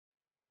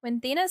When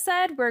Thina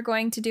said we're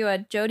going to do a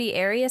Jodi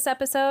Arias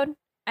episode,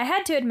 I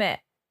had to admit,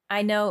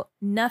 I know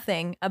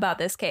nothing about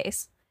this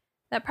case.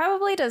 That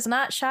probably does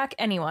not shock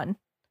anyone.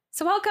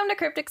 So welcome to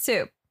Cryptic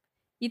Soup.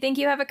 You think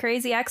you have a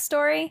crazy ex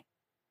story?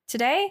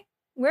 Today,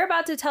 we're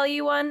about to tell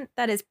you one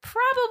that is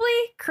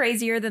probably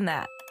crazier than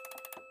that.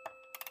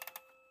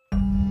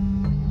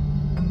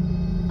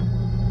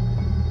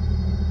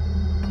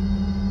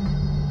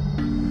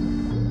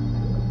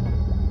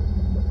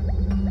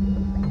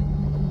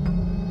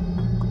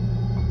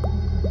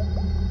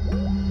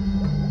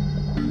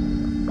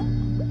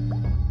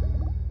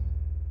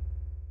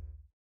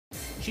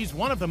 She's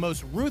one of the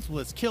most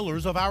ruthless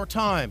killers of our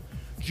time.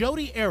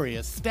 Jodi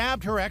Arias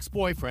stabbed her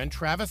ex-boyfriend,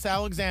 Travis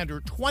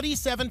Alexander,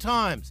 27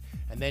 times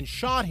and then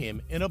shot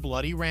him in a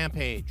bloody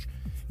rampage.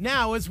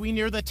 Now, as we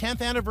near the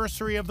 10th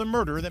anniversary of the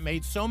murder that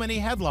made so many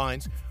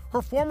headlines,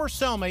 her former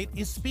cellmate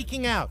is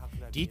speaking out,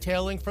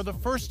 detailing for the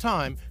first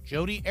time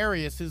Jodi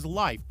Arias'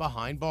 life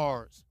behind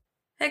bars.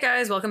 Hey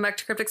guys, welcome back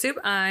to Cryptic Soup.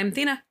 I'm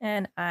Thina.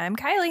 And I'm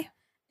Kylie.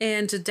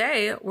 And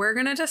today we're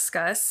going to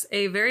discuss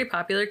a very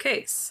popular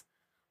case.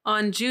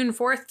 On June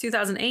 4th,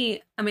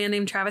 2008, a man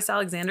named Travis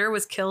Alexander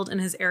was killed in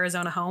his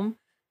Arizona home.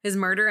 His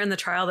murder and the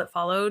trial that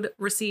followed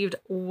received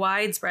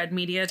widespread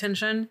media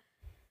attention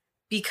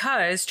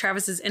because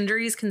Travis's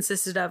injuries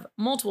consisted of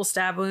multiple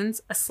stab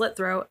wounds, a slit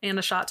throat, and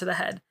a shot to the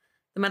head.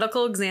 The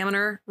medical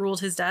examiner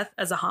ruled his death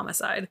as a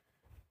homicide.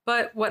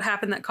 But what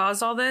happened that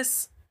caused all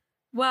this?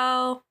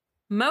 Well,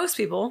 most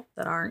people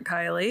that aren't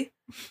Kylie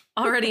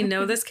already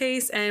know this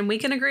case, and we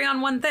can agree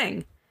on one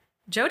thing.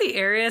 Jodi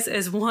Arias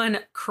is one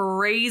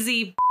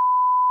crazy.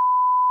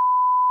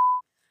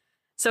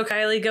 So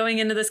Kylie, going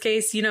into this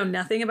case, you know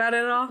nothing about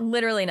it at all?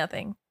 Literally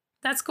nothing.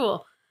 That's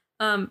cool.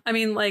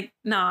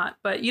 Not,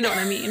 but you know what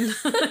I mean.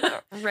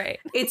 Right.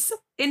 It's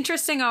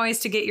interesting always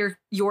to get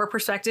your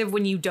perspective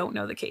when you don't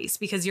know the case,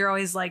 because you're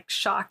always like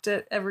shocked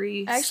at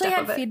every I actually step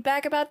had of it.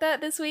 feedback about that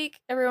this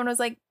week. Everyone was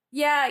like,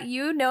 yeah,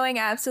 you knowing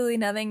absolutely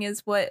nothing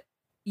is what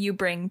you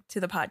bring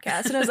to the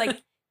podcast. And I was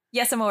like,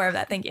 yes, I'm aware of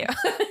that. Thank you.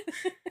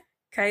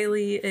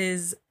 Kylie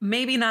is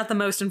maybe not the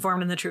most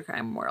informed in the true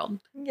crime world.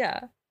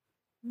 Yeah.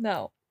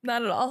 No,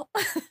 not at all.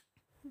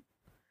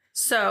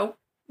 So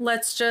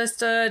let's just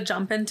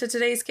jump into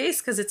today's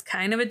case because it's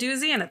kind of a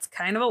doozy and it's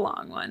kind of a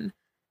long one.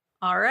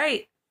 All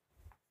right.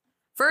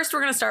 First,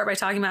 we're going to start by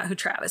talking about who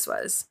Travis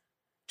was.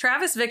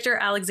 Travis Victor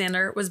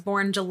Alexander was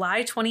born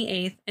July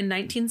 28th in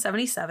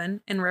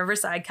 1977 in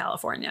Riverside,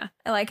 California.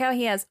 I like how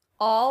he has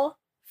all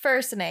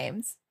first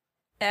names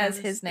as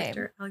his name.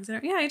 Victor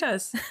Alexander. Yeah, he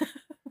does.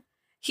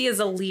 He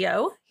is a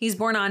Leo. He's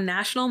born on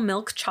National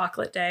Milk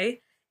Chocolate Day,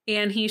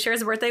 and he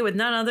shares a birthday with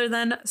none other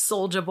than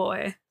Soulja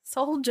Boy.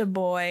 Soulja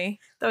Boy.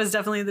 That was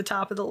definitely the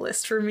top of the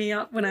list for me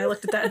when I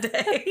looked at that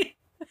day.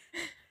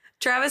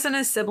 Travis and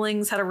his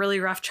siblings had a really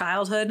rough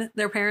childhood.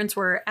 Their parents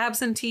were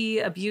absentee,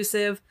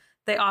 abusive.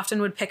 They often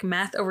would pick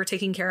meth over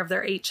taking care of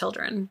their 8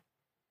 children.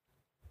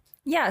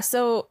 Yeah,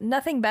 so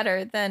nothing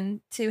better than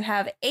to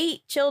have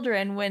 8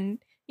 children when,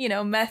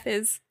 meth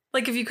is...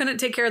 Like, if you couldn't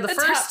take care of the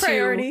first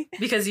 2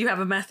 because you have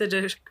a meth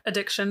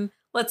addiction,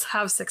 let's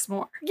have 6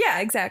 more. Yeah,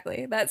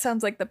 exactly. That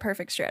sounds like the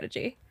perfect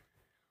strategy.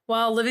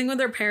 While living with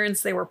their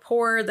parents, they were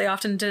poor. They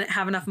often didn't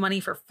have enough money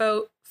for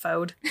for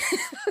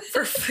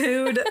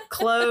food,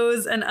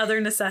 clothes, and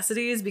other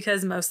necessities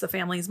because most of the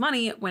family's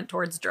money went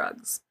towards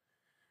drugs.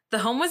 The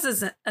home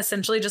was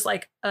essentially just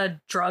like a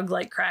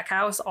drug-like crack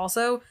house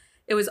also.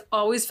 It was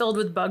always filled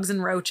with bugs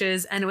and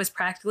roaches, and it was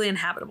practically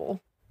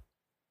inhabitable.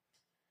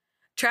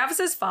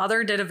 Travis's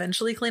father did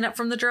eventually clean up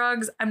from the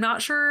drugs. I'm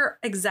not sure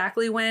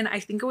exactly when.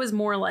 I think it was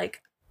more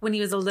like when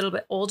he was a little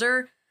bit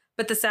older.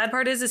 But the sad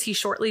part is he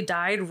shortly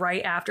died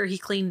right after he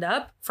cleaned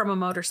up from a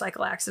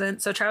motorcycle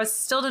accident. So Travis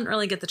still didn't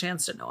really get the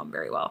chance to know him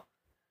very well.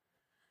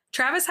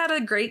 Travis had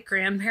a great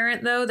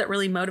grandparent, though, that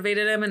really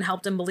motivated him and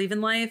helped him believe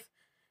in life.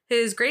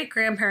 His great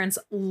grandparents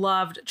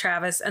loved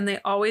Travis, and they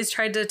always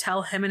tried to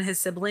tell him and his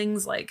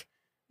siblings, like,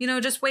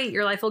 just wait,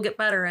 your life will get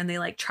better. And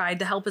they tried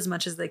to help as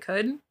much as they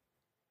could.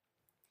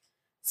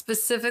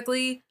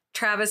 Specifically,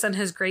 Travis and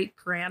his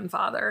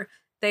great-grandfather.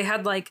 They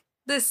had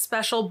this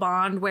special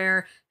bond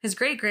where his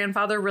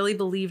great-grandfather really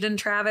believed in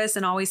Travis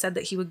and always said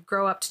that he would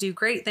grow up to do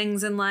great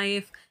things in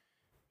life.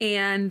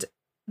 And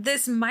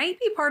this might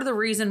be part of the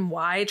reason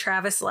why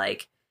Travis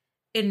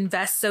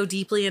invests so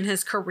deeply in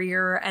his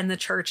career and the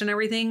church and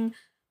everything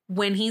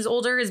when he's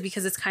older, is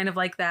because it's kind of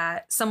like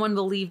that someone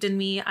believed in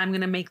me, I'm going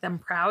to make them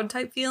proud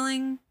type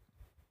feeling.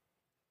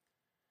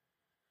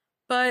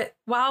 But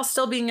while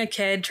still being a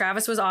kid,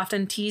 Travis was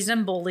often teased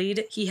and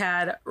bullied. He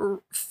had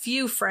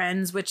few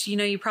friends, which,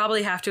 you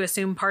probably have to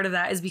assume part of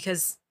that is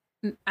because,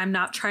 I'm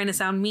not trying to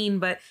sound mean,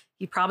 but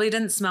he probably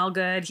didn't smell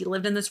good. He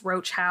lived in this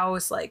roach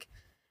house.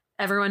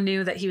 Everyone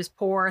knew that he was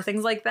poor,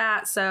 things like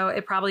that. So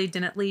it probably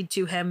didn't lead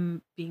to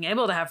him being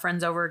able to have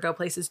friends over, go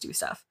places, do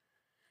stuff.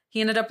 He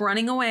ended up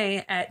running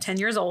away at 10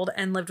 years old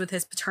and lived with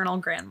his paternal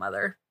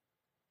grandmother.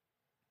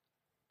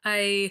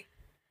 I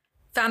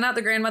found out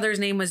the grandmother's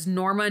name was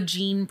Norma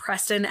Jean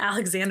Preston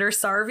Alexander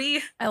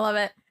Sarvey. I love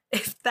it.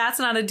 If that's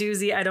not a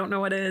doozy, I don't know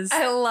what is.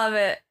 I love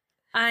it.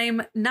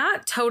 I'm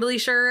not totally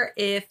sure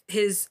if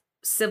his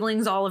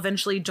siblings all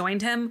eventually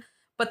joined him,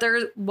 but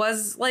there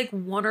was like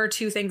one or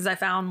two things I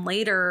found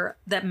later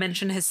that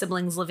mentioned his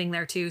siblings living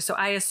there too. So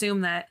I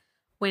assume that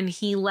when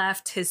he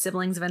left, his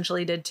siblings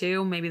eventually did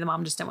too. Maybe the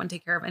mom just didn't want to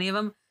take care of any of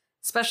them,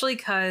 especially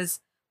because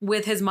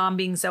with his mom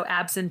being so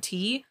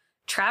absentee,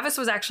 Travis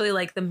was actually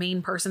like the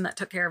main person that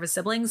took care of his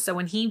siblings. So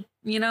when he,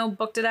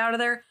 booked it out of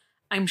there,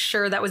 I'm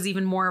sure that was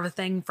even more of a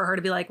thing for her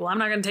to be like, well, I'm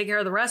not going to take care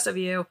of the rest of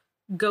you.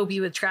 Go be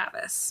with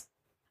Travis.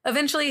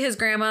 Eventually, his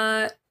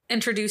grandma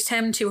introduced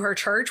him to her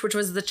church, which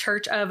was the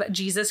Church of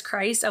Jesus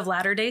Christ of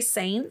Latter-day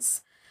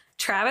Saints.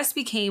 Travis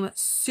became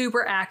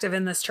super active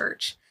in this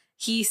church.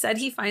 He said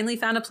he finally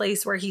found a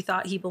place where he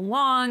thought he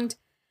belonged.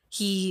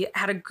 He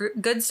had a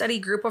good, steady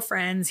group of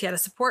friends. He had a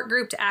support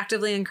group to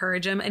actively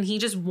encourage him, and he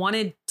just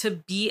wanted to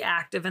be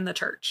active in the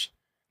church.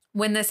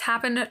 When this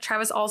happened,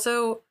 Travis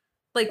also,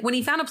 when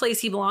he found a place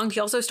he belonged, he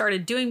also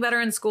started doing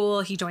better in school.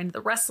 He joined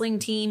the wrestling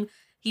team.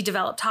 He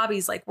developed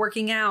hobbies like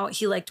working out.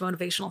 He liked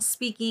motivational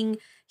speaking.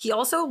 He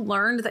also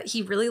learned that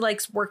he really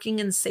likes working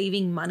and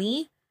saving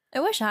money. I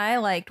wish I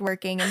liked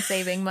working and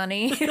saving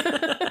money.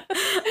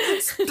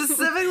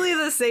 Specifically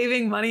the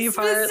saving money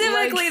part.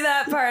 Specifically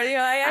that part.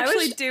 I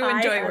actually do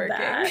enjoy working.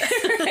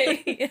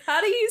 Right? How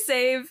do you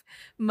save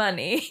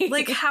money?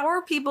 How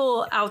are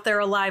people out there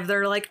alive?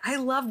 They're like, I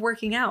love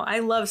working out. I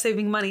love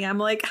saving money. I'm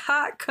like,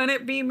 couldn't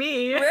it be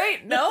me?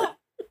 Right? Nope.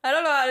 I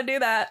don't know how to do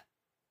that.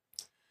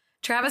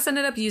 Travis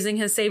ended up using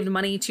his saved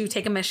money to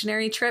take a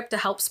missionary trip to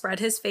help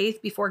spread his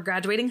faith before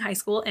graduating high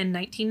school in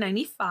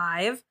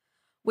 1995,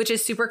 which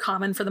is super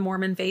common for the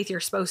Mormon faith. You're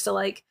supposed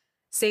to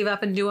save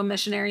up and do a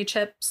missionary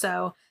trip.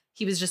 So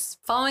he was just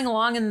following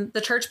along in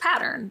the church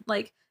pattern.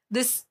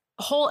 This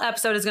whole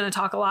episode is going to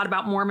talk a lot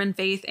about Mormon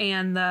faith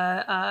and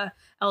the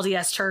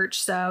LDS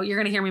church. So you're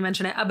going to hear me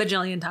mention it a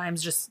bajillion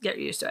times. Just get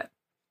used to it.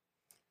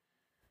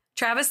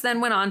 Travis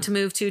then went on to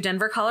move to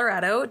Denver,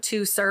 Colorado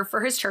to serve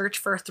for his church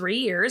for 3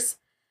 years.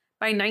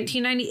 By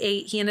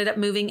 1998, he ended up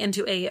moving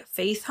into a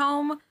faith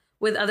home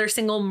with other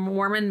single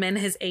Mormon men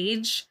his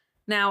age.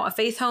 Now, a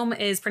faith home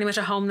is pretty much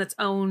a home that's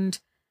owned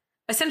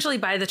essentially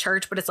by the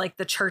church, but it's like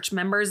the church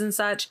members and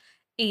such.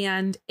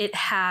 And it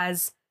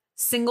has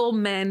single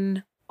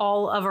men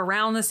all of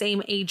around the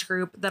same age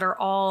group that are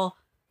all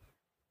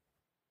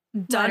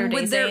done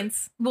with their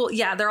Saints. Well,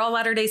 yeah, they're all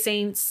Latter-day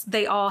Saints.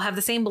 They all have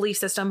the same belief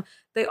system.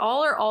 They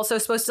all are also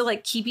supposed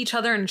to keep each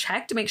other in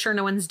check to make sure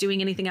no one's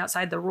doing anything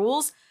outside the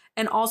rules,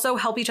 and also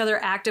help each other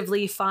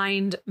actively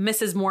find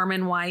Mrs.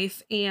 Mormon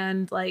wife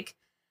and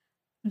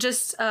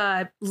just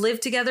live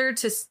together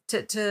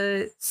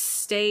to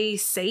stay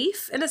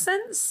safe in a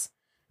sense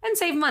and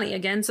save money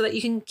again so that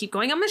you can keep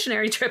going on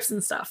missionary trips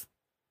and stuff.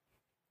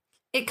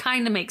 It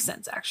kind of makes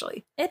sense,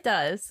 actually. It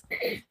does.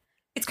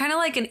 It's kind of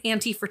like an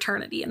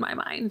anti-fraternity in my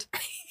mind.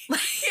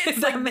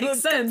 It's that makes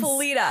sense.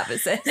 Complete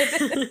opposite.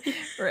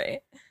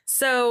 Right.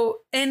 So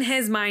in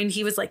his mind,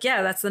 he was like,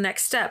 yeah, that's the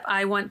next step.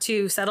 I want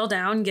to settle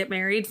down, get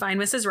married, find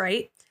Mrs.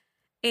 Right.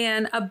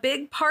 And a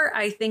big part,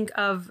 I think,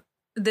 of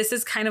this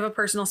is kind of a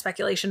personal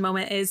speculation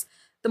moment is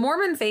the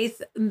Mormon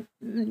faith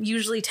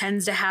usually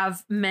tends to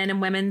have men and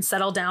women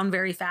settle down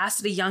very fast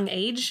at a young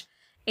age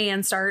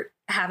and start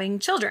having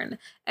children.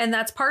 And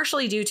that's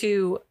partially due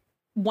to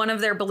one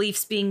of their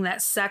beliefs being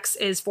that sex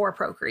is for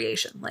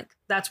procreation.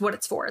 That's what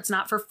it's for. It's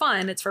not for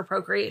fun. It's for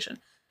procreation.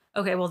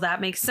 Okay, well,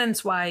 that makes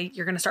sense why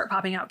you're going to start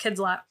popping out kids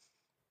a lot.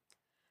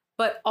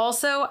 But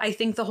also, I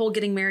think the whole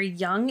getting married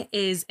young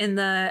is in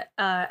the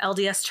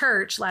LDS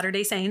church,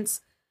 Latter-day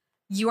Saints.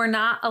 You are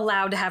not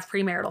allowed to have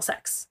premarital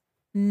sex.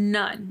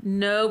 None.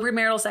 No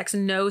premarital sex,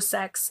 no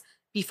sex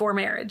before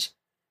marriage.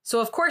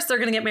 So, of course, they're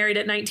going to get married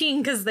at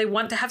 19 because they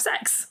want to have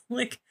sex.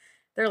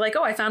 They're like,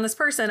 oh, I found this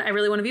person. I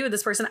really want to be with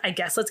this person. I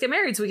guess let's get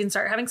married so we can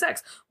start having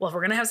sex. Well, if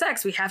we're going to have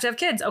sex, we have to have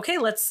kids. Okay,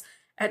 let's,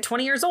 at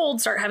 20 years old,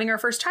 start having our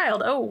first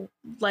child. Oh,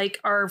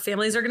 our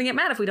families are going to get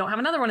mad if we don't have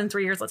another one in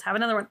 3 years. Let's have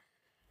another one.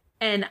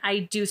 And I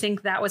do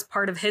think that was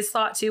part of his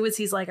thought, too, is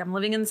he's like, I'm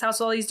living in this house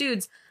with all these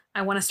dudes.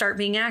 I want to start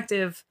being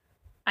active.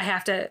 I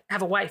have to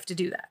have a wife to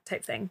do that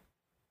type thing.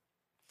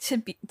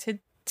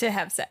 To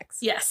have sex.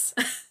 Yes.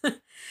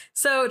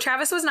 So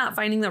Travis was not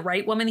finding the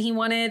right woman he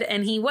wanted,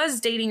 and he was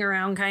dating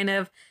around kind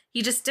of.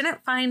 He just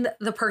didn't find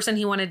the person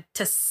he wanted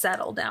to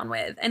settle down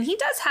with. And he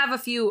does have a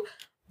few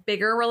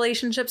bigger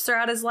relationships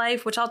throughout his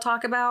life, which I'll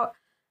talk about.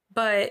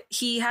 But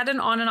he had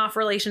an on and off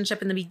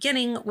relationship in the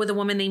beginning with a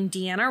woman named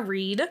Deanna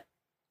Reed.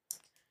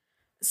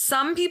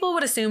 Some people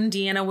would assume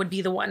Deanna would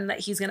be the one that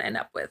he's going to end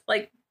up with.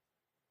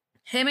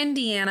 Him and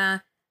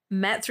Deanna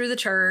met through the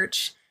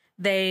church.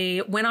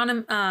 They went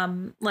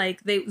on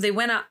they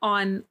went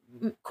on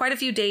quite a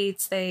few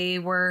dates. They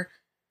were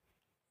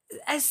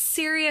as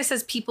serious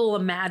as people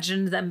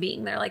imagined them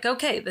being. They're like,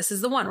 okay, this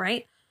is the one,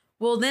 right?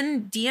 Well,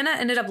 then Deanna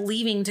ended up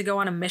leaving to go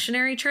on a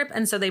missionary trip,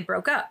 and so they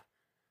broke up.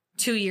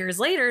 2 years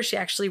later, she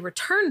actually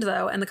returned,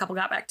 though, and the couple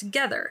got back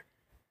together.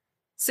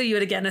 So you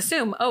would again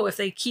assume, oh, if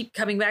they keep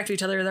coming back to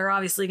each other, they're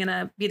obviously going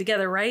to be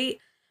together, right?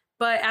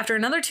 But after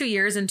another 2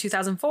 years in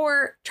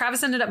 2004,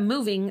 Travis ended up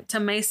moving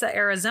to Mesa,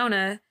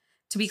 Arizona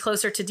to be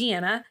closer to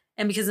Deanna.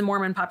 And because the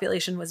Mormon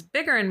population was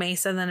bigger in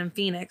Mesa than in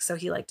Phoenix, so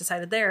he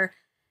decided there.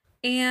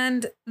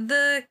 And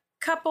the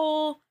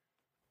couple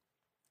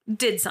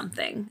did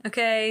something,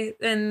 okay?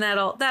 And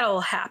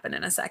that'll happen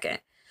in a second.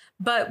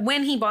 But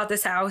when he bought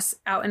this house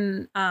out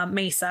in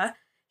Mesa,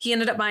 he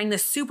ended up buying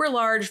this super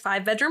large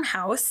 5-bedroom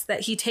house that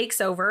he takes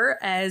over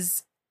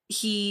as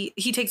he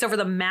takes over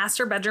the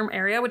master bedroom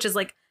area, which is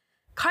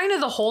kind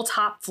of the whole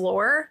top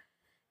floor.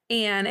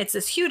 And it's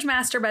this huge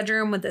master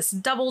bedroom with this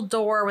double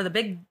door with a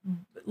big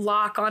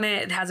lock on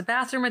it. It has a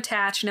bathroom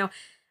attached,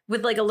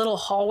 with a little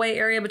hallway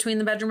area between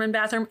the bedroom and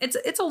bathroom.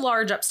 It's a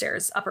large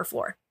upstairs upper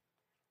floor.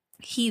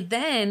 He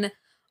then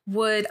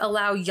would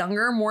allow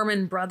younger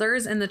Mormon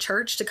brothers in the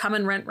church to come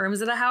and rent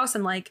rooms at the house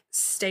and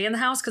stay in the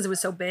house because it was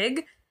so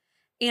big.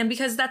 And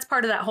because that's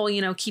part of that whole,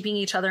 keeping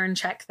each other in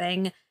check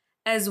thing,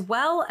 as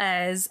well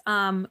as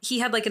he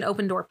had an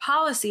open door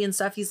policy and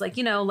stuff. He's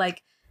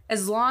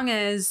as long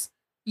as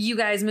you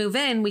guys move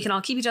in, we can all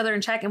keep each other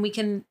in check and we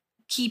can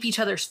keep each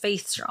other's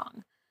faith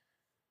strong.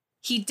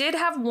 He did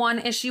have one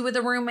issue with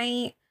a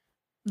roommate,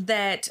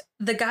 that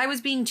the guy was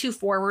being too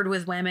forward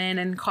with women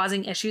and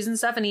causing issues and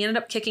stuff. And he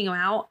ended up kicking him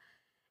out.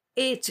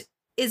 It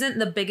isn't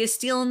the biggest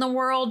deal in the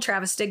world.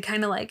 Travis did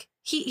kind of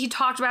he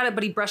talked about it,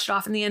 but he brushed it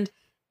off in the end.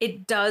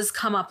 It does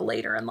come up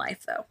later in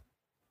life, though.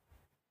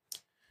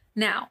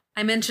 Now,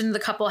 I mentioned the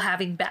couple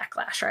having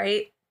backlash,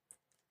 right?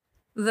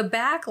 The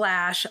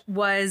backlash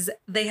was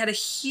they had a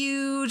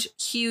huge,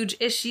 huge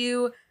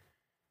issue.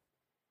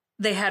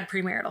 They had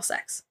premarital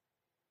sex.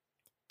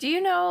 Do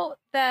you know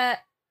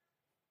that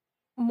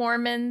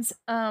Mormons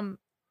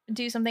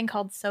do something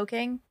called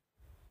soaking?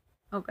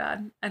 Oh,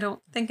 God. I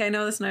don't think I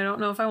know this, and I don't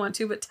know if I want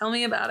to, but tell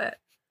me about it.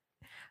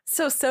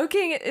 So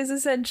soaking is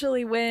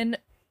essentially when,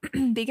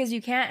 because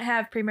you can't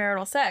have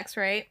premarital sex,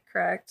 right?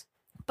 Correct.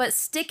 But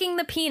sticking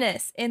the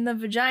penis in the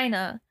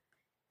vagina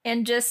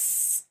and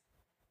just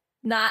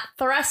not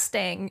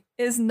thrusting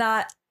is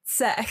not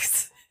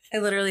sex. I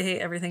literally hate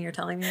everything you're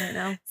telling me right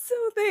now. So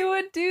they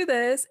would do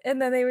this, and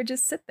then they would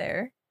just sit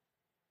there.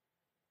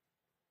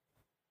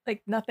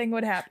 Nothing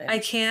would happen. I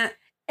can't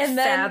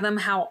fathom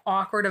how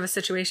awkward of a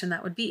situation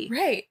that would be.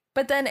 Right.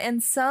 But then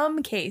in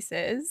some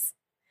cases,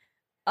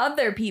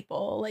 other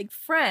people,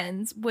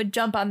 friends, would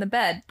jump on the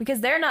bed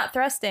because they're not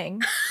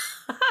thrusting.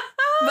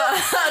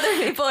 But other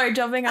people are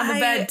jumping on the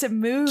bed to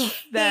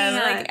move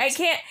them.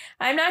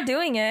 I'm not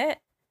doing it.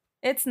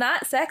 It's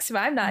not sex if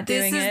I'm not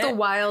doing it. This is the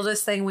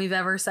wildest thing we've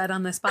ever said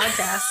on this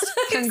podcast.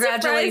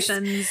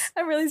 Congratulations.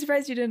 I'm really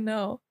surprised you didn't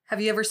know. Have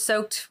you ever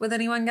soaked with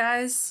anyone,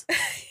 guys?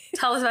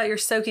 Tell us about your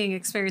soaking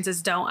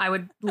experiences. Don't. I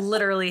would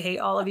literally hate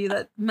all of you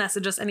that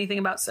message us anything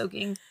about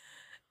soaking.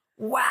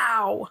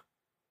 Wow.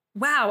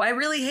 I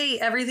really hate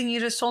everything you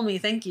just told me.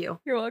 Thank you.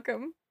 You're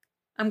welcome.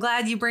 I'm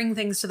glad you bring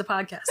things to the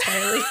podcast,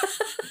 Riley.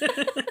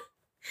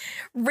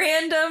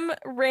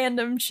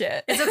 Random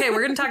shit. It's okay.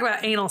 We're going to talk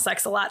about anal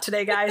sex a lot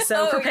today, guys.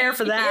 So prepare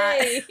for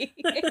that.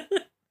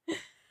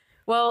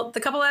 Well,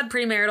 the couple had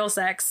premarital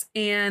sex,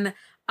 and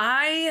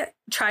I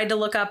tried to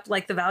look up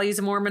the values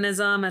of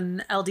Mormonism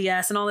and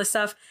LDS and all this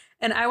stuff.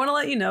 And I want to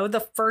let you know,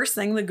 the first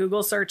thing the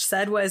Google search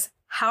said was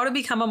how to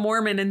become a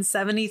Mormon in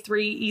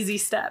 73 easy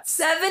steps.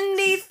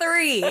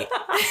 73. I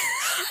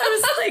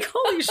was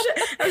holy shit.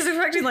 I was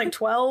expecting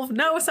 12.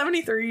 No,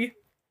 73.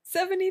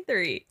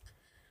 73.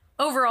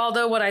 Overall,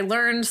 though, what I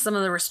learned, some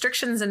of the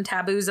restrictions and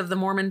taboos of the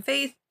Mormon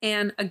faith,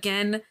 and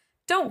again,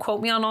 don't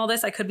quote me on all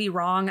this. I could be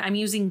wrong. I'm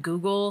using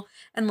Google,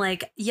 and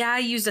I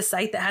used a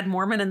site that had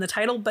Mormon in the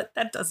title, but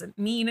that doesn't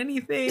mean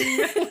anything.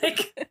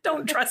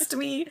 Don't trust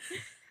me.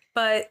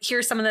 But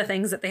here's some of the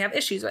things that they have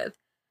issues with: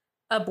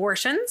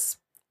 abortions,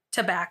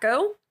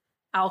 tobacco,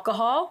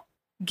 alcohol,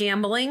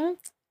 gambling,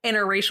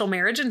 interracial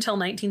marriage until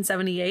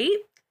 1978.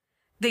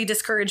 They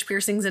discourage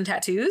piercings and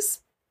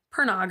tattoos,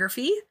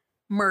 pornography,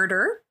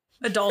 murder,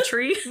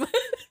 adultery.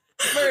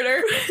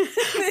 Murder.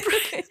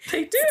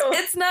 They do.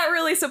 It's not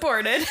really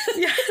supported.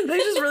 Yeah, they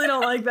just really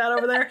don't like that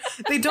over there.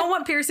 They don't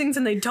want piercings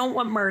and they don't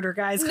want murder,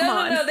 guys. Come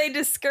on. No, they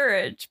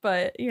discourage,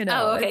 but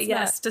Oh, okay,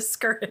 yes,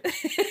 discourage.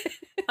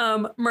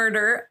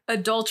 Murder,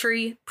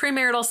 adultery,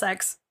 premarital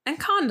sex, and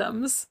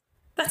condoms.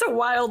 That's a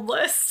wild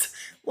list.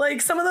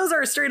 Some of those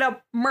are straight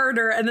up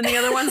murder, and then the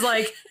other one's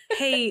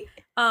hey,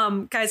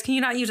 guys, can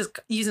you not use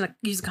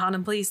a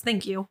condom, please?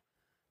 Thank you.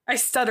 I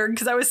stuttered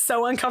because I was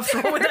so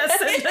uncomfortable with that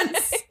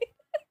sentence.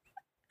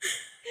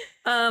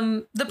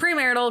 The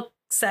premarital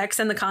sex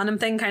and the condom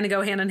thing kind of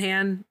go hand in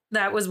hand.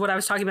 That was what I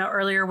was talking about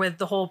earlier with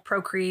the whole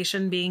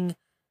procreation being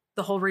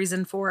the whole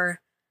reason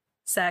for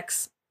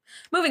sex.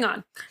 Moving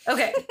on.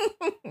 Okay.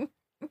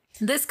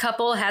 This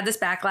couple had this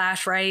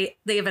backlash, right?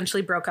 They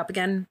eventually broke up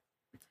again.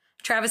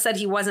 Travis said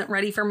he wasn't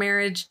ready for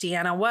marriage.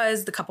 Deanna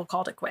was. The couple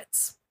called it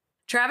quits.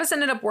 Travis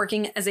ended up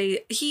working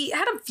he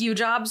had a few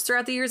jobs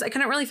throughout the years. I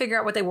couldn't really figure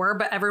out what they were,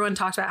 but everyone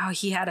talked about how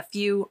he had a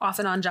few off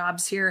and on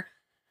jobs here.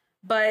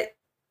 But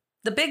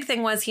the big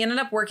thing was he ended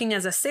up working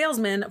as a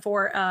salesman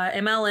for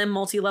MLM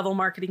multi-level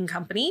marketing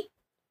company.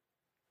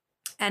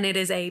 And it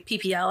is a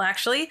PPL,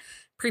 actually,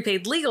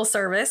 prepaid legal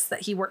service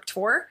that he worked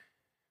for.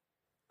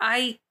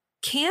 I'm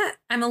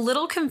a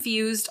little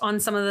confused on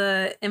some of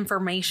the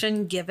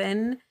information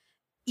given,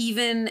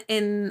 even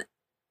in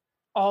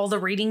all the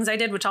readings I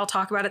did, which I'll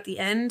talk about at the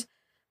end.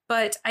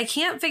 But I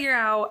can't figure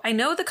out, I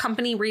know the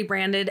company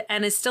rebranded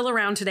and is still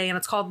around today, and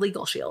it's called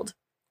Legal Shield.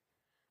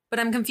 But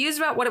I'm confused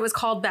about what it was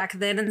called back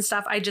then and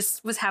stuff. I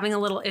just was having a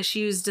little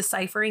issues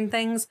deciphering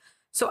things.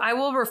 So I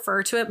will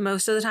refer to it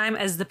most of the time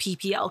as the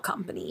PPL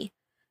company,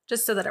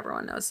 just so that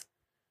everyone knows.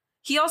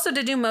 He also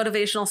did do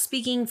motivational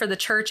speaking for the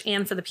church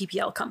and for the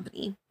PPL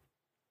company.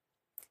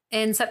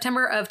 In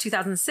September of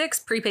 2006,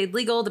 Prepaid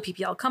Legal, the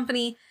PPL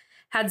company,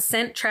 had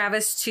sent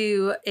Travis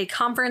to a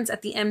conference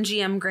at the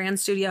MGM Grand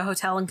Studio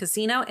Hotel and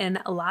Casino in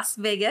Las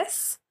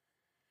Vegas.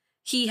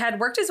 He had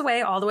worked his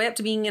way all the way up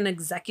to being an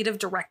executive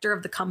director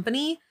of the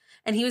company,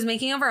 and he was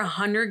making over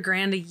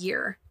 $100,000 a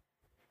year.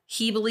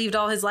 He believed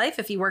all his life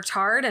if he worked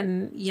hard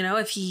and,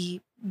 if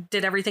he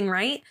did everything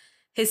right,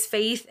 his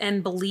faith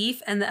and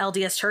belief and the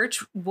LDS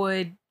Church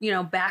would,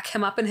 back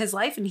him up in his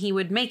life and he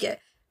would make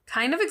it.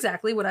 Kind of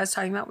exactly what I was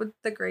talking about with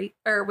the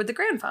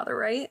grandfather,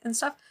 right? And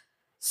stuff.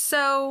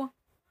 So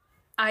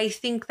I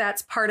think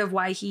that's part of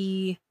why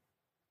he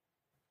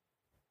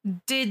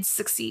did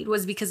succeed,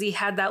 was because he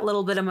had that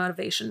little bit of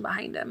motivation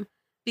behind him.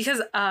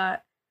 Because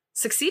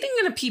succeeding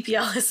in a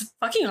PPL is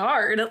fucking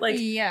hard.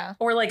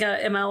 Or like a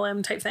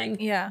MLM type thing.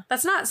 Yeah.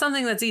 That's not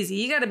something that's easy.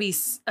 You got to be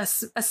a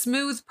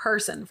smooth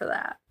person for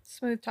that.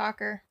 Smooth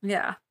talker.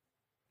 Yeah.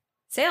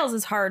 Sales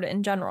is hard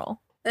in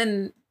general.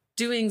 And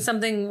doing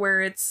something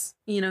where it's,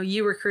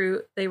 you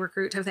recruit, they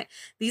recruit type of thing.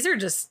 These are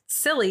just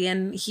silly.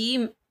 And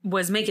he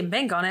was making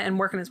bank on it and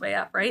working his way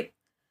up, right?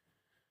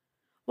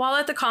 While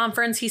at the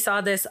conference, he saw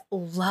this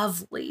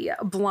lovely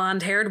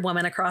blonde-haired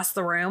woman across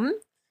the room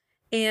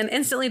and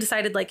instantly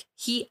decided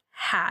he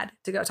had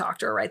to go talk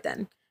to her right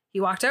then. He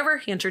walked over,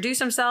 he introduced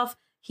himself.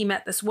 He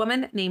met this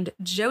woman named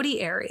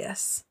Jodi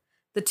Arias.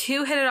 The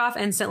two hit it off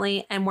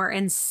instantly and were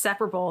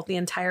inseparable the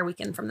entire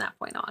weekend from that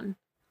point on.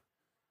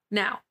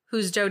 Now,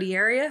 who's Jodi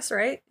Arias,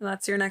 right?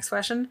 That's your next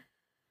question.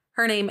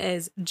 Her name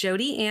is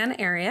Jodi Ann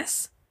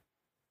Arias.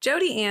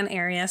 Jodi Ann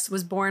Arias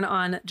was born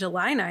on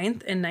July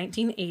 9th in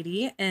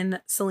 1980 in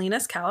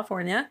Salinas,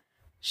 California.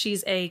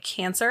 She's a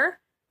Cancer.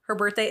 Her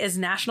birthday is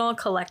National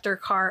Collector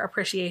Car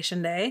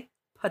Appreciation Day.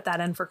 Put that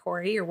in for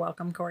Corey. You're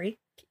welcome, Corey.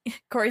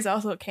 Corey's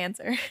also a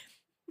Cancer.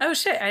 Oh,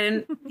 shit. I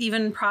didn't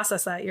even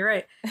process that. You're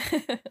right.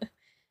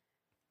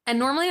 And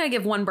normally I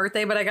give one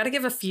birthday, but I got to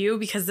give a few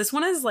because this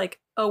one is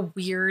a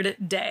weird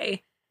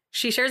day.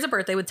 She shares a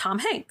birthday with Tom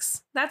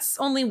Hanks. That's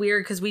only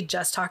weird because we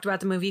just talked about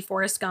the movie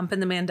Forrest Gump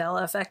and the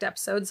Mandela Effect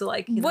episode. So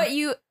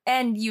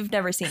you've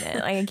never seen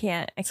it. I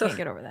can't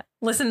get over that.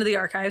 Listen to the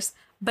archives.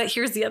 But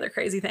here's the other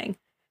crazy thing.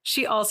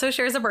 She also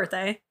shares a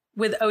birthday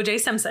with O.J.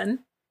 Simpson,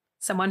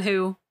 someone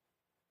who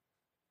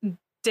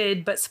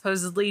did but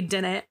supposedly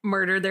didn't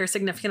murder their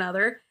significant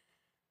other,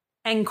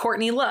 and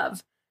Courtney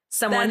Love,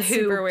 someone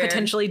who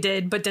potentially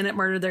did but didn't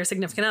murder their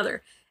significant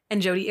other.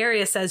 And Jodi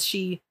Arias says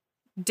she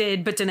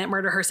did but didn't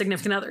murder her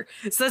significant other.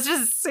 So that's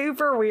just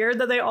super weird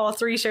that they all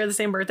three share the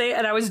same birthday.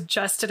 And I was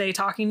just today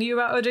talking to you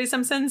about O.J.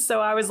 Simpson, so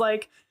I was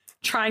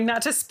trying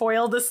not to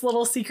spoil this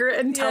little secret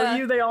and tell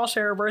you they all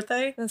share a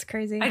birthday. That's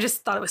crazy. I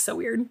just thought it was so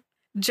weird.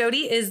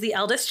 Jodi is the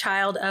eldest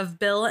child of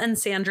Bill and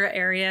Sandra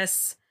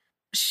Arias.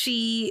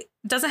 She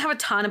doesn't have a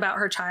ton about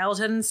her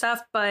childhood and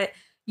stuff, but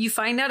you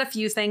find out a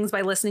few things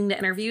by listening to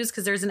interviews,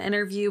 because there's an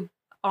interview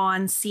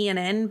on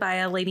CNN by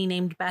a lady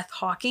named Beth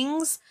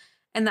Hawkins,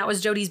 and that was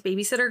Jodi's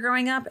babysitter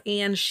growing up,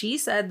 and she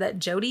said that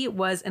Jodi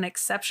was an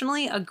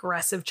exceptionally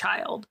aggressive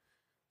child,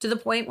 to the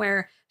point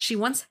where she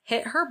once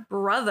hit her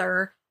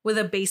brother with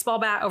a baseball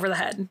bat over the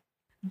head.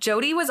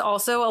 Jodi was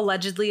also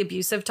allegedly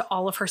abusive to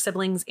all of her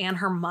siblings and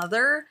her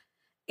mother,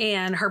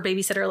 and her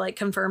babysitter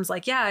confirms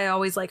I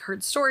always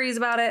heard stories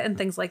about it and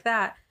things like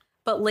that.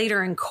 But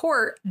later in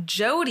court,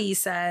 Jodi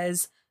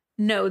says,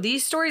 no,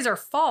 these stories are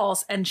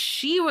false. And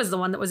she was the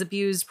one that was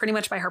abused pretty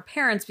much by her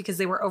parents because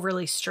they were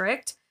overly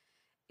strict.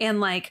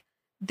 And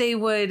they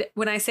would,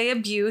 when I say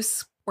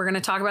abuse, we're going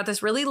to talk about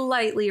this really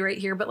lightly right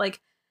here, but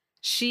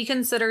she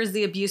considers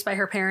the abuse by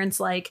her parents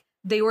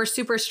they were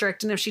super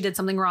strict. And if she did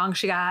something wrong,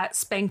 she got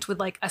spanked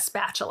with a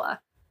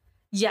spatula.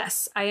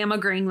 Yes, I am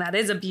agreeing that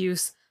is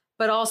abuse.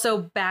 But also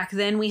back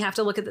then, we have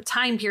to look at the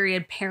time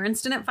period.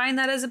 Parents didn't find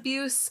that as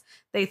abuse.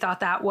 They thought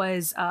that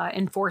was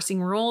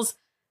enforcing rules.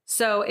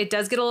 So it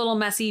does get a little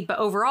messy, but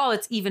overall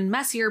it's even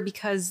messier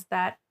because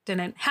that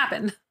didn't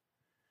happen.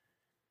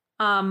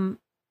 Jodi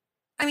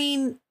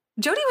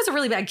was a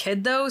really bad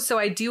kid though. So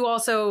I do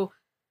also,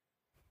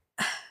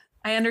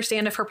 I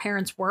understand if her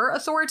parents were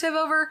authoritative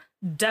over,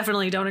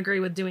 definitely don't agree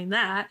with doing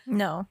that.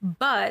 No.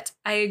 But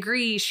I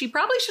agree. She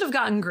probably should have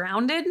gotten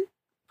grounded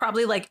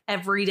probably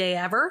every day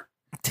ever.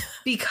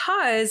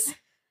 Because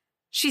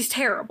she's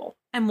terrible,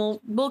 and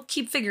we'll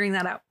keep figuring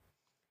that out.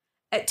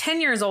 At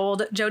 10 years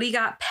old, Jodi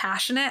got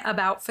passionate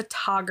about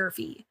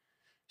photography.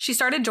 She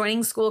started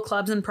joining school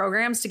clubs and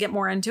programs to get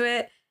more into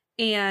it,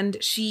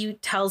 And she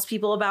tells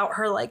people about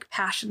her like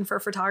passion for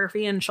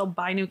photography, and she'll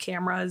buy new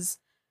cameras.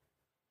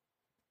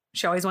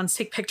 She always wants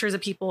to take pictures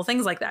of people,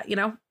 things like that, you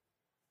know?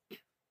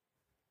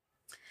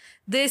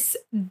 This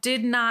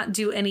did not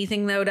do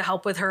anything, though, to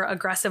help with her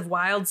aggressive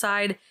wild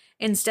side.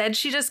 Instead,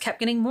 she just kept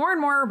getting more and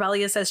more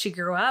rebellious as she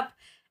grew up.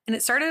 And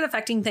it started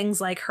affecting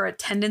things like her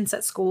attendance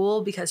at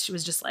school, because she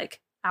was just like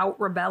out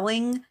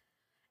rebelling.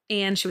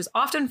 And she was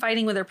often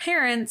fighting with her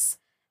parents.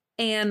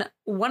 And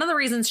one of the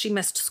reasons she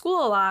missed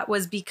school a lot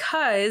was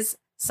because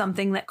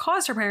something that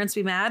caused her parents to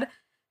be mad,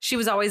 she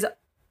was always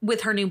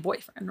with her new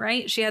boyfriend,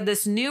 right? She had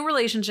this new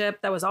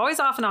relationship that was always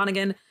off and on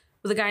again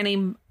with a guy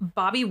named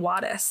Bobby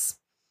Wattis.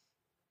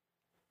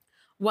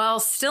 While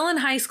still in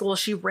high school,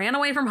 she ran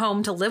away from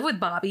home to live with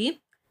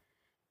Bobby,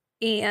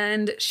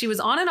 and she was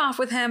on and off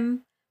with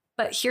him.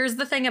 But here's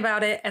the thing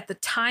about it. At the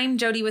time,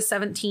 Jodi was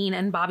 17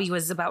 and Bobby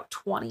was about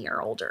 20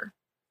 or older.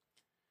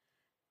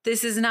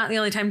 This is not the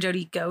only time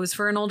Jodi goes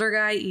for an older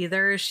guy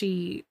either.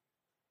 She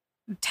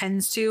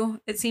tends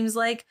to, it seems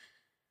like.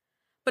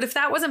 But if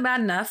that wasn't bad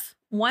enough,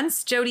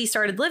 once Jodi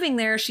started living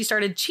there, she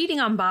started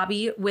cheating on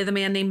Bobby with a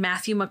man named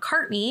Matthew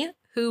McCartney,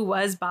 who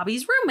was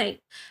Bobby's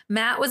roommate.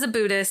 Matt was a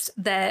Buddhist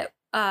that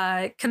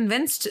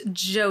convinced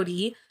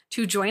Jodi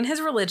to join his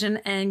religion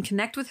and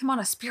connect with him on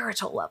a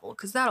spiritual level,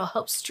 because that'll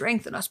help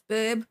strengthen us,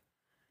 babe.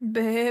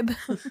 Babe.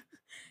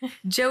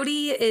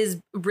 Jodi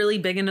is really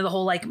big into the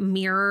whole like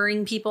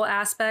mirroring people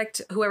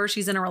aspect. Whoever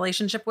she's in a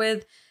relationship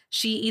with,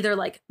 she either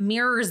like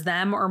mirrors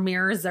them or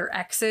mirrors their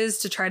exes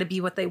to try to be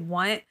what they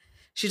want.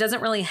 She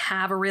doesn't really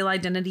have a real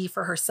identity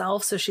for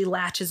herself, so she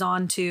latches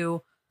on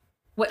to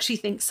what she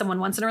thinks someone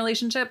wants in a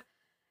relationship.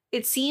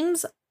 It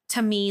seems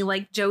to me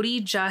like Jodi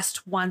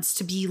just wants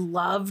to be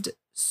loved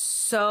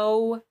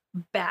so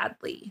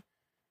badly.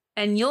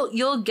 And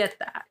you'll get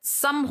that.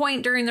 Some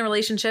point during the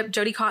relationship,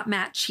 Jodi caught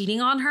Matt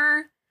cheating on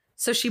her.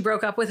 So she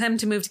broke up with him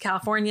to move to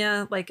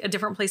California, like a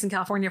different place in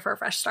California for a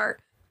fresh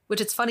start. Which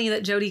it's funny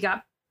that Jodi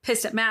got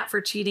pissed at Matt for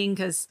cheating,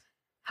 because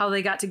how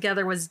they got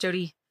together was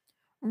Jodi.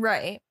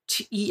 Right.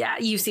 Yeah,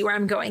 you see where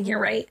I'm going here,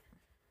 right?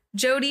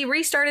 Jodi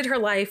restarted her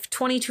life,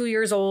 22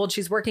 years old.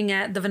 She's working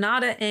at the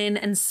Venata Inn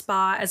and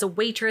Spa as a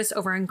waitress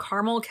over in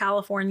Carmel,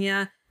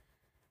 California.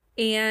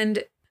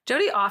 And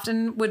Jodi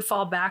often would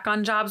fall back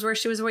on jobs where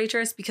she was a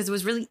waitress because it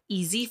was really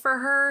easy for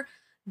her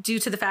due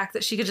to the fact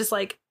that she could just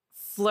like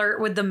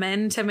flirt with the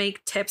men to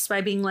make tips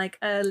by being like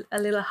a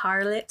little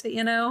harlot,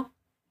 you know?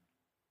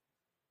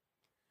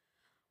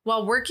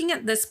 While working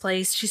at this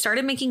place, she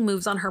started making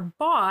moves on her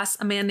boss,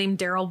 a man named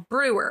Daryl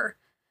Brewer.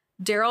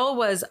 Daryl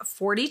was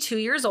 42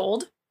 years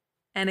old.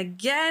 And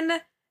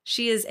again,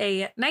 she is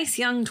a nice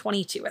young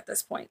 22 at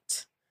this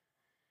point.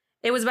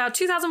 It was about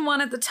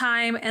 2001 at the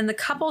time, and the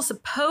couple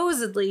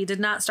supposedly did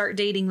not start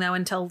dating, though,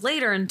 until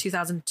later in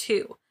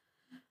 2002.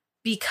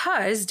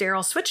 Because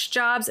Daryl switched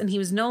jobs and he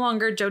was no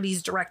longer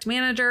Jodi's direct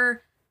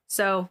manager.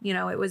 So, you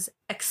know, it was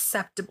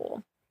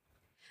acceptable.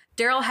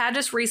 Daryl had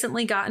just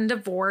recently gotten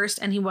divorced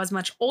and he was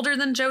much older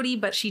than Jodi,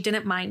 but she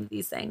didn't mind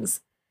these things.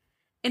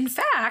 In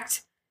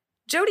fact,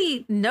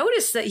 Jodi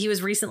noticed that he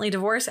was recently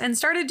divorced and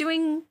started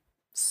doing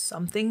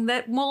something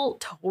that will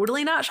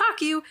totally not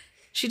shock you.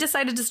 She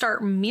decided to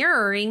start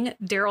mirroring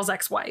Daryl's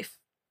ex-wife.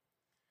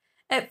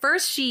 At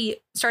first, she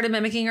started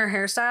mimicking her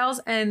hairstyles,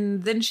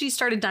 and then she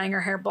started dyeing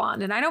her hair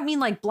blonde. And I don't mean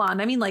like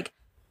blonde. I mean like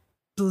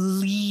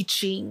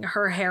bleaching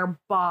her hair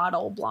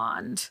bottle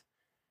blonde.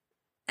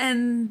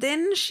 And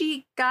then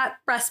she got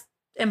breast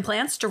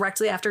implants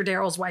directly after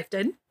Daryl's wife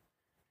did.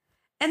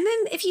 And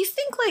then if you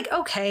think like,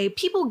 okay,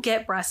 people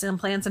get breast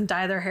implants and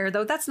dye their hair,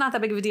 though, that's not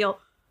that big of a deal.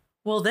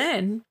 Well,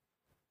 then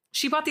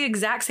she bought the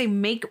exact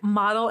same make,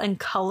 model, and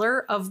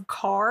color of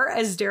car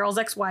as Daryl's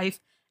ex-wife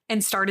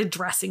and started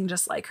dressing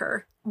just like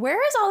her.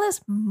 Where is all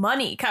this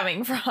money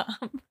coming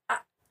from?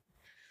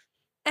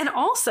 And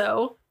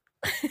also,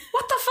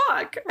 what the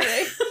fuck?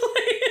 Right?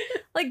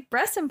 Like,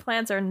 breast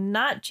implants are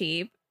not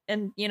cheap,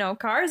 and, you know,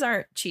 cars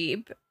aren't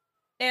cheap.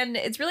 And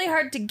it's really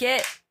hard to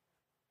get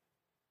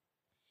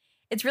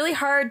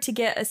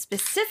a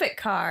specific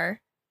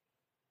car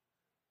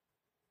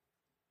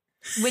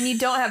when you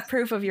don't have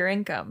proof of your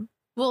income.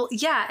 Well,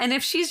 yeah. And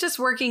if she's just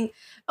working,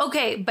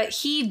 okay, but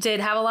he did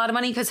have a lot of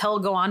money because he'll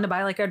go on to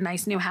buy like a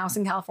nice new house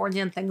in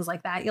California and things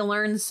like that. You'll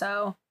learn.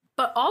 So,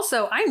 but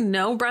also I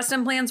know breast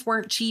implants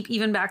weren't cheap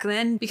even back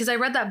then because I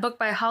read that book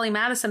by Holly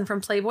Madison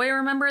from Playboy.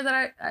 Remember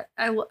that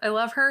I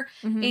love her.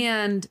 Mm-hmm.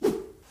 And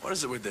what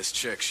is it with this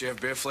chick? She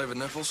have beer flavored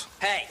nipples?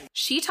 Hey,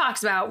 she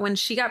talks about when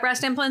she got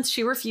breast implants,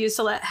 she refused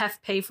to let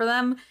Hef pay for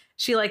them.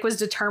 She like was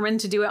determined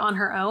to do it on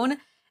her own.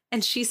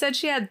 And she said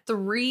she had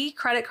 3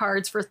 credit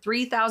cards for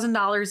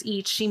 $3,000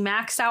 each. She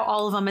maxed out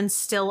all of them and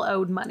still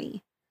owed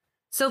money.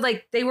 So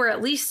like they were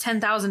at least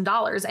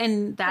 $10,000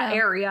 in that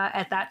area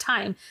at that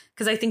time.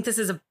 Because I think this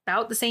is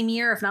about the same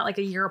year, if not like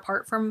a year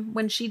apart from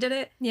when she did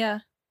it. Yeah.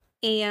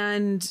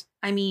 And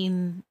I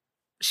mean,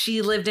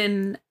 she lived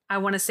in, I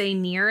want to say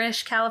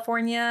nearish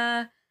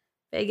California,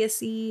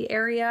 Vegas-y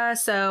area.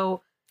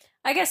 So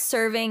I guess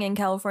serving in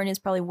California is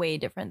probably way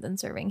different than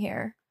serving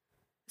here.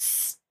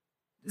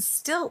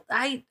 Still,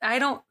 I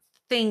don't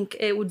think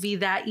it would be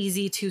that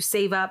easy to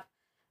save up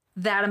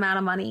that amount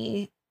of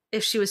money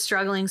if she was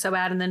struggling so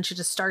bad and then she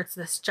just starts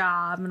this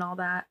job and all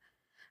that.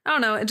 I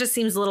don't know. It just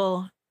seems a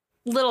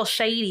little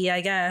shady, I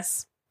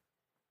guess.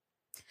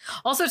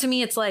 Also, to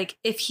me, it's like,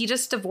 if he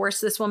just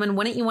divorced this woman,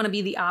 wouldn't you want to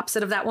be the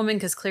opposite of that woman?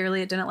 Because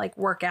clearly it didn't like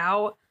work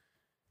out.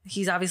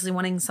 He's obviously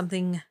wanting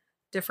something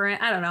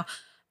different. I don't know.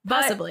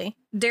 But Possibly.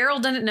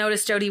 Daryl didn't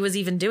notice Jody was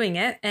even doing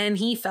it, and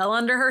he fell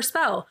under her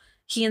spell.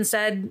 He,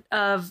 instead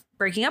of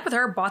breaking up with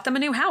her, bought them a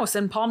new house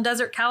in Palm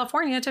Desert,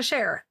 California to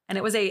share. And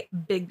it was a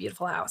big,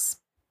 beautiful house.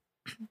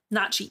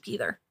 Not cheap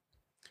either.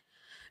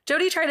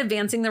 Jody tried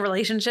advancing the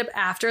relationship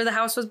after the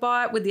house was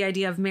bought with the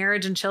idea of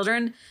marriage and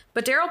children.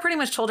 But Daryl pretty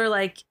much told her,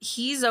 like,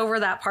 he's over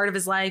that part of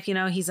his life. You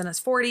know, he's in his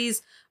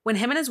 40s. When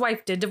him and his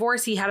wife did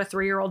divorce, he had a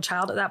 3-year-old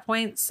child at that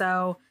point.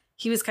 So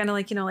he was kind of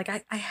like, you know, like,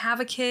 I have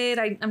a kid.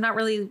 I'm not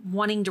really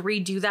wanting to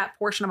redo that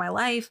portion of my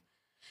life.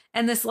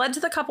 And this led to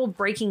the couple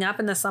breaking up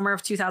in the summer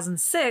of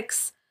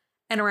 2006.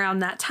 And around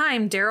that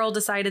time, Daryl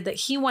decided that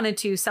he wanted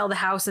to sell the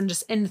house and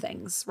just end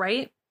things,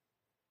 right?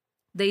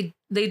 They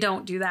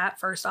don't do that,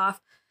 first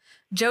off.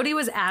 Jody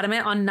was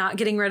adamant on not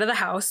getting rid of the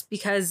house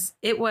because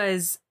it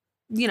was,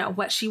 you know,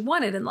 what she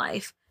wanted in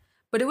life.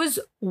 But it was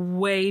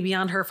way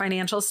beyond her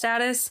financial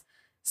status.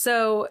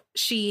 So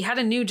she had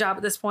a new job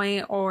at this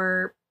point,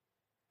 or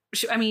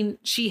she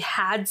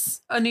had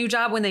a new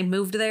job when they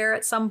moved there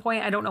at some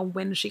point. I don't know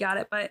when she got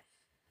it, but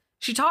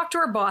she talked to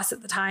her boss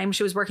at the time.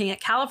 She was working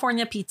at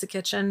California Pizza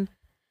Kitchen,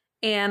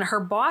 and her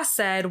boss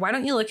said, why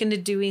don't you look into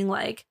doing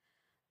like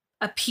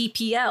a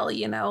PPL,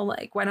 you know,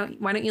 like, why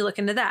don't you look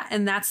into that?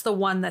 And that's the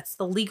one that's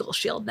the legal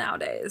shield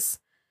nowadays.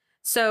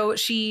 So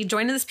she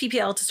joined this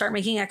PPL to start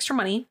making extra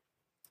money.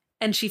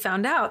 And she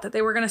found out that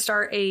they were going to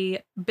start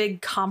a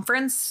big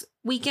conference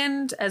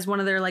weekend as one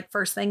of their like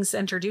first things to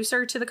introduce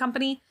her to the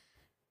company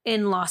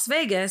in Las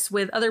Vegas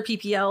with other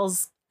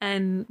PPLs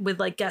and with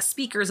like guest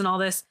speakers and all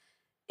this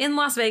in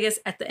Las Vegas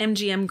at the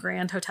MGM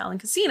Grand Hotel and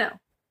Casino.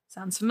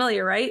 Sounds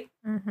familiar, right?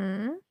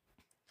 Mm-hmm.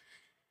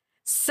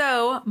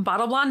 So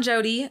Bottle Blonde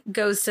Jody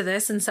goes to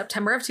this in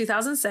September of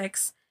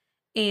 2006,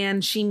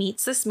 and she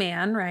meets this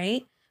man,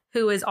 right,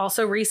 who is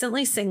also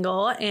recently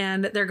single,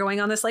 and they're going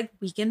on this like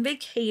weekend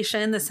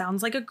vacation. This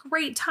sounds like a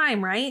great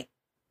time, right?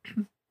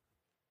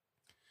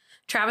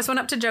 Travis went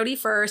up to Jody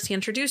first. He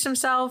introduced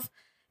himself.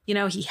 You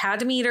know, he had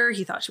to meet her.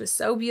 He thought she was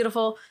so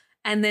beautiful.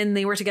 And then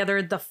they were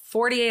together the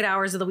 48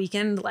 hours of the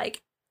weekend,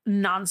 like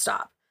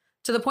nonstop,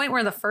 to the point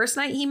where the first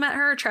night he met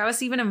her,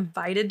 Travis even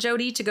invited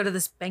Jody to go to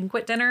this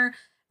banquet dinner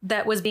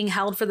that was being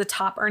held for the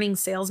top earning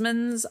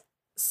salesmen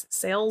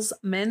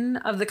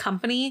of the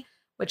company,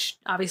 which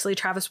obviously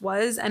Travis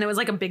was. And it was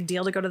like a big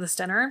deal to go to this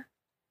dinner.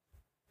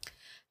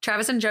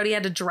 Travis and Jody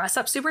had to dress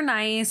up super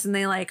nice, and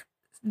they like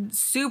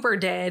super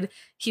did.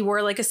 He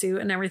wore like a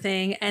suit and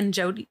everything. And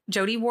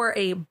Jody wore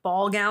a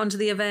ball gown to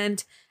the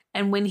event.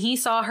 And when he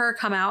saw her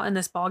come out in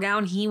this ball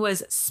gown, he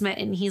was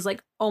smitten. He's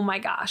like, oh my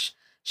gosh,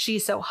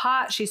 she's so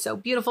hot. She's so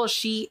beautiful.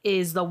 She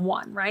is the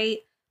one, right?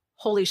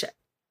 Holy shit.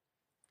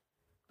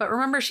 But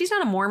remember, she's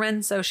not a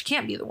Mormon, so she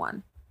can't be the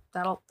one.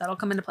 That'll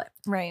come into play.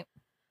 Right.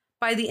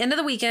 By the end of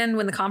the weekend,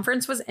 when the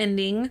conference was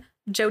ending,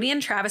 Jody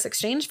and Travis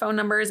exchanged phone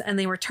numbers and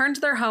they returned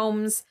to their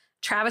homes.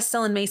 Travis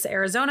still in Mesa,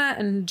 Arizona,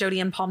 and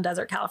Jody in Palm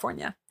Desert,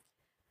 California.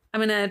 I'm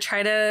going to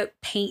try to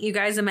paint you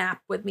guys a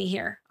map with me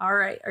here. All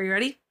right. Are you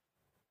ready?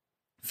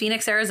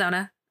 Phoenix,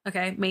 Arizona.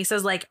 Okay.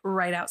 Mesa's like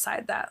right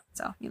outside that.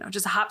 So, you know,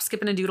 just a hop, skip,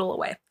 and a doodle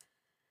away.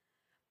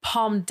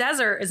 Palm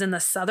Desert is in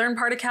the southern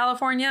part of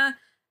California.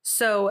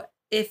 So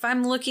if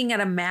I'm looking at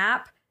a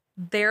map,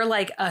 they're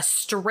like a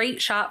straight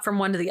shot from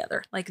one to the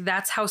other. Like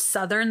that's how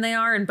southern they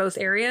are in both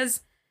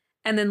areas.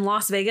 And then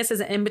Las Vegas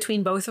is in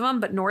between both of them,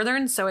 but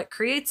northern. So it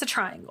creates a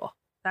triangle.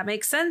 That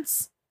makes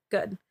sense?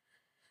 Good.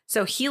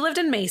 So he lived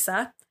in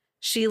Mesa.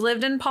 She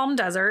lived in Palm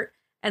Desert.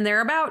 And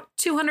they're about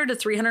 200 to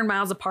 300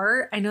 miles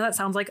apart. I know that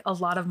sounds like a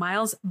lot of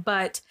miles,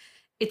 but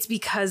it's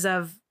because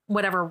of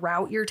whatever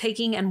route you're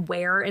taking and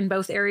where in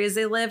both areas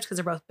they lived, because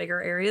they're both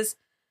bigger areas.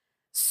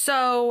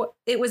 So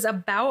it was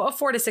about a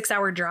 4 to 6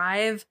 hour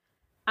drive.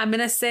 I'm going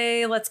to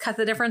say, let's cut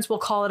the difference. We'll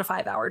call it a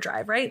 5-hour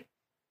drive, right?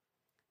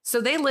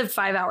 So they lived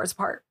 5 hours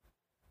apart.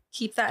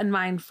 Keep that in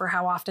mind for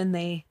how often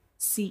they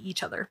see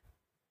each other.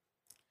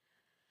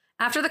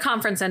 After the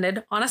conference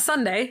ended on a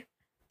Sunday,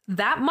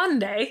 that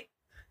Monday,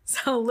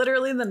 so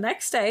literally the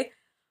next day,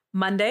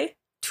 Monday,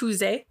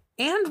 Tuesday,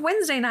 and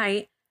Wednesday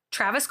night,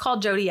 Travis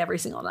called Jody every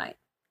single night.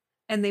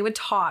 And they would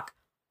talk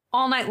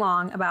all night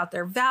long about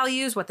their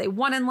values, what they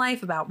want in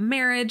life, about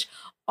marriage,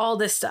 all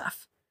this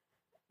stuff.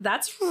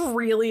 That's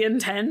really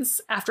intense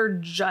after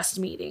just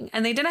meeting.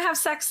 And they didn't have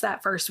sex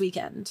that first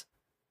weekend,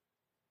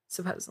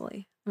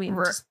 supposedly. I mean,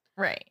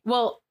 right.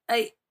 Well,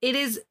 it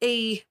is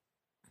a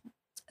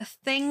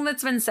thing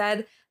that's been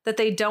said that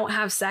they don't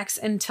have sex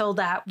until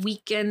that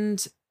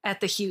weekend at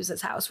the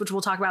Hughes' house, which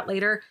we'll talk about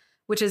later,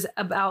 which is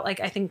about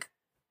like, I think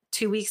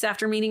 2 weeks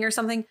after meeting or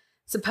something.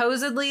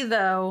 Supposedly,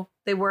 though,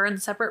 they were in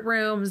separate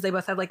rooms. They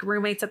both had like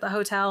roommates at the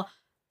hotel.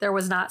 There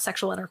was not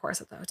sexual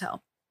intercourse at the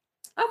hotel.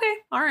 Okay.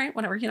 All right.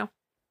 Whatever, you know.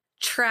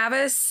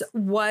 Travis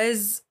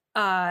was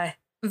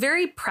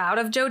very proud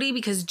of Jody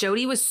because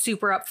Jody was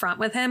super upfront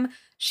with him.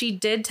 She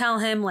did tell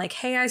him like,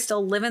 hey, I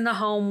still live in the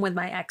home with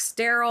my ex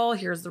Daryl.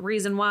 Here's the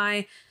reason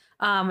why.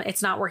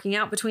 It's not working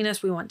out between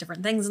us. We want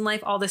different things in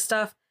life, all this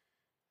stuff.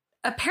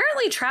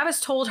 Apparently,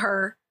 Travis told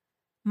her,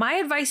 my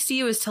advice to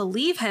you is to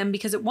leave him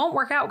because it won't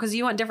work out because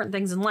you want different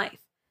things in life.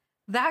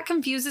 That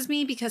confuses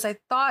me because I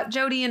thought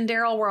Jody and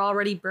Daryl were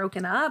already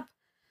broken up.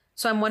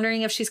 So I'm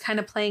wondering if she's kind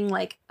of playing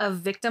like a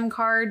victim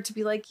card to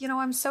be like,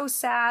 I'm so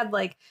sad.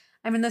 Like,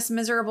 I'm in this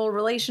miserable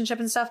relationship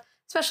and stuff,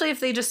 especially if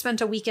they just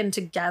spent a weekend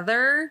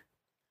together.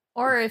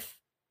 Or if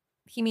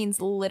he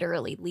means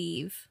literally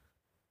leave.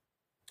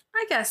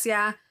 I guess,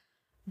 yeah.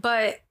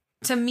 But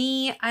to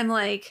me, I'm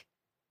like,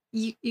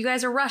 you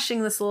guys are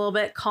rushing this a little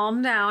bit.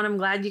 Calm down. I'm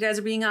glad you guys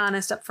are being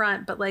honest up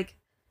front, but like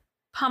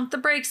pump the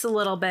brakes a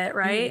little bit,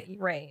 right?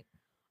 Right.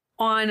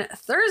 On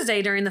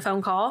Thursday during the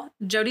phone call,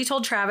 Jody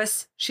told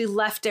Travis she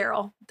left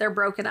Daryl. They're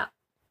broken up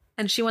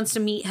and she wants to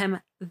meet him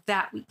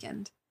that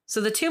weekend. So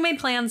the two made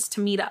plans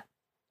to meet up.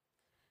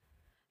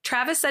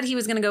 Travis said he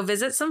was going to go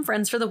visit some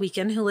friends for the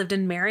weekend who lived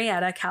in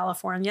Marietta,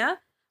 California,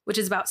 which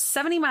is about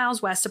 70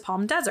 miles west of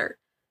Palm Desert.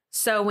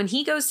 So when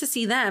he goes to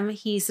see them,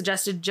 he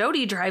suggested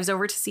Jody drives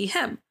over to see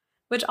him,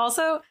 which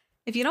also,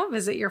 if you don't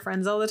visit your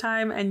friends all the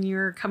time and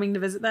you're coming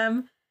to visit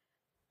them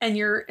and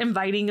you're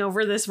inviting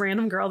over this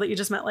random girl that you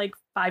just met like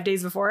 5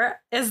 days before,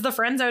 as the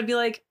friends, I would be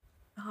like,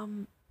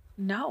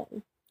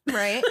 no.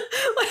 Right.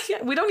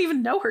 Like, we don't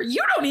even know her.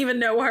 You don't even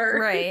know her.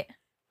 Right.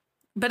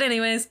 But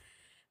anyways,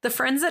 the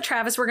friends that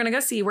Travis were going to go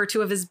see were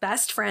two of his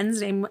best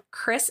friends named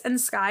Chris and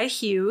Sky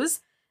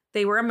Hughes.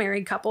 They were a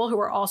married couple who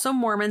were also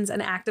Mormons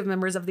and active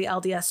members of the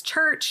LDS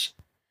Church.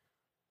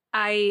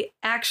 I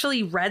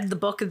actually read the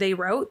book they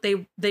wrote.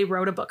 They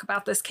wrote a book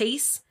about this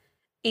case.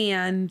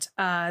 And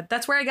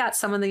that's where I got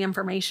some of the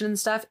information and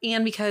stuff.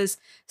 And because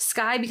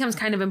Sky becomes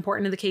kind of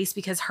important to the case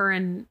because her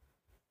and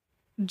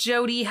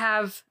Jody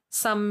have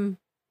some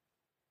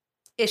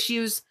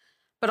issues,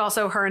 but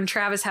also her and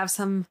Travis have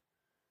some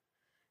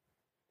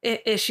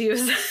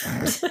issues.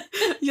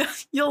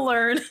 You'll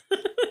learn.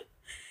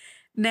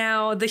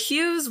 Now, the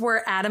Hughes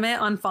were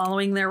adamant on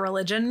following their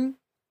religion.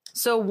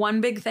 So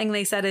one big thing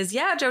they said is,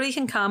 yeah, Jody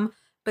can come,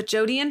 but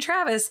Jody and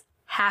Travis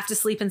have to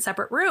sleep in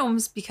separate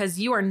rooms because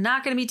you are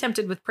not going to be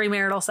tempted with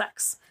premarital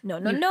sex.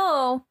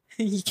 No.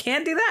 You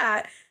can't do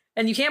that.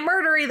 And you can't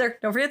murder either.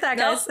 Don't forget that,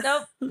 guys.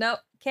 Nope.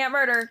 Can't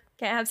murder.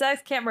 Can't have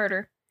sex. Can't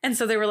murder. And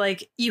so they were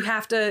like, you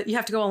have to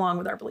go along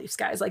with our beliefs,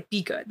 guys. Like,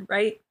 be good,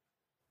 right?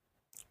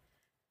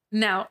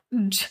 Now,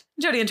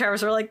 Jody and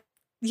Travis were like,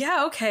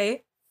 yeah,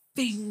 okay.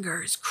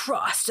 Fingers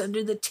crossed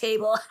under the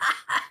table.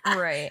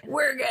 Right.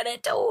 We're gonna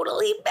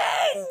totally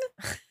bang.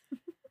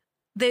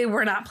 They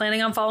were not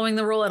planning on following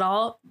the rule at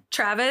all.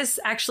 Travis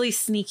actually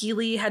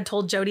sneakily had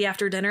told Jody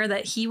after dinner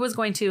that he was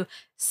going to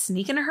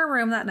sneak into her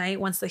room that night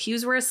once the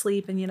Hughes were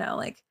asleep and,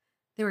 like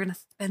they were going to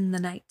spend the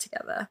night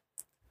together.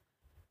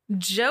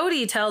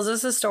 Jody tells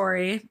us a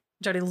story.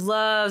 Jody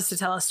loves to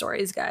tell us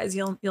stories, guys.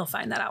 You'll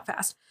find that out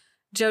fast.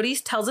 Jody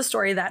tells a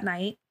story that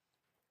night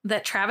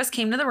that Travis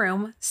came to the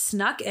room,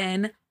 snuck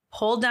in,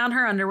 pulled down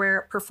her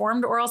underwear,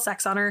 performed oral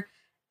sex on her,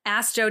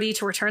 asked Jody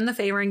to return the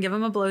favor and give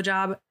him a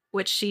blowjob,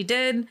 which she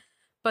did.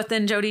 But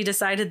then Jody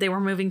decided they were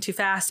moving too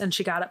fast and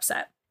she got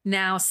upset.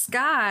 Now,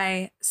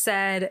 Sky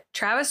said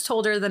Travis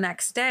told her the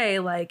next day,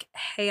 like,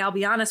 hey, I'll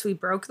be honest, we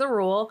broke the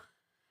rule.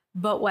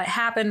 But what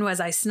happened was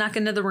I snuck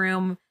into the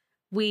room.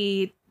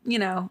 We,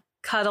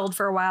 cuddled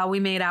for a while. We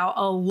made out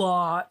a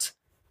lot.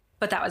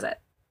 But that was it.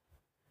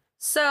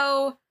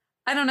 So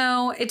I don't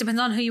know. It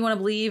depends on who you want to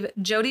believe.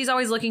 Jody's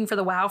always looking for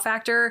the wow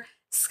factor.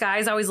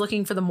 Sky's always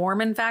looking for the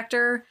Mormon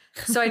factor.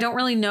 So I don't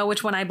really know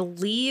which one I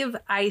believe.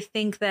 I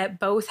think that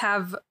both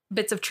have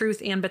bits of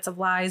truth and bits of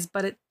lies,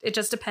 but it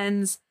just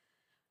depends.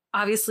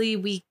 Obviously,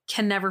 we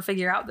can never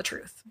figure out the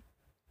truth.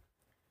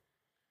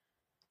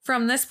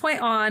 From this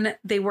point on,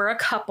 they were a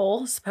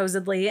couple,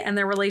 supposedly, and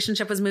their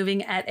relationship was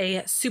moving at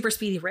a super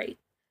speedy rate.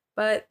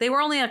 But they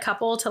were only a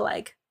couple to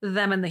like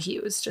them and the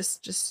Hughes.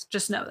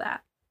 Just know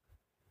that.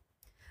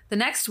 The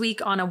next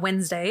week on a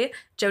Wednesday,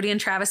 Jody and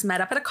Travis met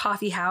up at a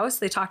coffee house.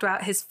 They talked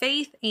about his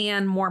faith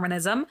and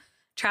Mormonism.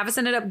 Travis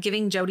ended up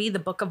giving Jody the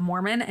Book of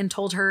Mormon and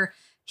told her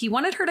he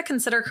wanted her to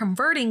consider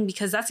converting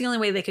because that's the only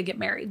way they could get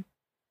married.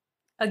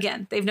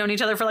 Again, they've known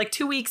each other for like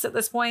 2 weeks at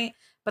this point,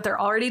 but they're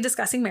already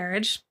discussing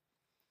marriage.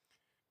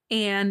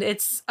 And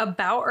it's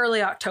about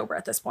early October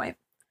at this point.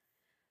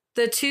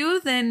 The two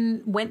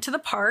then went to the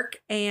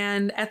park,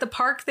 and at the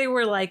park they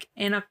were like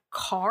in a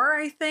car,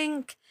 I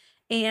think.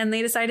 And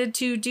they decided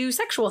to do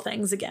sexual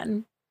things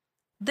again.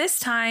 This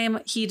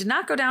time, he did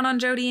not go down on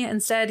Jody.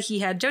 Instead, he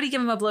had Jody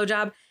give him a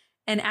blowjob.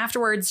 And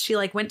afterwards, she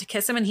like went to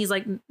kiss him. And he's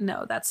like,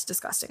 no, that's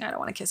disgusting. I don't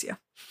want to kiss you.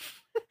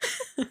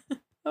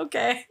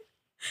 Okay.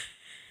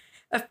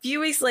 A few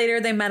weeks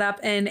later, they met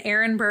up in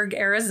Ehrenberg,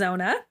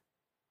 Arizona,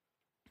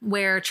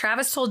 where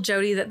Travis told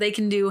Jody that they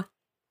can do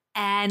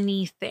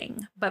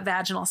anything but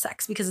vaginal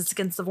sex because it's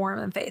against the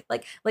Mormon faith.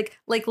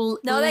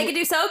 No, they can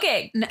do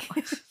soaking. No,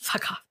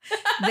 fuck off.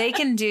 They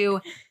can do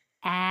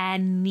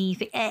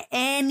anything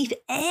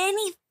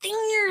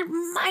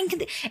your mind can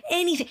think,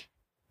 anything.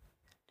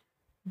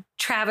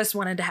 Travis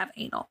wanted to have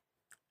anal.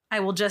 I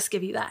will just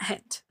give you that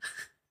hint.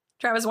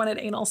 Travis wanted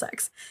anal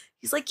sex.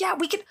 He's like, yeah,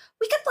 we could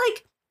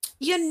like,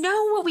 you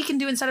know what we can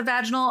do instead of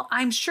vaginal?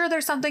 I'm sure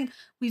there's something.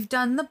 We've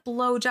done the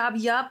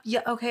blowjob. Yup.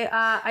 Yeah. Okay.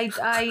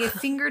 I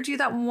fingered you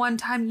that one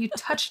time. You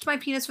touched my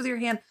penis with your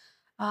hand.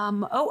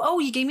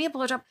 You gave me a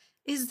blowjob.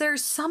 Is there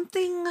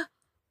something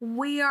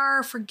we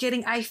are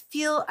forgetting? I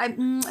feel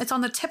it's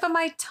on the tip of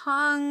my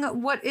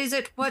tongue. What is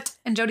it? What?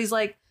 And Jody's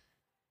like,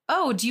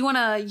 oh, do you want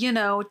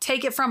to,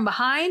 take it from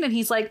behind? And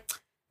he's like,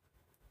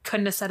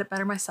 couldn't have said it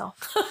better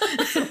myself.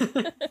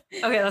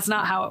 Okay, that's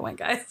not how it went,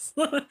 guys.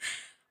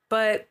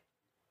 But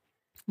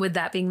with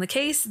that being the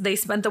case, they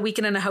spent the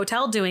weekend in a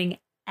hotel doing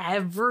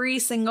every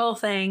single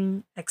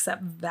thing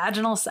except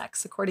vaginal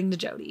sex, according to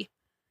Jody.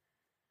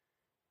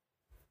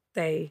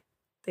 They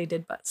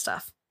did butt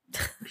stuff.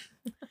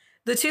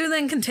 The two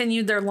then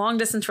continued their long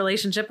distance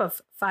relationship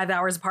of 5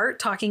 hours apart,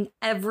 talking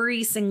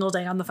every single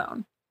day on the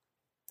phone.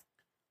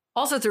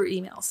 Also through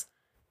emails.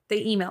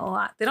 They email a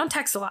lot. They don't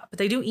text a lot, but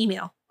they do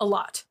email a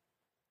lot.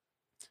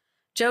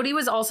 Jody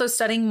was also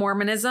studying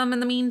Mormonism in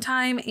the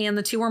meantime, and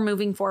the two were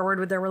moving forward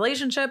with their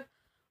relationship.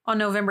 On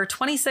November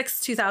 26,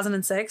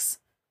 2006,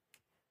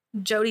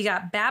 Jody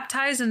got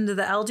baptized into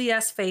the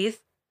LDS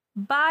faith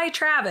by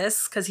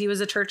Travis because he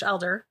was a church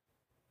elder.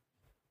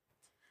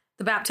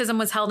 The baptism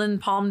was held in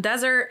Palm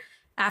Desert.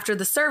 After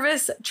the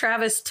service,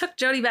 Travis took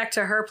Jody back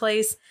to her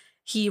place.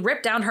 He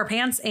ripped down her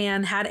pants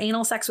and had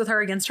anal sex with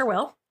her against her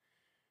will.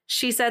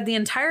 She said the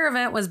entire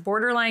event was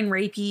borderline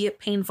rapey,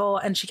 painful,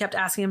 and she kept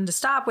asking him to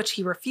stop, which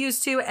he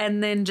refused to,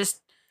 and then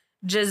just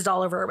jizzed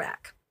all over her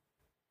back.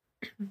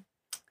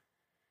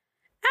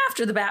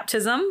 After the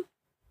baptism,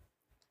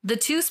 the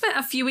two spent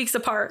a few weeks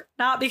apart,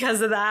 not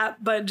because of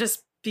that, but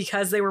just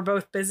because they were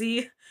both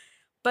busy.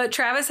 But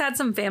Travis had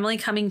some family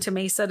coming to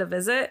Mesa to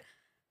visit.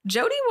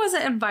 Jody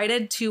wasn't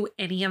invited to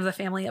any of the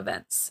family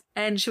events,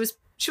 and she was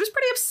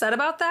pretty upset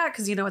about that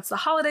because, it's the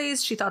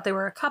holidays. She thought they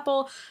were a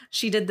couple.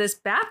 She did this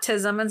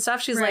baptism and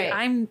stuff. She's Right. like,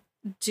 I'm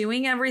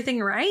doing everything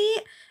right.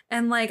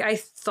 And I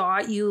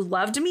thought you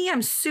loved me.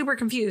 I'm super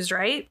confused,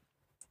 right?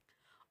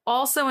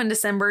 Also in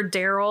December,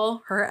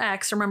 Daryl, her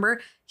ex,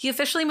 remember, he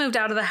officially moved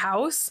out of the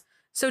house.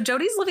 So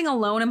Jody's living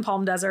alone in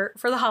Palm Desert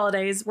for the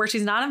holidays where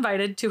she's not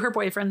invited to her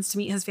boyfriends to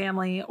meet his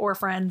family or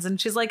friends.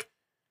 And she's like,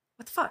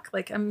 what the fuck?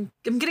 I'm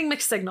getting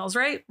mixed signals,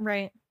 right?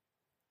 Right.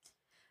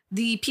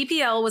 The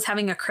PPL was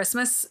having a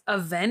Christmas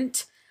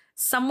event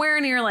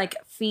somewhere near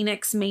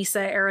Phoenix,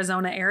 Mesa,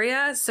 Arizona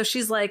area. So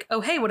she's like,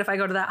 oh, hey, what if I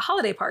go to that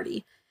holiday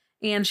party?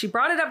 And she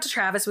brought it up to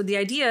Travis with the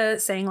idea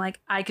saying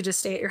I could just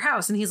stay at your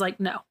house. And he's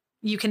like, no,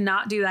 you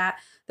cannot do that.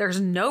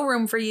 There's no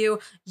room for you.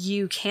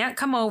 You can't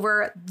come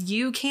over.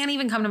 You can't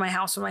even come to my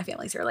house when my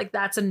family's here.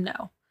 That's a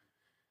no.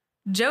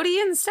 Jody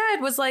instead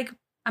was like,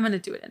 I'm going to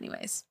do it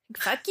anyways.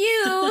 Fuck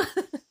you.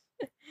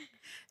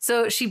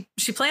 So she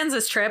plans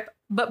this trip,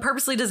 but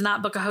purposely does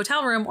not book a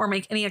hotel room or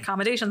make any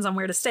accommodations on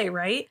where to stay,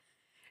 right?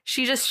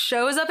 She just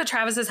shows up at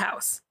Travis's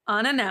house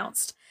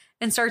unannounced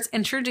and starts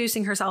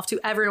introducing herself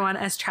to everyone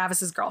as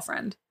Travis's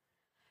girlfriend.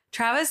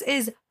 Travis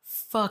is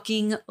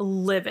fucking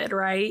livid,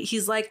 right?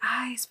 He's like,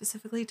 I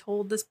specifically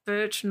told this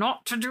bitch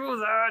not to do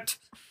that.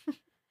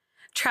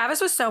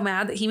 Travis was so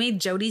mad that he made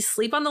Jody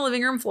sleep on the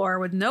living room floor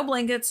with no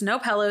blankets, no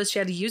pillows. She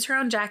had to use her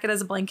own jacket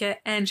as a blanket,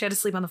 and she had to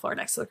sleep on the floor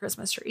next to the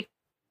Christmas tree.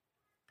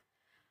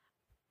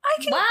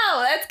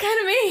 Wow, that's kind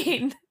of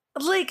mean.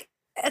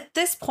 At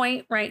this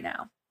point right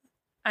now,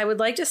 I would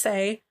like to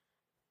say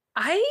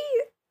I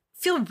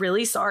feel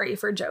really sorry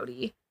for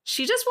Jody.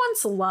 She just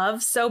wants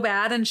love so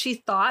bad, and she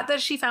thought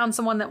that she found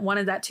someone that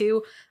wanted that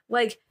too.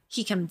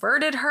 He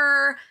converted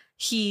her.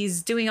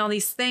 He's doing all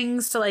these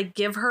things to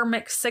give her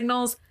mixed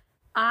signals.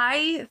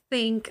 I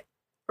think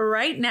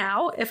right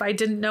now, if I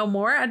didn't know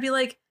more, I'd be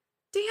like,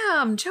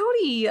 damn,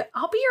 Jody,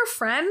 I'll be your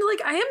friend.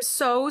 I am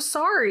so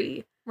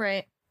sorry.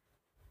 Right.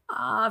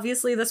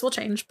 Obviously, this will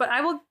change, but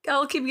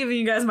I'll keep giving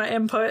you guys my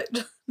input.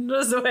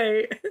 Just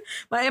wait.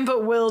 My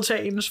input will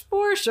change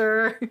for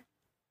sure.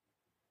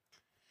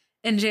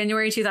 In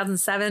January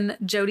 2007,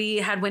 Jody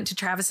had went to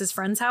Travis's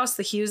friend's house,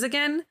 the Hughes,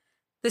 again,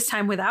 this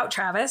time without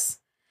Travis.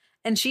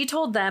 And she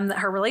told them that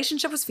her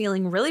relationship was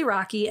feeling really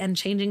rocky and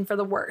changing for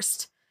the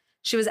worst.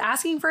 She was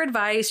asking for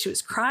advice. She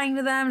was crying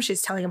to them.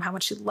 She's telling them how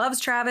much she loves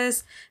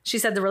Travis. She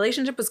said the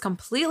relationship was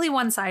completely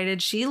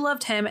one-sided. She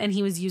loved him and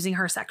he was using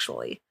her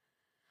sexually.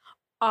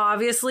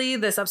 Obviously,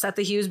 this upset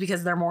the Hughes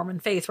because they're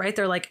Mormon faith, right?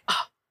 They're like,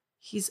 oh,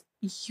 he's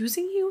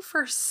using you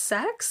for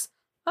sex?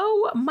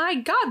 Oh my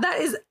God, that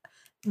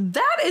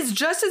is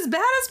just as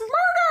bad as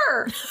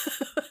murder.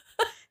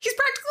 He's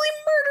practically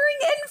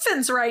murdering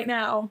infants right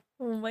now.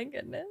 Oh my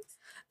goodness.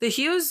 The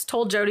Hughes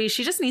told Jody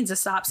she just needs to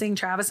stop seeing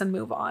Travis and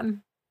move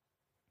on.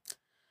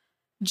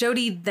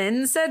 Jody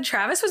then said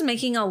Travis was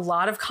making a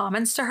lot of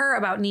comments to her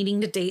about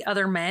needing to date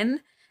other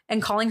men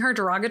and calling her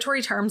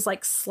derogatory terms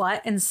like slut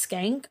and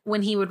skank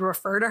when he would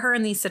refer to her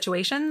in these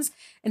situations.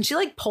 And she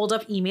pulled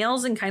up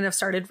emails and kind of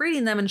started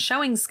reading them and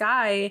showing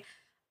Sky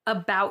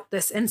about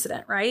this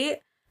incident,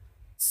 right?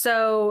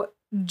 So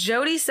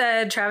Jody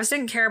said Travis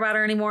didn't care about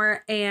her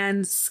anymore,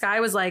 and Sky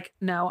was like,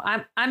 no,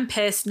 I'm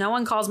pissed. No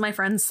one calls my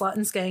friend slut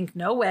and skank.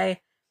 No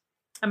way.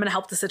 I'm going to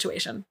help the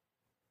situation.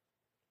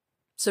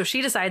 So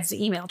she decides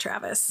to email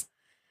Travis.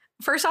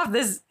 First off,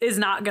 this is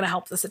not going to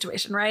help the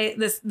situation, right?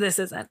 This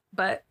isn't.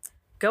 But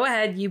go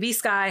ahead. You be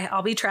Sky.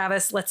 I'll be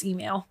Travis. Let's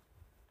email.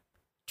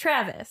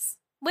 Travis,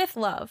 with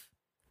love.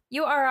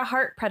 You are a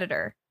heart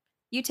predator.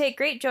 You take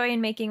great joy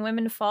in making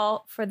women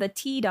fall for the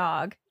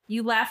T-dog.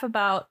 You laugh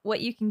about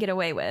what you can get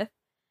away with.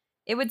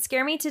 It would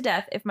scare me to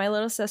death if my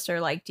little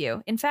sister liked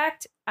you. In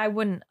fact, I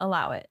wouldn't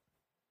allow it.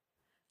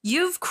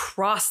 You've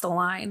crossed the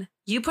line.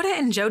 You put it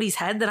in Jody's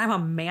head that I'm a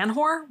man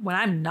whore when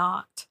I'm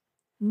not.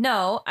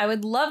 No, I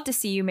would love to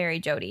see you marry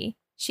Jody.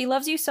 She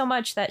loves you so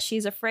much that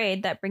she's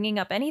afraid that bringing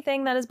up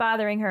anything that is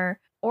bothering her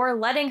or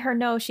letting her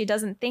know she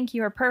doesn't think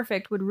you are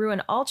perfect would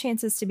ruin all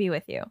chances to be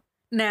with you.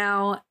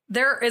 Now,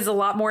 there is a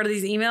lot more to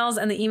these emails,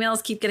 and the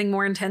emails keep getting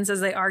more intense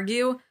as they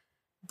argue,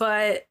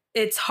 but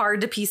it's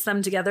hard to piece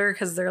them together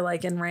because they're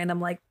like in random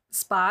like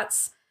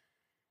spots.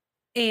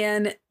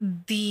 And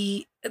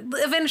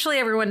eventually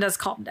everyone does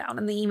calm down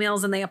in the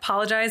emails and they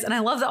apologize. And I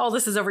love that all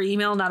this is over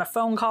email, not a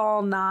phone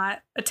call,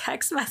 not a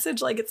text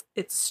message. Like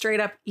it's straight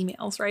up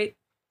emails, right?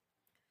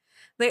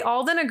 They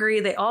all then agree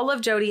they all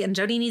love Jody and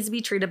Jody needs to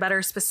be treated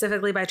better,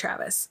 specifically by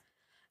Travis.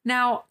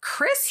 Now,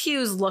 Chris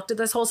Hughes looked at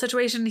this whole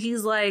situation.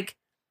 He's like,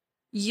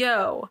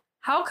 yo,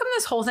 how come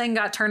this whole thing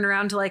got turned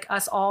around to like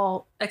us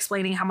all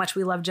explaining how much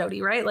we love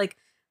Jody, right? Like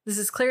this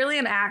is clearly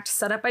an act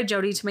set up by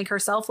Jody to make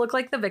herself look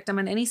like the victim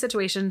in any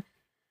situation.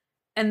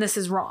 And this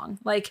is wrong.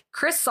 Like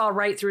Chris saw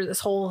right through this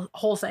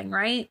whole thing,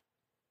 right?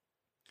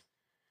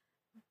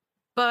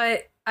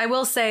 But I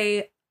will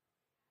say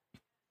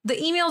the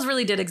emails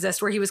really did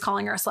exist where he was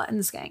calling her a slut and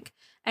skank.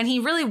 And he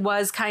really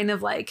was kind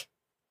of like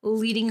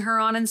leading her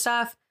on and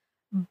stuff.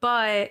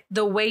 But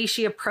the way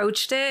she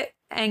approached it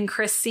and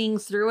Chris seeing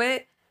through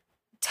it,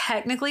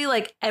 technically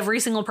like every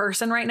single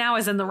person right now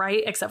is in the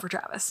right except for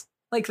Travis.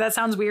 Like that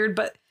sounds weird,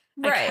 but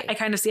right. I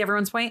kind of see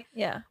everyone's point.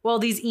 Yeah. Well,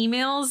 these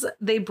emails,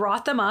 they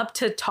brought them up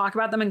to talk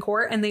about them in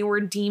court and they were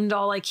deemed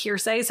all like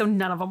hearsay. So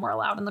none of them were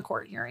allowed in the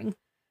court hearing.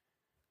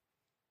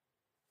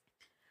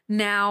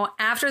 Now,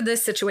 after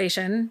this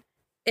situation,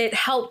 it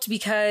helped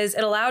because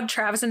it allowed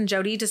Travis and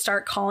Jody to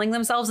start calling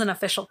themselves an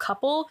official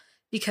couple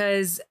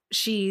because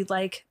she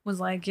like was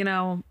like, you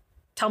know,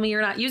 tell me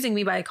you're not using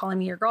me by calling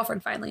me your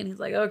girlfriend finally. And he's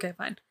like, okay,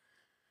 fine.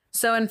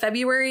 So in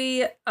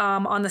February,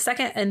 on the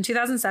 2nd in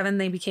 2007,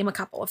 they became a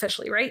couple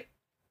officially, right?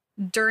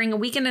 During a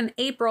weekend in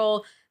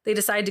April, they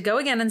decide to go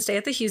again and stay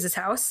at the Hughes'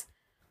 house.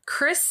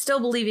 Chris, still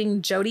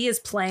believing Jody is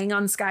playing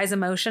on Sky's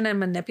emotion and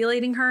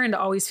manipulating her into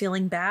always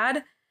feeling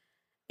bad.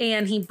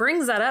 And he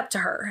brings that up to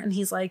her. And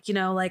he's like, you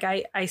know, like,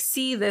 I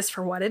see this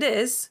for what it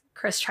is.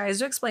 Chris tries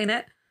to explain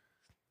it.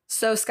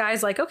 So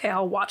Sky's like, okay,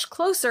 I'll watch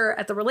closer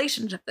at the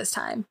relationship this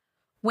time.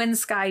 When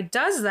Sky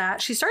does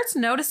that, she starts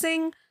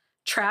noticing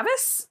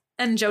Travis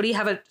and Jody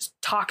have a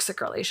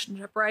toxic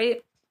relationship,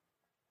 right?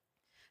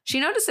 She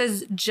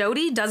notices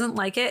Jody doesn't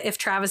like it if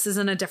Travis is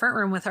in a different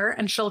room with her,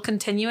 and she'll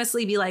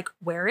continuously be like,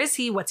 where is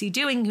he? What's he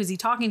doing? Who's he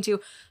talking to?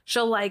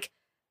 She'll like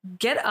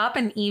get up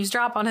and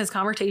eavesdrop on his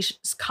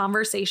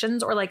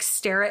conversations or like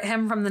stare at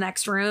him from the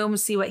next room,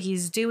 see what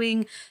he's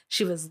doing.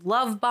 She was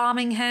love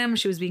bombing him.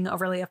 She was being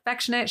overly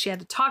affectionate. She had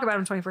to talk about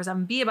him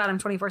 24/7, be about him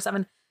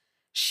 24/7.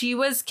 She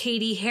was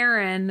Katie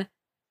Heron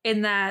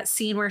in that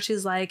scene where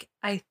she's like,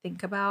 I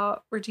think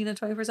about Regina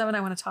 24/7.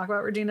 I want to talk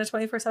about Regina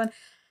 24/7.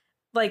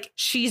 Like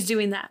she's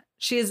doing that.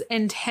 She is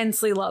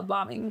intensely love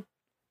bombing.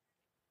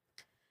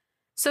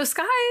 So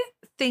Sky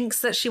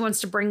thinks that she wants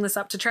to bring this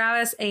up to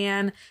Travis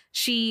and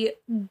she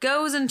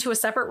goes into a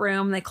separate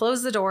room. They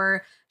close the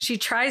door. She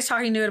tries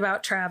talking to it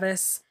about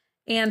Travis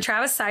and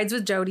Travis sides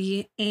with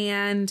Jody.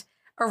 And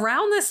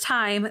around this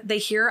time, they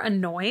hear a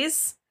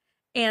noise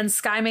and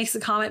Sky makes a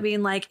comment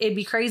being like, it'd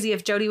be crazy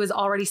if Jody was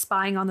already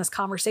spying on this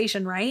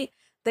conversation, right?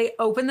 They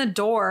open the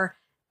door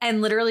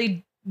and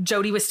literally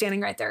Jody was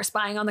standing right there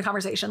spying on the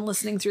conversation,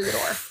 listening through the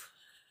door.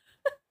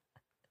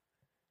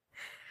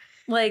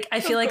 Like, I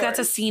feel like that's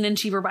a scene in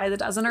Cheaper by the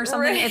Dozen or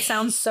something. Right. It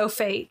sounds so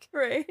fake.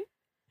 Right.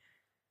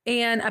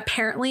 And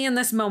apparently in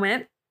this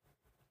moment,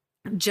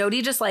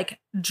 Jody just like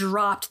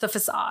dropped the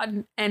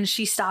facade and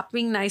she stopped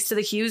being nice to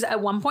the Hughes.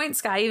 At one point,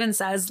 Sky even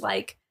says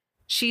like,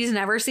 she's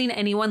never seen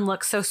anyone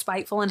look so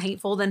spiteful and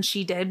hateful than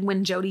she did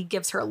when Jody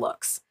gives her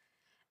looks.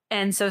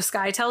 And so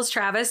Sky tells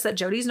Travis that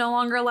Jody's no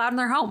longer allowed in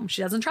their home.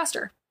 She doesn't trust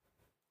her.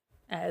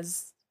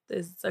 As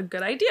is a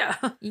good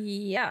idea.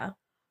 Yeah.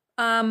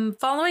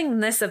 Following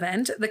this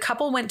event, the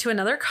couple went to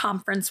another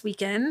conference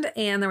weekend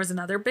and there was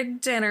another big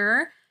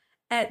dinner.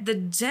 At the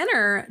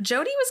dinner,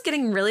 Jody was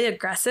getting really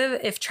aggressive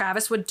if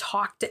Travis would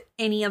talk to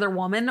any other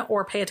woman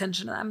or pay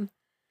attention to them.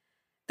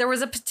 There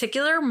was a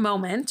particular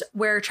moment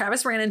where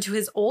Travis ran into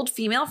his old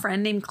female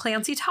friend named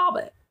Clancy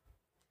Talbot.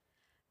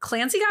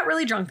 Clancy got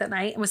really drunk that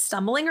night and was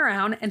stumbling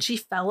around and she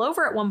fell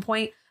over at one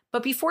point.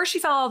 But before she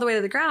fell all the way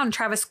to the ground,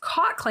 Travis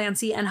caught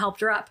Clancy and helped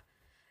her up.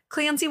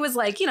 Clancy was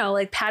like, you know,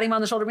 like patting him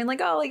on the shoulder, being like,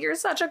 oh, like you're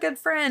such a good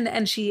friend.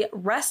 And she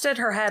rested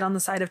her head on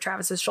the side of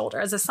Travis's shoulder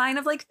as a sign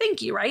of like,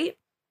 thank you, right?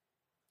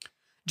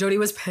 Jody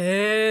was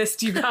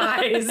pissed, you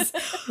guys.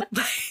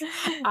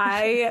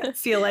 I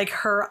feel like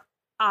her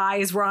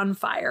eyes were on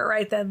fire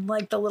right then,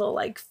 like the little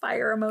like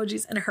fire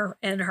emojis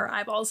in her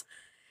eyeballs.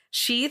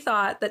 She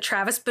thought that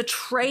Travis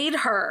betrayed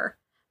her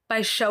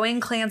by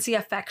showing Clancy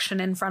affection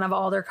in front of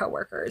all their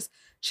coworkers.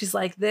 She's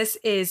like, this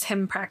is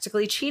him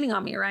practically cheating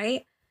on me,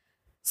 right?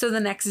 So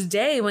the next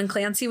day when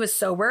Clancy was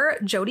sober,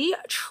 Jody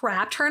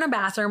trapped her in a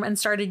bathroom and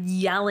started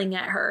yelling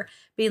at her,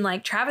 being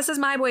like, Travis is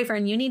my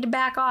boyfriend. You need to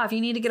back off.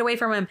 You need to get away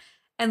from him.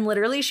 And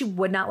literally she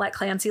would not let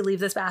Clancy leave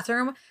this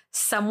bathroom.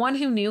 Someone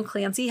who knew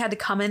Clancy had to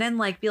come in and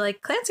like be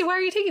like, Clancy, why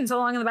are you taking so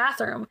long in the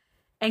bathroom?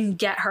 And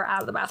get her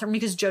out of the bathroom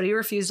because Jody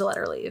refused to let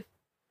her leave.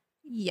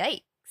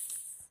 Yikes.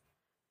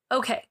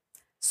 Okay.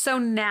 So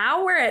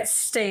now where it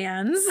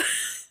stands,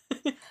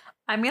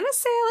 I'm going to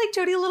say I like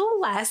Jody a little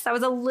less. That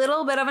was a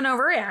little bit of an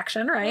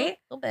overreaction, right?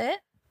 A little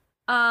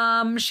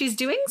bit. She's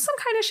doing some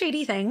kind of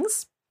shady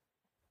things.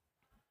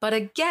 But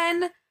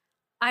again,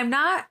 I'm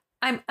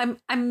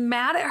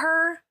mad at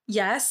her,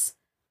 yes,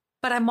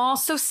 but I'm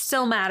also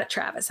still mad at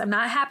Travis. I'm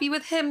not happy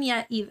with him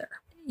yet either.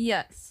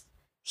 Yes.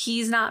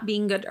 He's not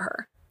being good to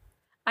her.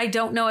 I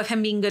don't know if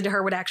him being good to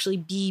her would actually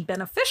be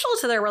beneficial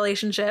to their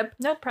relationship.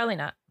 No, probably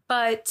not.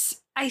 But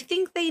I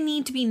think they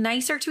need to be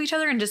nicer to each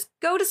other and just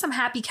go to some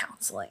happy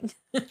counseling.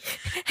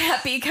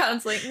 Happy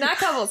counseling, not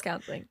couples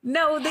counseling.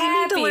 No, they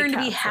need to learn to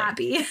be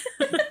happy.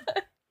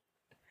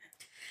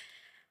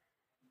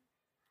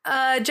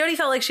 Jody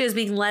felt like she was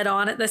being led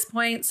on at this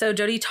point. So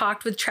Jody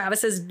talked with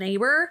Travis's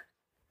neighbor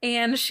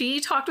and she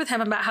talked with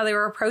him about how they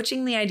were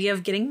approaching the idea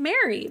of getting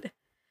married.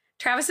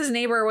 Travis's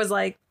neighbor was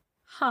like,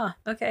 huh,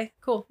 okay,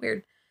 cool,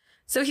 weird.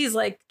 So he's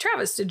like,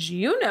 Travis, did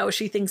you know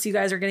she thinks you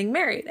guys are getting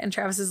married? And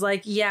Travis is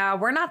like, yeah,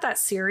 we're not that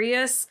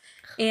serious.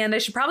 And I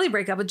should probably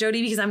break up with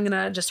Jody because I'm going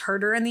to just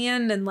hurt her in the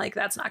end. And like,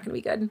 that's not going to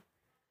be good.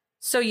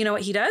 So you know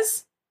what he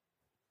does?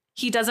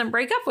 He doesn't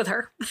break up with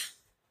her.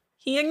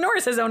 He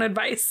ignores his own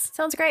advice.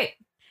 Sounds great.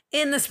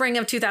 In the spring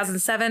of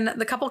 2007,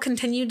 the couple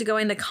continued to go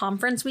into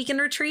conference weekend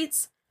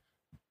retreats.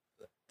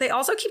 They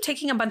also keep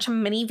taking a bunch of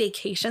mini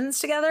vacations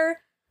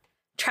together.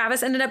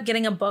 Travis ended up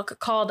getting a book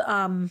called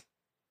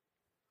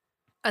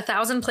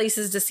 1,000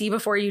 Places to See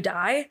Before You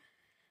Die.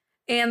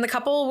 And the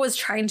couple was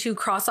trying to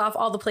cross off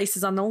all the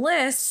places on the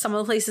list. Some of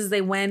the places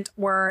they went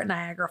were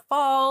Niagara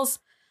Falls,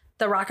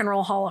 the Rock and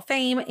Roll Hall of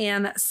Fame,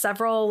 and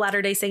several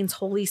Latter-day Saints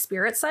Holy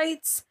Spirit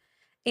sites.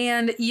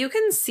 And you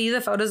can see the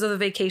photos of the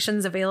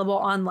vacations available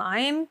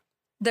online.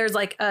 There's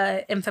like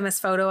a infamous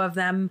photo of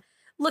them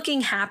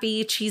looking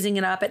happy, cheesing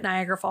it up at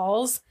Niagara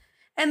Falls.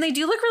 And they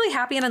do look really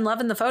happy and in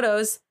love in the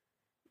photos.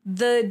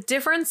 The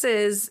difference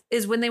is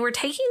when they were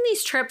taking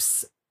these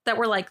trips that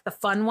were like the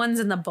fun ones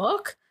in the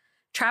book,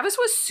 Travis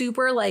was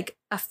super like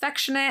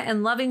affectionate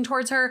and loving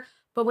towards her.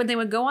 But when they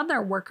would go on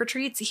their work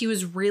retreats, he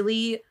was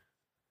really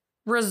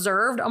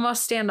reserved,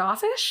 almost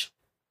standoffish.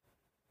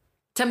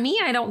 To me,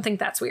 I don't think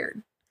that's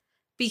weird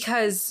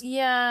because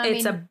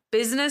it's a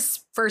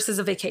business versus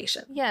a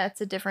vacation. Yeah, it's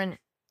a different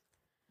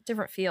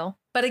feel.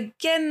 But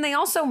again, they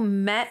also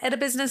met at a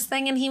business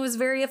thing and he was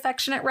very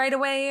affectionate right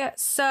away.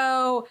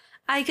 So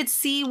I could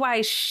see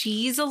why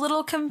she's a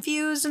little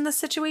confused in the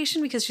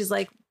situation because she's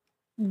like,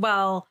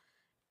 well,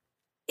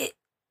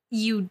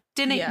 you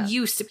didn't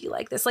used to be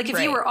like this. Like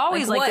if you were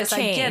always like this,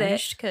 I get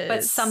it,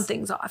 but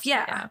something's off.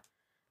 Yeah.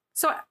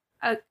 So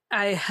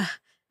I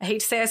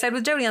hate to say I side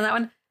with Jody on that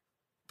one.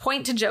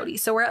 Point to Jody.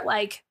 So we're at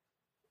like,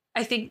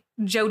 I think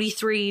Jody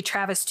 3,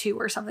 Travis 2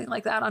 or something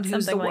like that on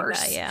who's the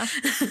worst. That,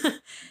 yeah.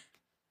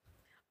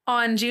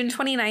 On June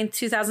 29th,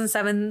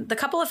 2007, the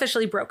couple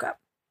officially broke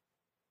up.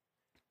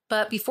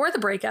 But before the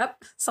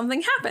breakup,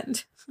 something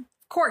happened.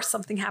 Of course,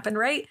 something happened,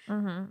 right?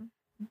 Mm-hmm.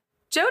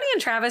 Jody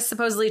and Travis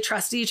supposedly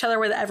trusted each other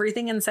with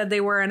everything and said they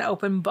were an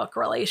open book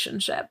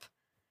relationship.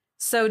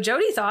 So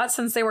Jody thought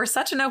since they were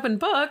such an open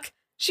book,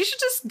 she should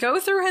just go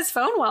through his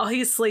phone while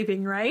he's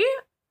sleeping, right?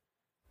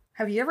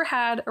 Have you ever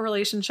had a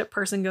relationship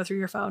person go through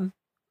your phone?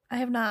 I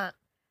have not.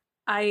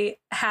 I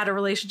had a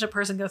relationship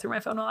person go through my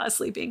phone while I was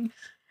sleeping.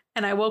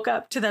 And I woke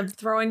up to them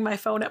throwing my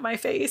phone at my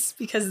face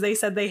because they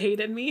said they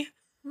hated me.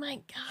 My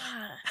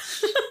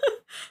God.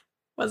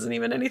 Wasn't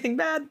even anything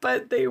bad,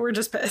 but they were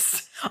just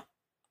pissed.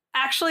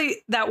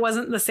 Actually, that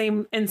wasn't the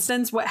same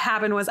instance. What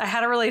happened was I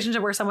had a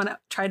relationship where someone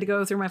tried to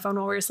go through my phone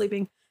while we were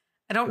sleeping.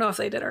 I don't know if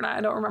they did or not.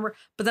 I don't remember.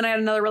 But then I had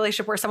another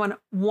relationship where someone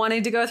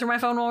wanted to go through my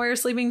phone while we were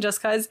sleeping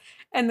just because,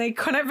 and they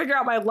couldn't figure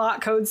out my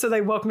lock code. So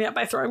they woke me up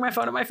by throwing my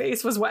phone at my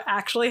face was what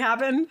actually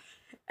happened.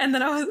 And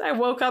then I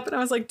woke up and I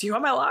was like, do you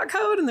want my lock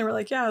code? And they were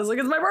like, yeah. I was like,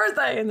 it's my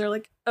birthday. And they're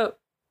like, oh,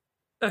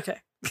 okay.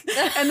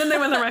 And then they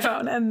went through my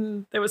phone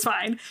and it was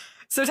fine.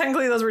 So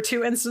technically those were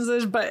 2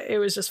 instances, but it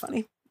was just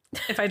funny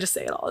if I just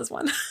say it all as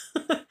one.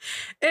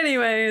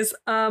 Anyways,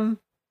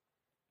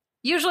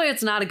 usually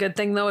it's not a good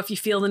thing, though, if you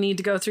feel the need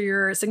to go through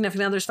your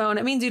significant other's phone.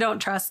 It means you don't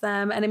trust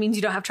them and it means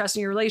you don't have trust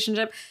in your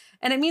relationship.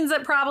 And it means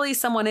that probably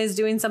someone is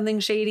doing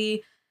something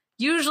shady.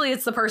 Usually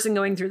it's the person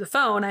going through the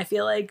phone, I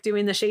feel like,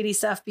 doing the shady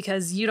stuff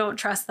because you don't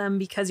trust them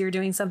because you're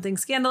doing something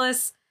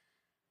scandalous.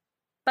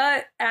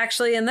 But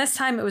actually, in this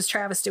time, it was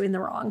Travis doing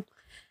the wrong.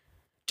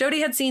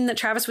 Jody had seen that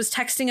Travis was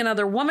texting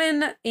another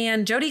woman,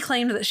 and Jody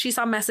claimed that she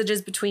saw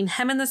messages between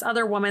him and this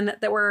other woman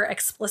that were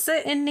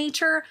explicit in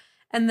nature,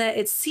 and that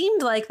it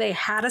seemed like they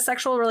had a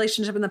sexual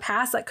relationship in the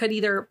past that could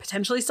either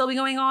potentially still be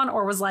going on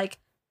or was like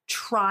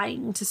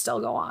trying to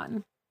still go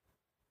on.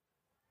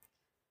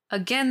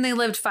 Again, they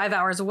lived 5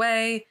 hours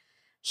away.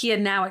 He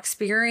had now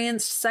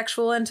experienced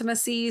sexual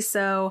intimacy,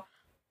 so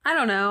I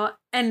don't know.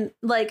 And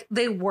like,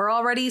 they were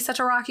already such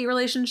a rocky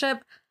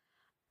relationship.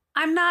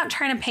 I'm not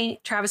trying to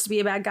paint Travis to be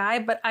a bad guy,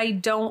 but I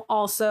don't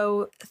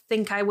also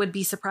think I would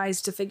be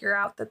surprised to figure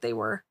out that they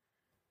were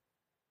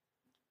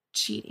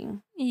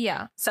cheating.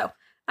 Yeah. So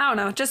I don't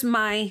know, just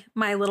my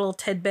little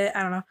tidbit.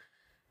 I don't know.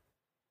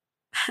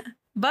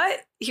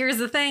 But here's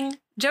the thing.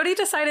 Jody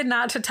decided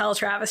not to tell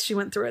Travis she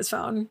went through his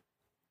phone.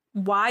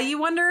 Why, you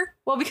wonder?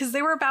 Well, because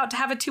they were about to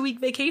have a 2-week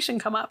vacation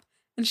come up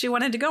and she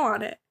wanted to go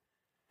on it.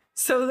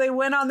 So they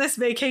went on this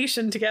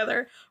vacation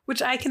together,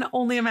 which I can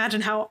only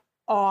imagine how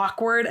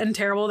awkward and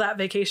terrible that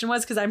vacation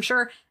was, because I'm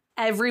sure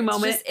every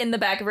moment it's just in the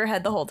back of her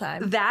head the whole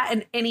time. That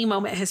and any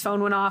moment his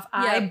phone went off,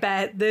 I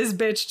bet this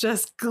bitch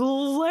just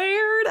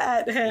glared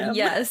at him.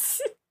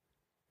 Yes.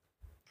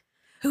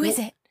 Who is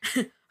it?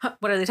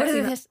 What are they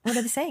texting? What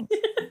are they saying?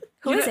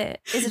 Who is it?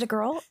 Is it a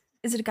girl?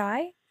 Is it a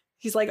guy?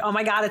 He's like, oh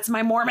my God, it's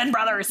my Mormon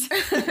brothers.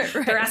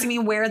 Right. They're asking me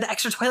where the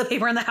extra toilet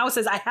paper in the house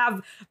is. I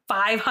have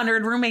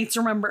 500 roommates,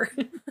 remember?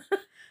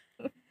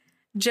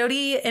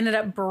 Jody ended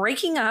up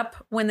breaking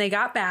up when they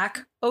got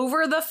back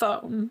over the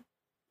phone.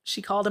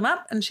 She called him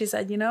up and she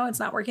said, it's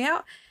not working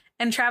out.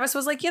 And Travis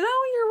was like, you're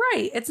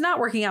right. It's not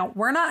working out.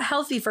 We're not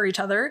healthy for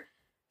each other.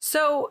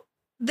 So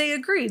they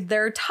agreed.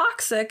 They're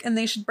toxic and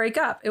they should break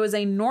up. It was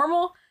a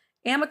normal,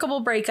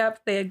 amicable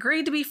breakup. They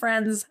agreed to be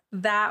friends.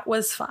 That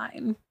was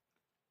fine.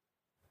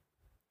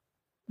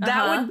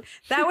 That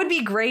would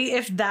be great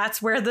if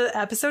that's where the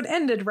episode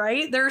ended,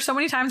 right? There are so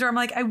many times where I'm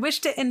like, I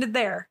wished it ended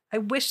there. I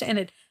wished it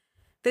ended.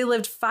 They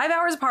lived 5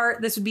 hours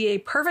apart. This would be a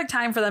perfect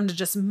time for them to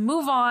just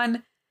move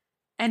on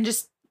and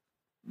just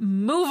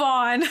move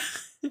on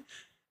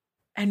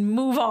and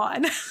move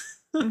on.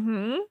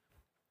 Mm-hmm.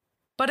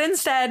 But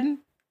instead,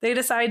 they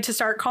decide to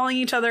start calling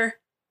each other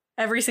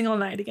every single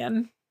night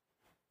again.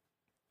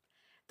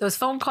 Those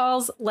phone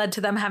calls led to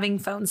them having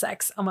phone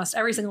sex almost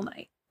every single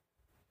night.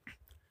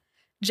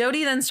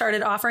 Jody then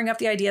started offering up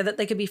the idea that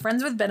they could be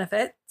friends with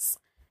benefits.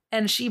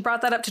 And she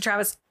brought that up to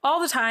Travis all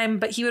the time,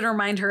 but he would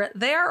remind her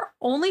they are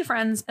only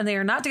friends and they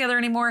are not together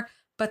anymore,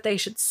 but they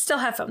should still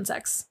have phone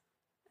sex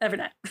every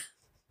night.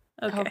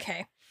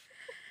 Okay.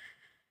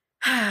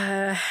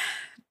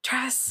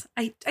 Travis,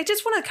 I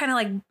just want to kind of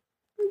like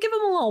give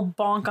him a little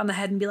bonk on the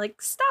head and be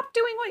like, stop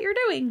doing what you're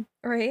doing.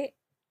 Right.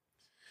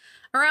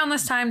 Around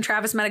this time,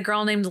 Travis met a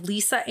girl named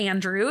Lisa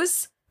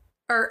Andrews.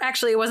 Or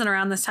actually, it wasn't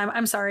around this time.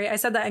 I'm sorry. I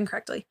said that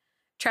incorrectly.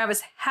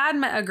 Travis had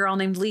met a girl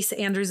named Lisa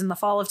Andrews in the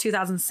fall of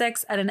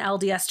 2006 at an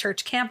LDS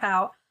church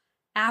campout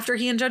after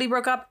he and Jody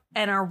broke up.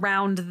 And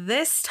around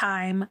this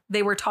time,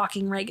 they were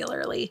talking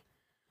regularly.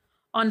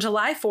 On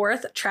July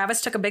 4th,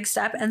 Travis took a big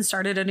step and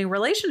started a new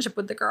relationship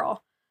with the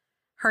girl.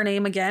 Her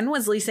name again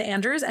was Lisa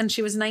Andrews, and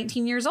she was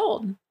 19 years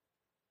old.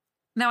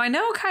 Now, I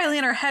know Kylie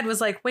in her head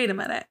was like, wait a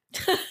minute.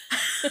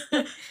 She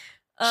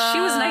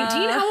was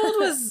 19. How old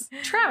was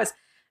Travis?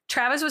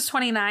 Travis was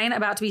 29,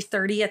 about to be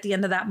 30 at the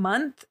end of that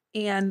month.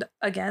 And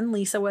again,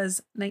 Lisa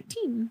was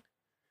 19.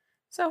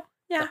 So,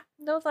 yeah.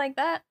 Don't like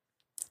that.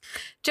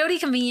 Jody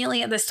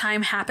conveniently at this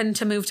time happened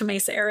to move to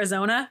Mesa,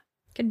 Arizona.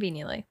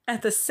 Conveniently.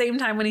 At the same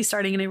time when he's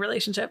starting a new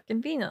relationship.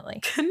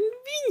 Conveniently.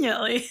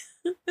 Conveniently.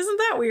 Isn't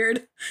that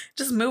weird?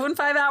 Just moving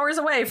 5 hours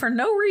away for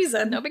no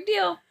reason. No big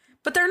deal.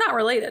 But they're not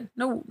related.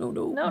 No. No.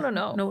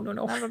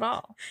 Not at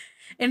all.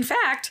 In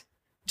fact,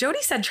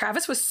 Jody said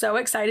Travis was so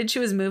excited she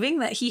was moving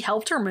that he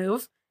helped her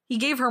move. He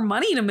gave her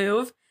money to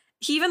move.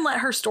 He even let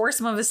her store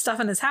some of his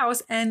stuff in his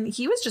house, and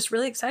he was just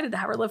really excited to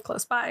have her live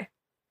close by.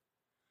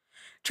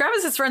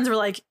 Travis's friends were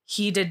like,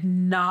 he did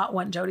not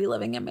want Jody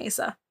living in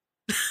Mesa.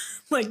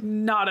 Like,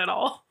 not at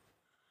all.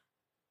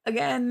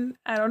 Again,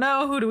 I don't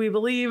know, who do we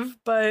believe?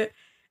 But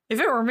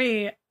if it were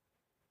me,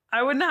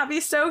 I would not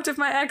be stoked if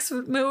my ex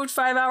moved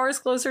 5 hours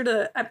closer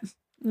to...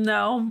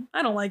 no,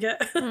 I don't like it.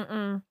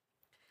 Mm-mm.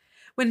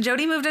 When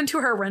Jody moved into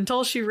her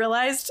rental, she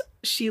realized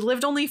she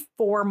lived only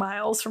 4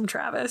 miles from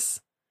Travis.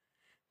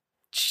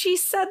 She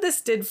said this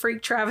did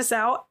freak Travis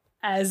out,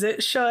 as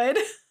it should.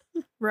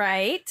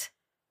 Right.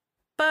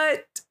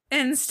 But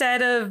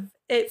instead of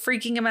it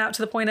freaking him out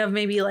to the point of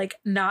maybe like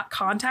not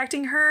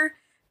contacting her,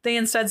 they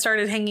instead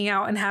started hanging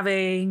out and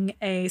having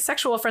a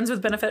sexual friends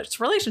with benefits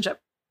relationship.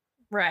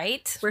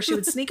 Right. Where she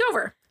would sneak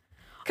over.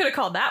 Could have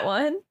called that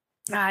one.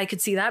 I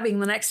could see that being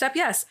the next step,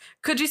 yes.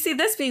 Could you see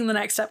this being the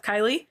next step,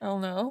 Kylie? Oh,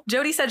 no.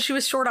 Jody said she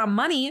was short on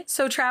money,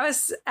 so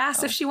Travis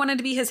asked if she wanted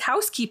to be his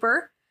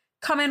housekeeper,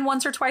 come in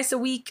once or twice a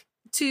week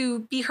to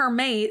be her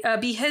maid,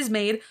 be his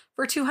maid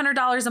for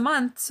 $200 a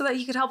month so that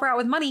he could help her out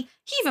with money.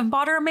 He even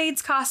bought her a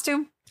maid's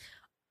costume.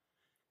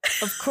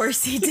 Of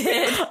course he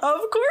did. Of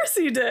course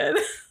he did.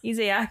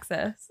 Easy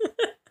access.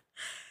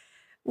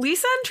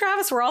 Lisa and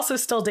Travis were also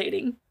still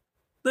dating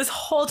this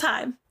whole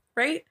time,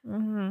 right?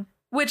 Mm-hmm.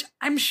 Which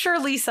I'm sure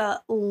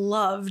Lisa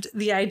loved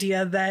the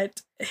idea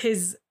that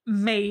his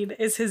maid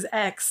is his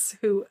ex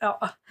who,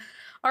 all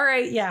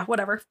right, yeah,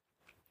 whatever.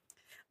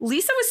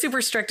 Lisa was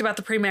super strict about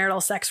the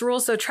premarital sex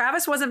rules, so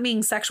Travis wasn't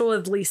being sexual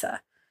with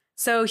Lisa.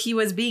 So he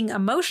was being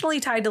emotionally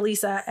tied to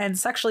Lisa and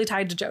sexually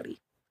tied to Jody.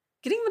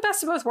 Getting the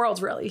best of both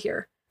worlds, really,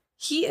 here.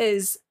 He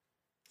is,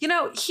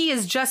 he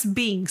is just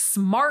being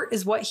smart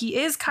is what he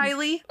is,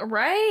 Kylie.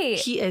 Right.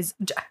 He is.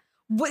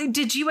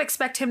 Did you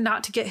expect him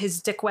not to get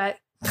his dick wet?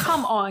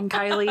 Come on,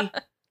 Kylie.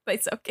 They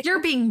soak it.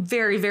 You're being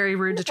very, very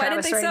rude to Why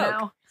Travis didn't right they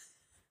soak? now.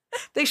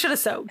 They should have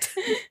soaked.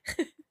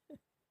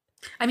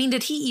 I mean,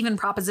 did he even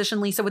proposition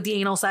Lisa with the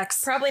anal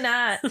sex? Probably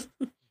not.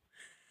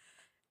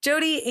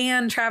 Jody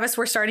and Travis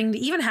were starting to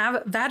even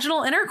have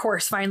vaginal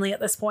intercourse finally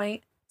at this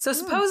point. So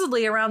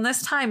supposedly around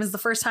this time is the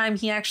first time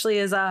he actually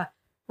is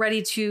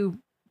ready to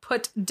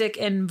put dick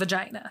in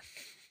vagina.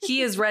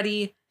 He is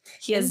ready.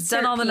 He has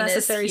Insert done all the penis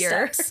necessary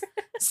here. steps.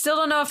 Still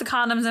don't know if the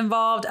condom's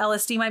involved.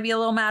 LSD might be a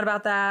little mad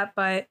about that,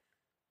 but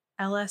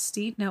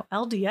LSD? No,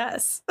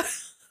 LDS.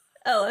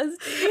 LSD.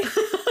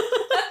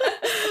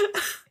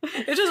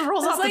 It just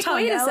rolls off the tongue.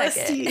 Wait a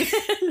LSD.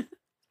 second.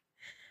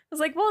 I was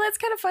like, well, that's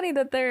kind of funny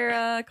that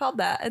they're called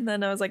that. And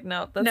then I was like,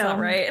 no, that's not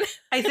right.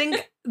 I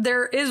think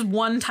there is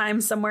one time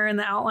somewhere in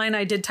the outline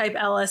I did type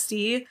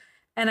LSD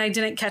and I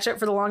didn't catch it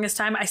for the longest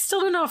time. I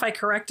still don't know if I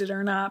corrected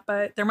or not,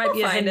 but there might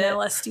be a hidden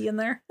LSD in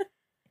there.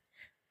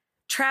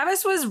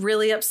 Travis was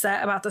really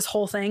upset about this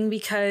whole thing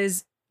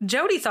because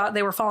Jody thought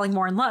they were falling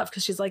more in love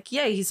because she's like,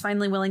 yay, he's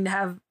finally willing to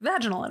have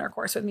vaginal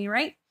intercourse with me,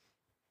 right?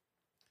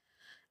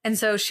 And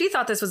so she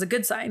thought this was a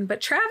good sign, but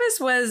Travis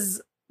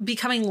was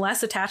becoming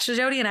less attached to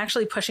Jody and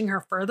actually pushing her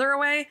further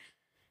away.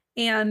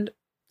 And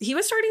he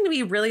was starting to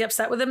be really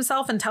upset with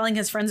himself and telling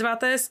his friends about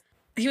this.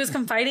 He was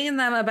confiding in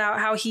them about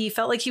how he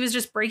felt like he was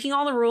just breaking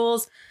all the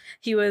rules.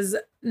 He was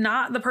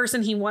not the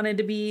person he wanted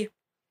to be.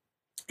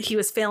 He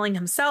was failing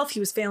himself. He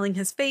was failing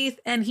his faith,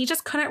 and he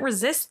just couldn't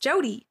resist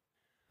Jody.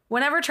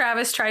 Whenever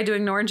Travis tried to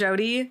ignore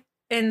Jody,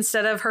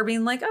 instead of her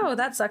being like, oh,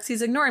 that sucks,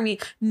 he's ignoring me.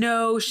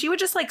 No, she would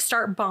just like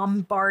start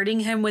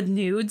bombarding him with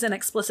nudes and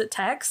explicit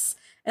texts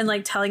and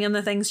like telling him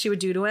the things she would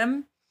do to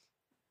him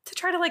to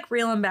try to like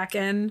reel him back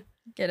in.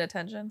 Get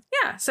attention.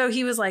 Yeah. So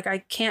he was like, I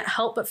can't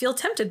help but feel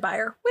tempted by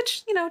her,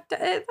 which,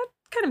 that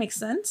kind of makes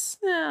sense.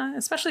 Yeah,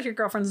 especially if your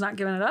girlfriend's not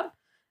giving it up.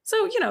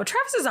 So,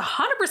 Travis is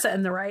 100%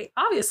 in the right,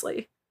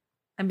 obviously.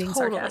 I'm being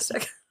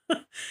sarcastic.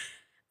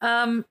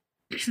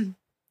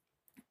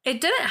 It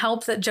didn't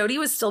help that Jody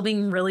was still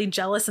being really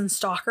jealous and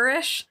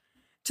stalkerish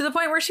to the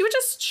point where she would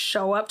just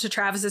show up to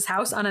Travis's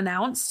house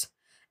unannounced.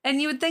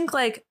 And you would think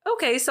like,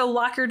 okay, so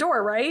lock your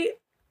door, right?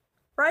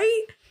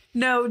 Right?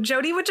 No,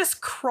 Jody would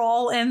just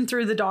crawl in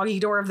through the doggy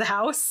door of the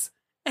house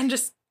and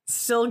just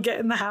still get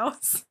in the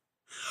house.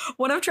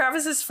 One of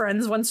Travis's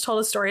friends once told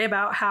a story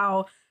about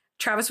how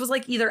Travis was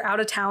like either out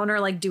of town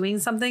or like doing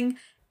something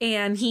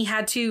and he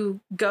had to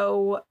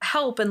go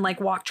help and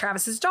like walk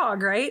Travis's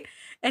dog, right?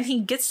 And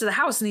he gets to the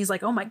house and he's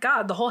like, oh my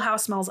God, the whole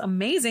house smells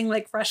amazing,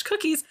 like fresh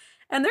cookies.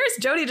 And there's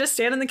Jody just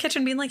standing in the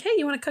kitchen being like, hey,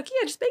 you want a cookie?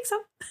 I just baked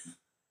some.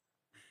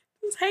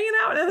 He's hanging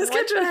out in his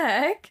kitchen. What the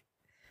heck?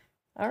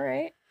 All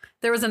right.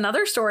 There was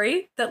another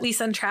story that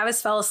Lisa and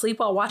Travis fell asleep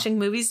while watching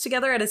movies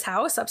together at his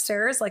house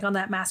upstairs, like on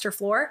that master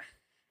floor.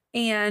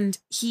 And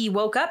he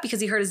woke up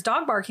because he heard his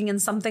dog barking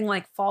and something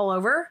like fall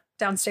over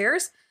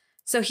downstairs.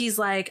 So he's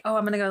like, oh,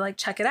 I'm going to go like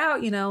check it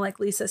out. Like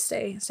Lisa,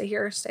 stay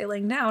here, stay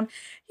laying down.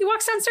 He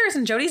walks downstairs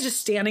and Jody's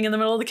just standing in the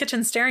middle of the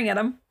kitchen staring at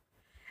him.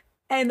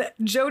 And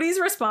Jody's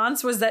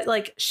response was that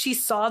like she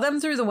saw them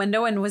through the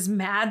window and was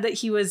mad that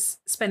he was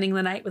spending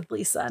the night with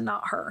Lisa,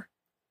 not her.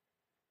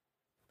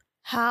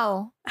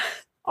 How?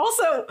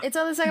 Also, It's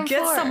on the second floor.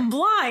 get some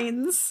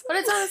blinds. But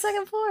it's on the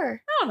second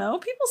floor. I don't know.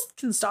 People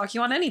can stalk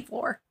you on any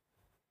floor.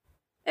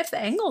 If the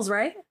angle's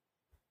right.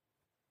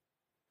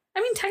 I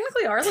mean,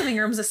 technically our living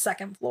room's a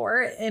second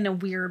floor in a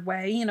weird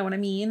way. You know what I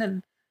mean?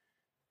 And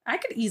I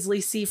could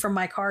easily see from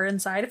my car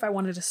inside if I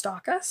wanted to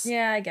stalk us.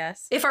 Yeah, I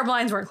guess. If our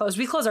blinds weren't closed.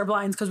 We close our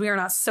blinds because we are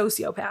not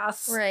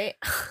sociopaths. Right.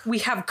 We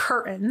have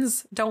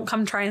curtains. Don't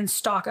come try and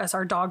stalk us.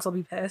 Our dogs will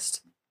be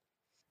pissed.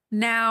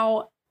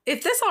 Now,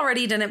 if this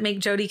already didn't make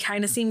Jody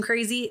kind of seem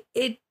crazy,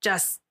 it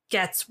just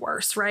gets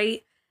worse,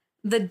 right?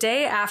 The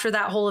day after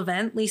that whole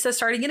event, Lisa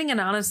started getting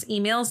anonymous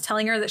emails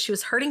telling her that she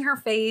was hurting her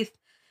faith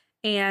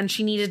and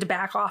she needed to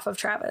back off of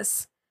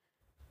Travis.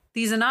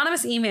 These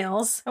anonymous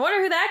emails I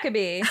wonder who that could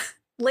be.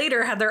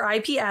 later had their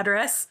IP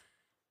address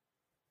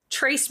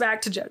traced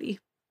back to Jody.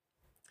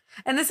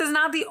 And this is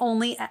not the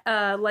only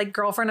like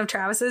girlfriend of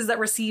Travis's that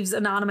receives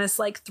anonymous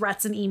like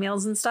threats and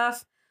emails and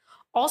stuff.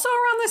 Also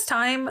around this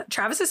time,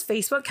 Travis's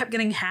Facebook kept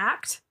getting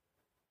hacked.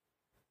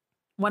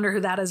 Wonder who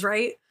that is,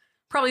 right?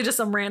 Probably just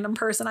some random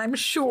person, I'm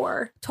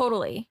sure.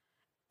 Totally.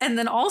 And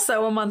then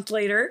also a month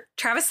later,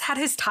 Travis had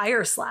his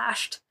tire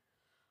slashed.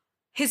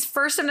 His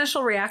first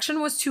initial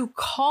reaction was to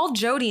call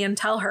Jody and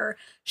tell her.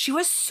 She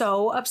was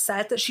so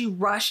upset that she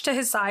rushed to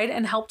his side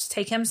and helped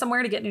take him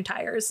somewhere to get new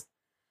tires.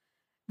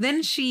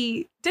 Then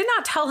she did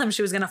not tell him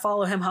she was going to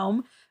follow him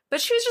home,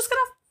 but she was just going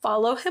to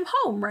follow him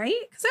home, right?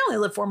 Because they only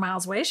live 4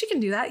 miles away. She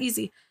can do that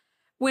easy.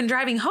 When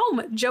driving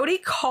home, Jody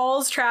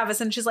calls Travis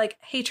and she's like,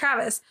 hey,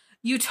 Travis,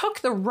 you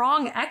took the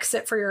wrong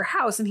exit for your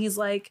house. And he's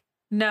like,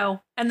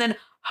 no. And then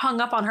hung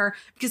up on her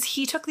because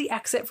he took the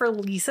exit for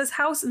Lisa's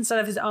house instead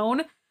of his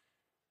own.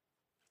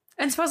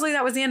 And supposedly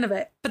that was the end of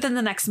it. But then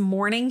the next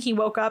morning he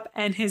woke up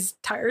and his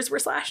tires were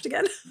slashed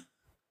again.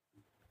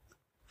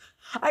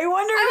 I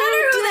wonder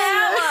who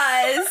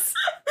that was.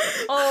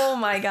 Oh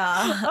my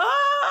God.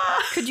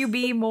 Could you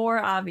be more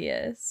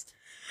obvious?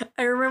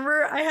 I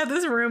remember I had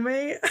this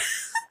roommate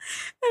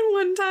and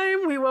one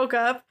time we woke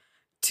up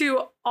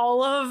to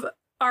all of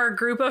our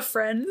group of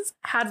friends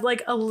had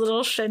like a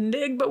little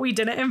shindig, but we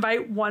didn't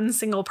invite one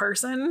single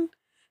person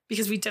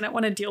because we didn't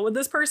want to deal with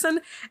this person.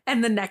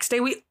 And the next day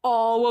we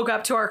all woke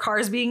up to our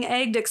cars being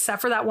egged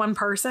except for that one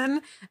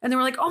person. And they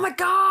were like, oh my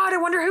God, I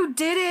wonder who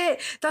did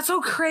it. That's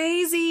so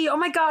crazy. Oh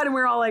my God. And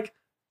we were all like,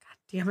 God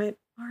damn it.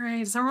 All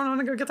right. Does everyone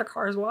want to go get their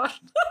cars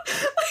washed? It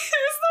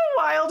was the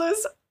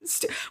wildest.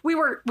 We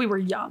were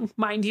young,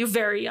 mind you,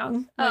 very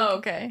young. Oh,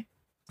 okay.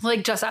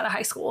 Like just out of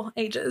high school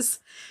ages.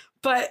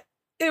 But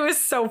it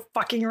was so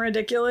fucking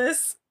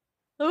ridiculous.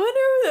 I wonder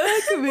who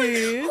that could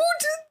be. Who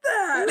did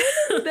that?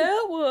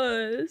 That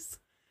was.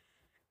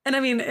 And I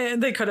mean,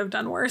 they could have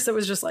done worse. It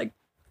was just like,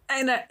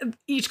 and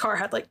each car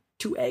had like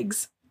 2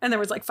 eggs. And there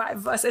was like 5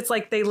 of us. It's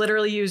like they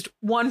literally used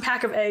 1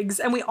 pack of eggs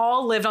and we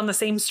all lived on the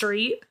same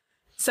street.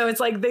 So it's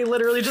like they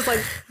literally just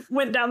like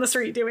went down the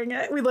street doing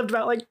it. We lived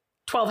about like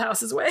 12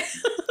 houses away.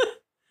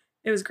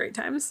 It was great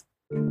times.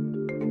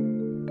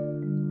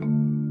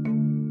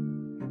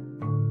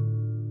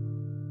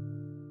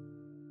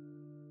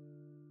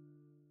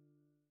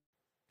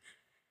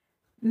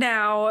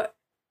 Now,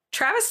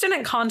 Travis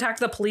didn't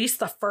contact the police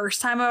the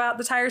first time about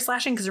the tire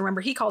slashing because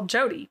remember, he called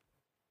Jody.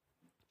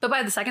 But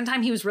by the second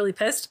time, he was really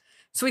pissed.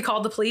 So he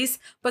called the police,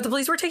 but the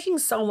police were taking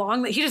so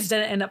long that he just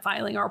didn't end up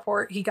filing a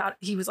report.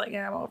 He was like,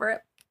 yeah, I'm over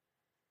it.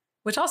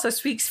 Which also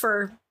speaks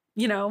for,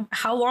 you know,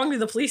 how long do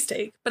the police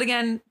take? But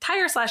again,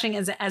 tire slashing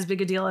isn't as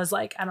big a deal as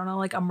like, I don't know,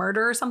 like a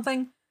murder or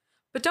something.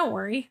 But don't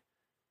worry,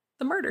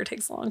 the murder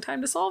takes a long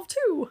time to solve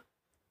too.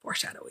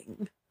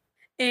 Foreshadowing.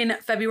 In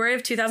February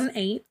of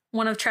 2008,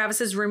 one of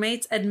Travis's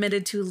roommates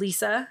admitted to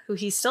Lisa, who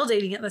he's still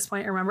dating at this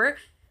point, remember,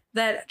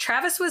 that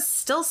Travis was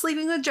still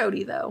sleeping with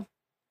Jody, though.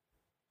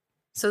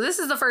 So this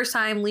is the first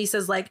time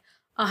Lisa's like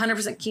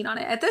 100% keen on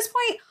it. At this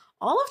point,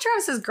 all of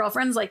Travis's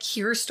girlfriends like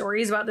hear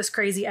stories about this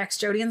crazy ex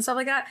Jody and stuff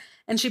like that.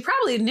 And she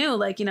probably knew,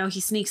 like, you know, he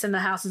sneaks in the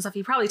house and stuff.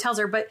 He probably tells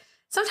her, but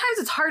sometimes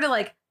it's hard to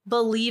like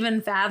believe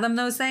and fathom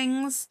those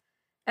things.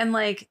 And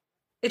like,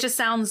 it just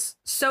sounds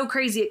so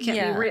crazy. It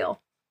can't be real.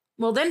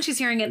 Well, then she's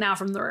hearing it now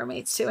from the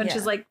roommates too. And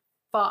she's like,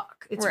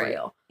 fuck, it's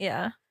real.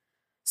 Yeah.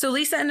 So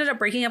Lisa ended up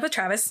breaking up with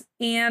Travis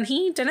and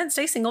he didn't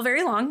stay single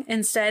very long.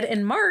 Instead,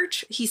 in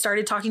March, he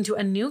started talking to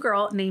a new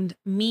girl named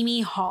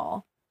Mimi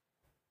Hall.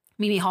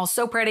 Mimi Hall's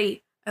so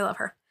pretty. I love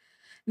her.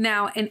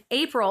 Now, in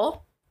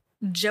April,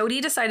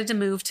 Jody decided to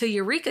move to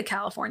Eureka,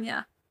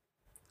 California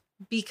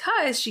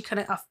because she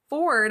couldn't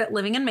afford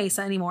living in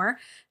Mesa anymore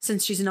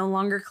since she's no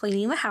longer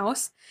cleaning the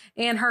house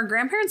and her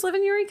grandparents live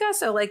in Eureka.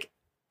 So like,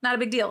 not a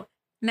big deal.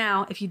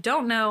 Now, if you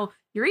don't know,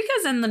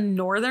 Eureka's in the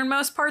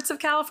northernmost parts of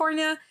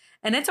California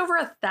and it's over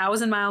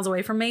 1,000 miles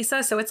away from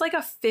Mesa. So it's like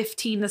a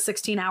 15 to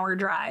 16 hour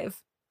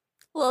drive.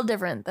 A little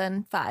different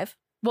than 5.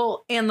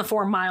 Well, and the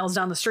 4 miles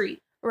down the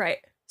street. Right.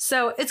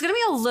 So it's going to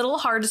be a little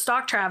hard to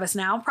stalk Travis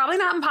now. Probably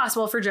not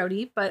impossible for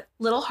Jody, but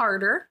a little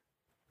harder.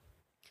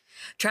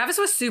 Travis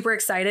was super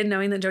excited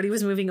knowing that Jody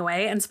was moving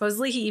away. And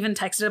supposedly he even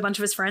texted a bunch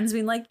of his friends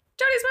being like,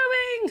 Jody's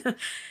moving.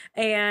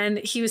 And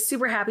he was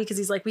super happy because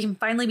he's like, we can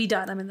finally be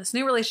done. I'm in this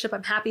new relationship.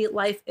 I'm happy.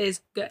 Life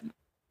is good.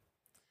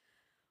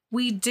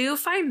 We do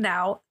find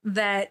out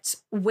that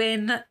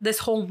when this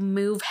whole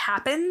move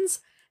happens,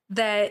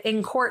 that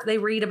in court they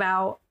read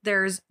about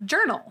there's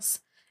journals.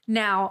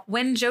 Now,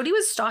 when Jody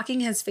was stalking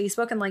his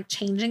Facebook and like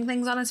changing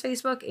things on his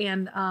Facebook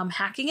and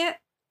hacking it,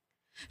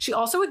 she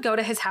also would go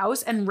to his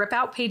house and rip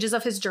out pages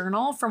of his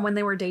journal from when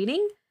they were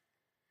dating.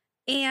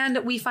 And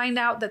we find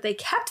out that they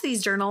kept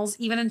these journals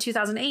even in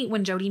 2008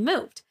 when Jody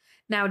moved.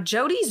 Now,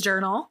 Jody's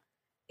journal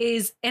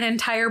is an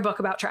entire book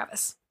about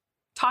Travis,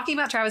 talking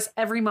about Travis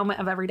every moment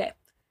of every day.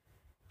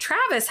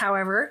 Travis,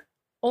 however,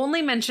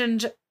 only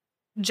mentioned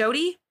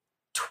Jody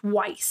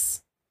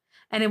twice.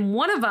 And in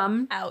one of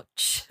them,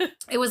 ouch,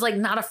 it was like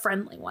not a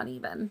friendly one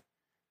even.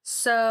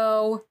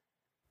 So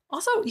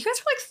also, you guys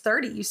are like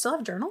 30. You still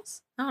have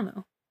journals? I don't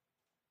know.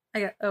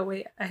 Oh,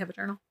 wait, I have a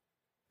journal.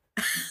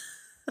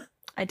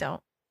 I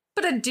don't.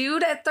 But a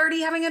dude at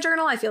 30 having a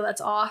journal, I feel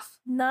that's off.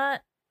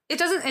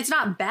 It's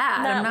not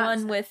bad. Not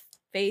one with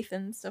faith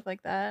and stuff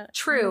like that.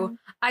 True.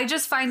 I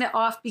just find it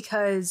off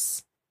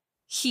because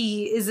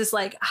he is this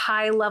like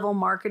high level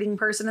marketing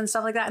person and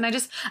stuff like that.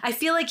 And I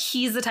feel like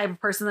he's the type of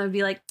person that would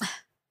be like,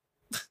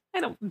 I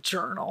don't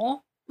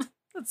journal.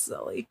 That's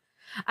silly.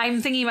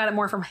 I'm thinking about it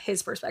more from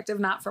his perspective,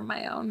 not from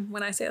my own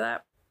when I say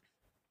that.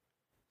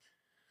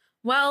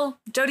 Well,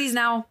 Jody's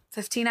now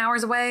 15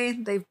 hours away.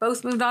 They've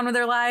both moved on with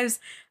their lives.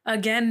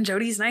 Again,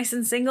 Jody's nice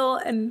and single,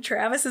 and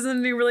Travis is in a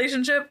new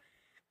relationship.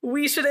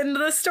 We should end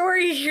the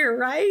story here,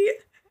 right?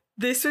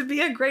 This would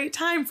be a great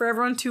time for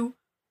everyone to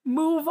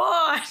move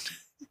on.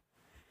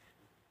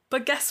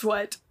 But guess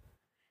what?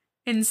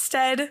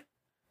 Instead,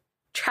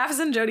 Travis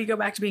and Jody go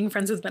back to being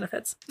friends with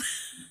benefits.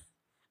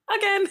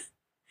 Again.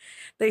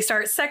 They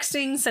start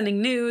sexting,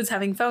 sending nudes,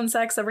 having phone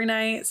sex every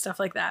night, stuff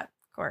like that.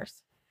 Of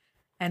course.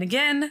 And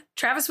again,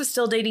 Travis was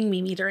still dating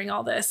Mimi during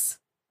all this.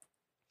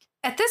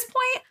 At this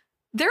point,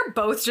 they're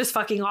both just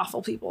fucking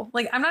awful people.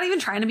 Like, I'm not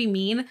even trying to be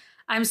mean.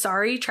 I'm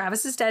sorry.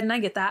 Travis is dead, and I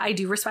get that. I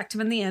do respect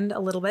him in the end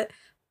a little bit.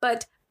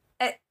 But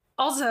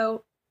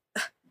also,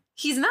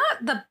 he's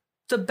not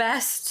the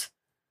best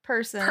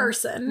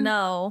person.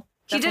 No.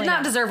 He did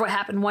not deserve what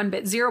happened one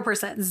bit. 0%.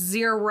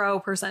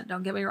 0%.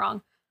 Don't get me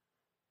wrong.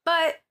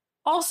 But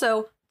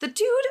also, the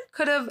dude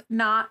could have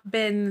not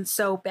been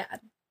so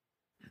bad.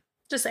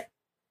 Just say.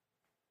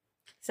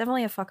 He's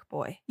definitely a fuck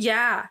boy.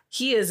 Yeah,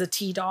 he is a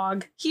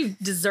T-Dog. He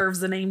deserves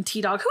the name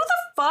T-Dog. Who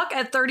the fuck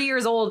at 30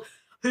 years old?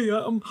 Hey,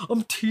 I'm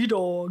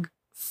T-Dog.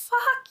 Fuck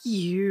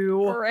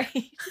you.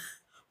 Right.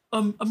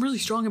 I'm really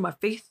strong in my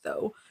faith,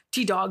 though.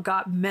 T-Dog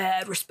got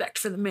mad respect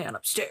for the man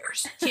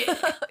upstairs.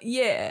 Yeah.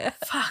 Yeah.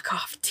 Fuck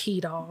off,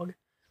 T-Dog.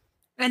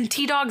 And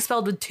T-Dog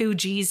spelled with 2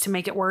 G's to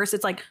make it worse.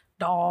 It's like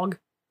dog.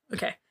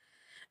 Okay.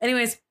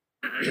 Anyways,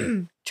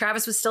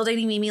 Travis was still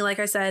dating Mimi, like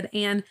I said,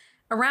 and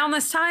around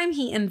this time,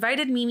 he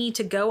invited Mimi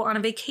to go on a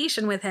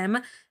vacation with him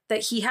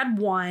that he had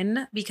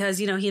won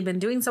because, you know, he had been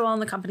doing so well in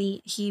the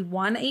company. He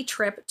won a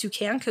trip to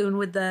Cancun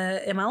with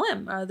the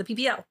MLM, the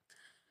PPL.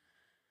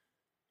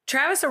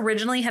 Travis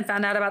originally had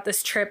found out about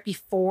this trip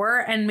before,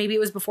 and maybe it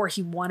was before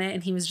he won it,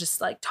 and he was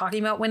just like talking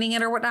about winning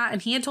it or whatnot,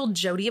 and he had told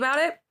Jody about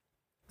it.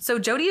 So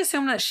Jody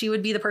assumed that she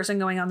would be the person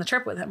going on the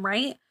trip with him,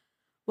 right?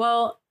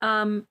 Well,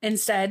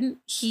 instead,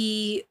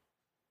 he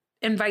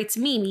invites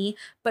Mimi,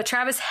 but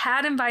Travis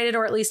had invited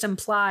or at least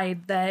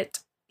implied that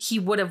he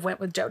would have went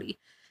with Jody.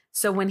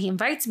 So when he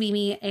invites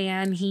Mimi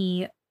and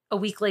he a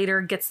week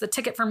later gets the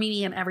ticket for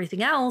Mimi and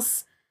everything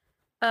else,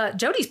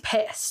 Jody's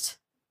pissed.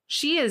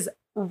 She is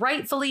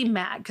rightfully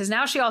mad because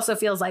now she also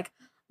feels like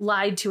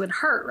lied to and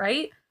hurt,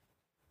 right?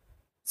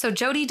 So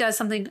Jody does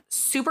something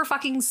super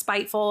fucking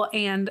spiteful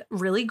and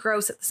really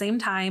gross at the same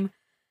time.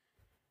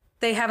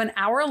 They have an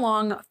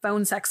hour-long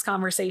phone sex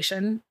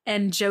conversation,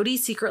 and Jody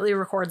secretly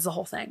records the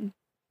whole thing.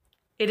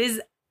 It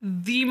is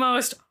the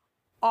most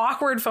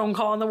awkward phone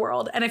call in the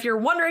world. And if you're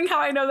wondering how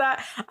I know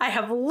that, I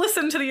have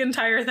listened to the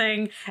entire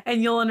thing,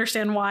 and you'll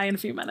understand why in a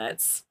few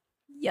minutes.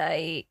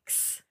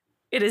 Yikes.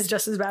 It is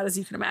just as bad as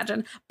you can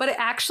imagine. But it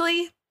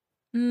actually,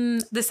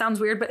 this sounds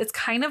weird, but it's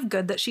kind of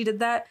good that she did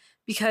that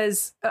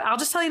because I'll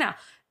just tell you now,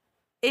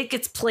 it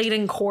gets played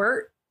in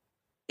court,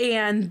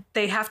 and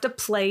they have to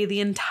play the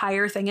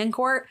entire thing in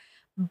court.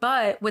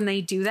 But when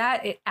they do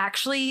that, it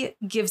actually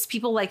gives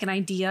people like an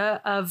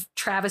idea of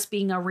Travis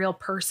being a real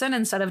person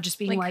instead of just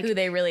being like who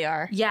they really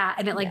are. Yeah.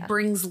 And it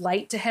brings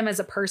light to him as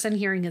a person,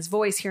 hearing his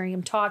voice, hearing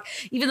him talk,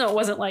 even though it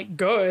wasn't like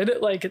good,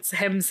 like it's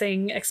him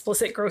saying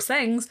explicit, gross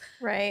things.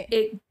 Right.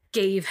 It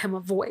gave him a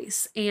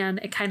voice, and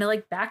it kind of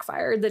like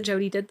backfired that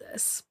Jody did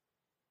this.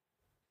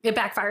 It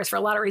backfires for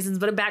a lot of reasons,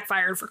 but it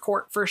backfired for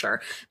court for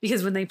sure.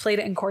 Because when they played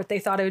it in court, they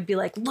thought it would be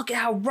like, look at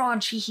how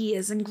raunchy he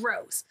is and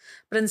gross.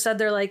 But instead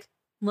they're like,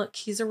 look,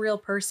 he's a real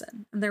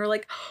person. And they were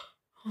like,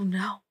 oh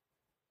no,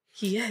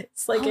 he is.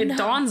 Like, it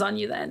dawns on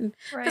you then.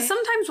 Because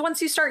sometimes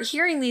once you start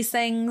hearing these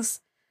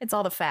things, it's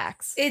all the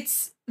facts.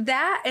 It's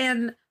that.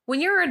 And when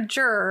you're a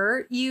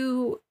juror,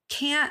 you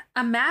can't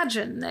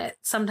imagine it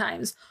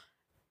sometimes.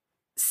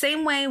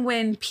 Same way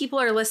when people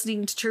are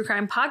listening to true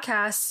crime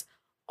podcasts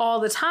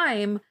all the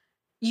time,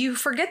 you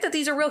forget that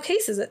these are real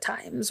cases at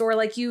times, or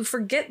like you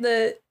forget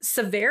the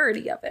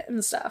severity of it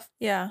and stuff.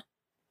 Yeah.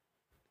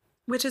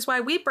 Which is why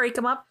we break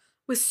them up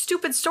with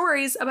stupid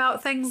stories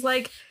about things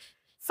like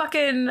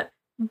fucking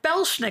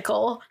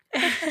Belschnickel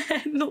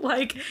and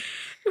like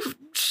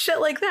shit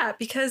like that.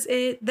 Because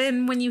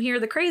then when you hear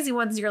the crazy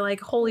ones, you're like,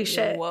 holy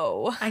shit.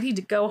 Whoa. I need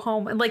to go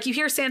home. And like you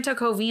hear Santo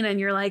Covina and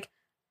you're like,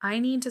 I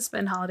need to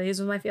spend holidays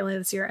with my family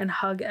this year and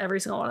hug every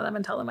single one of them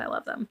and tell them I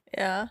love them.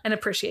 Yeah. And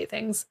appreciate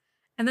things.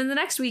 And then the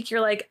next week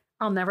you're like,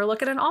 I'll never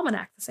look at an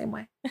almanac the same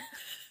way.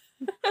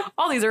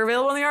 All these are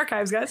available in the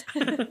archives, guys.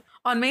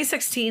 On May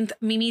 16th,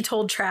 Mimi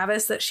told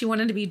Travis that she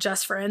wanted to be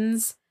just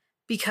friends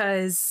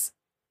because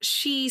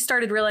she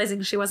started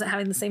realizing she wasn't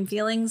having the same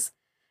feelings.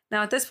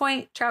 Now, at this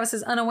point, Travis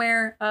is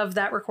unaware of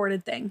that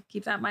recorded thing.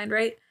 Keep that in mind,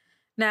 right?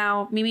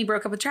 Now, Mimi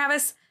broke up with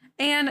Travis,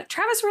 and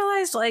Travis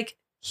realized, like,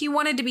 he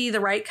wanted to be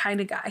the right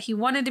kind of guy. He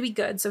wanted to be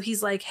good. So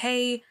he's like,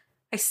 hey,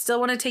 I still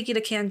want to take you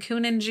to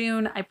Cancun in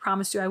June. I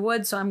promised you I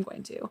would, so I'm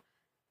going to.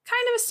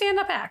 Kind of a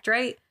stand-up act,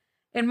 right?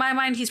 In my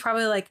mind, he's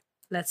probably like,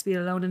 let's be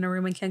alone in a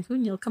room in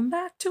Cancun. You'll come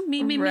back to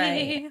me,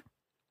 me.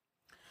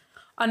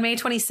 On May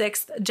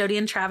 26th, Jody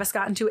and Travis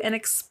got into an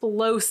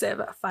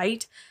explosive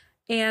fight.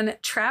 And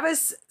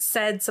Travis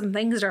said some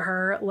things to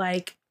her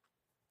like,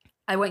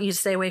 I want you to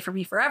stay away from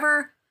me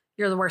forever.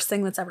 You're the worst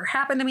thing that's ever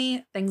happened to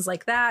me. Things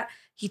like that.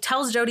 He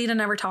tells Jody to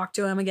never talk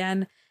to him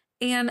again.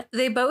 And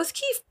they both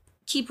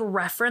keep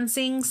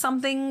referencing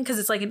something because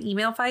it's like an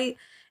email fight.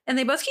 And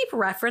they both keep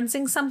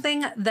referencing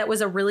something that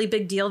was a really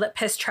big deal that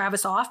pissed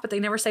Travis off, but they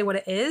never say what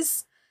it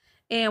is.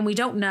 And we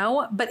don't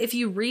know. But if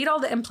you read all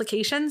the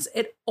implications,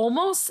 it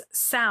almost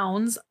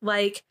sounds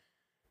like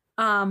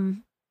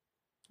the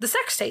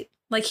sex tape.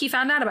 Like he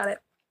found out about it.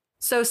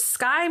 So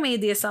Sky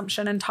made the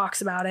assumption and talks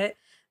about it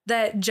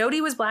that Jody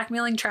was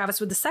blackmailing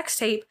Travis with the sex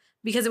tape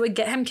because it would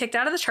get him kicked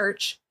out of the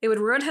church. It would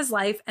ruin his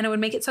life and it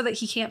would make it so that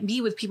he can't be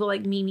with people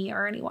like Mimi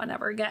or anyone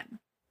ever again.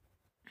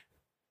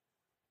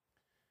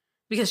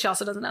 Because she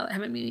also doesn't know that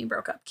him and Mimi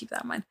broke up. Keep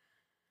that in mind.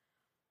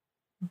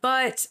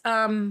 But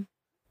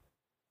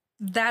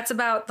that's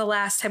about the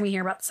last time we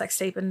hear about the sex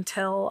tape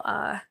until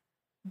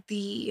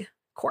the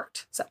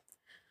court. So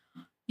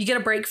you get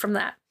a break from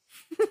that.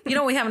 You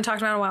know what we haven't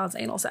talked about in a while is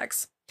anal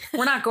sex.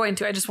 We're not going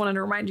to. I just wanted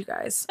to remind you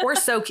guys. Or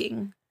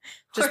soaking.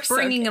 Just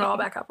bringing it all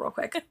back up real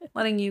quick.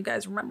 Letting you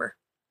guys remember.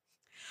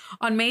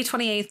 On May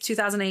 28th,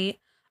 2008,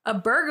 a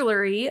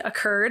burglary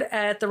occurred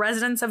at the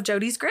residence of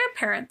Jody's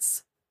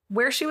grandparents,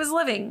 where she was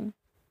living.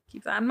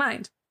 Keep that in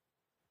mind.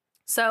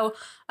 So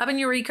up in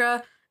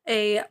Eureka,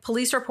 a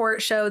police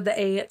report showed that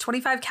a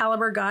 .25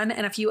 caliber gun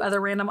and a few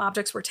other random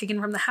objects were taken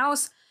from the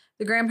house.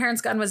 The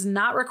grandparents' gun was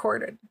not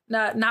recovered.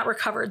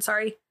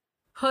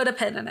 Put a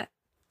pin in it.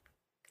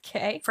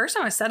 Okay. First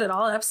time I said it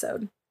all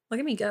episode. Look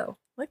at me go.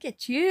 Look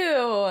at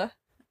you.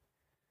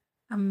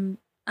 I'm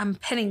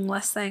pinning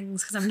less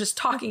things because I'm just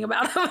talking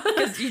about them.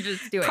 Because you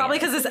just do it. Probably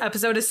because this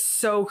episode is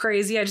so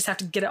crazy. I just have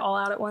to get it all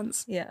out at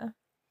once. Yeah.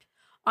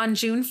 On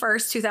June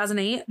 1st,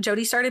 2008,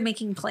 Jody started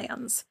making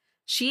plans.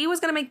 She was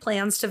going to make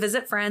plans to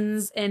visit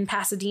friends in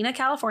Pasadena,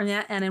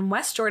 California, and in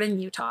West Jordan,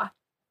 Utah.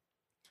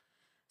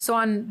 So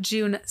on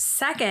June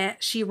 2nd,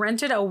 she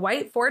rented a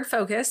white Ford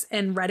Focus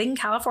in Redding,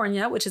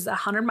 California, which is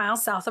 100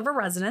 miles south of her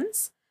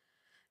residence.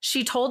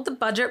 She told the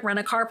budget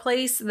rent-a-car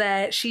place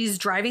that she's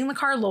driving the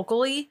car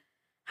locally.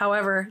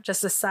 However,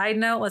 just a side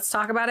note, let's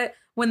talk about it.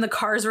 When the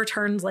cars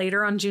returned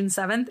later on June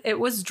 7th, it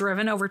was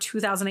driven over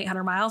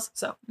 2,800 miles,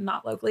 so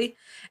not locally.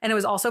 And it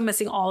was also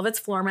missing all of its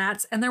floor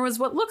mats. And there was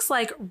what looks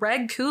like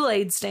red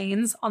Kool-Aid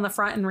stains on the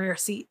front and rear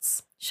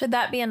seats. Should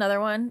that be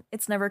another one?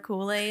 It's never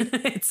Kool-Aid.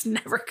 It's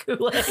never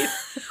Kool-Aid.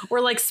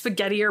 Or like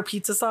spaghetti or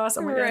pizza sauce.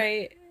 Oh my God.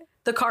 Right.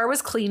 The car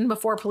was cleaned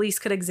before police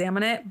could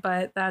examine it,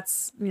 but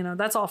that's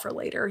all for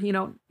later. You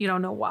don't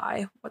know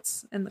why,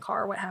 what's in the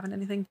car, what happened,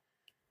 anything.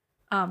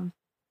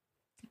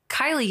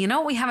 Kylie, you know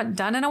what we haven't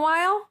done in a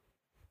while?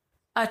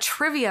 A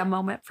trivia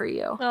moment for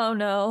you. Oh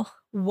no.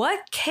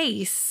 What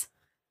case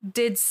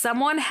did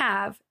someone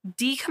have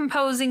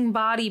decomposing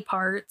body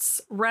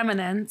parts,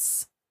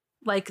 remnants,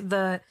 like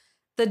the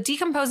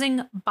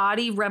decomposing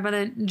body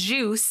remnant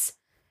juice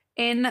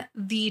in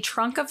the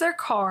trunk of their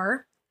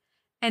car,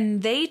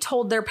 and they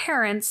told their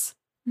parents,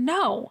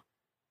 no,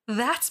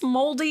 that's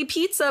moldy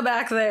pizza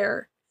back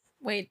there.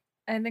 Wait,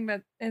 I think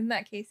isn't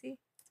that Casey?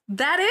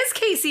 That is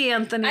Casey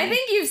Anthony. I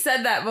think you've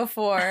said that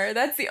before.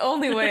 That's the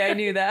only way I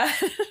knew that.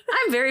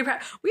 I'm very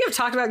proud. We have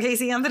talked about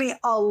Casey Anthony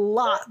a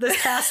lot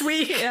this past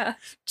week. Yeah.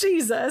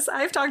 Jesus.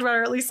 I've talked about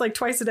her at least like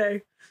twice a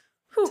day.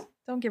 Whew.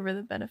 Don't give her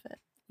the benefit.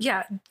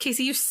 Yeah.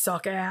 Casey, you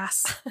suck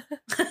ass.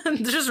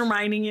 Just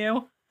reminding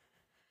you.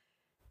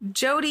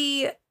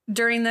 Jody,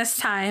 during this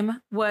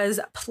time, was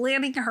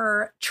planning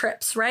her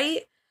trips,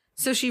 right?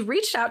 So she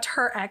reached out to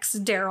her ex,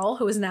 Daryl,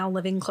 who is now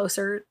living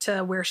closer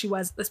to where she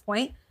was at this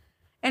point.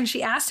 And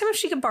she asked him if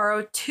she could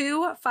borrow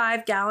 2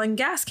 5-gallon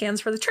gas cans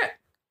for the trip.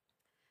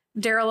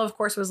 Daryl, of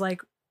course, was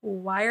like,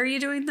 why are you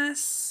doing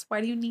this?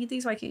 Why do you need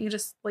these? Why can't you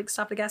just like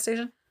stop at a gas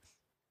station?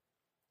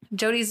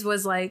 Jody's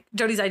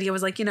idea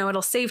was like,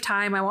 it'll save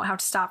time. I won't have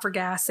to stop for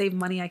gas, save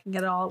money. I can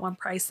get it all at one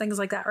price, things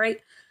like that, right?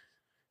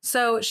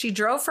 So she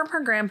drove from her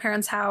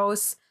grandparents'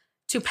 house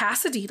to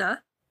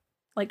Pasadena,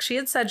 like she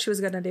had said she was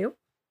going to do.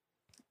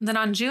 Then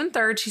on June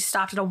 3rd, she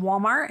stopped at a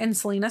Walmart in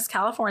Salinas,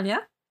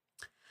 California.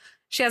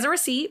 She has a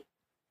receipt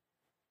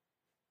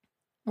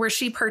where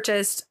she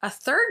purchased a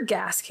 3rd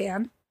gas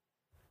can,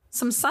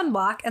 some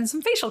sunblock, and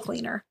some facial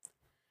cleaner.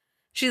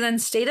 She then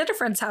stayed at a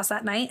friend's house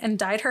that night and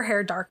dyed her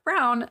hair dark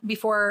brown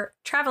before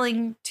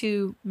traveling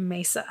to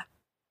Mesa.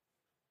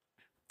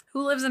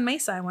 Who lives in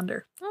Mesa, I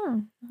wonder?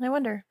 I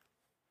wonder.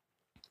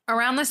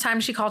 Around this time,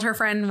 she called her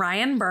friend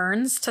Ryan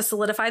Burns to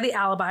solidify the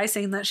alibi,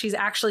 saying that she's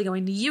actually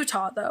going to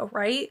Utah, though,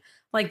 right?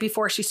 Like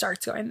before she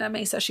starts going to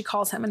Mesa, she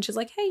calls him and she's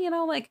like, hey,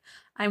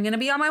 I'm going to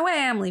be on my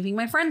way. I'm leaving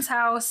my friend's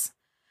house.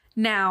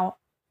 Now,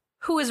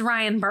 who is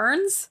Ryan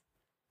Burns?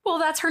 Well,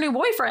 that's her new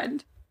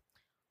boyfriend.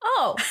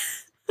 Oh.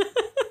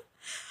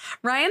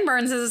 Ryan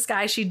Burns is this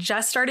guy she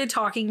just started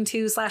talking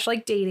to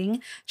 /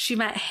 dating. She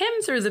met him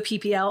through the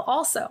PPL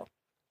also.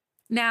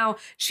 Now,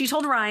 she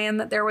told Ryan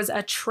that there was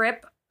a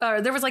trip,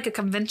 or there was like a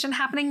convention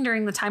happening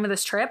during the time of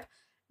this trip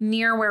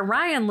near where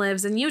Ryan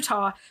lives in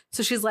Utah.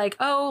 So she's like,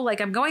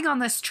 I'm going on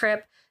this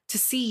trip to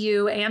see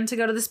you and to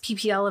go to this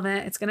PPL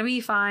event. It's going to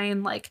be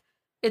fine. Like,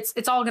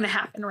 it's all going to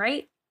happen,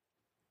 right?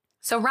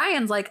 So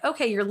Ryan's like,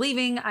 okay, you're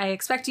leaving. I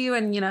expect you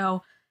in,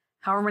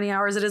 however many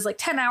hours it is, like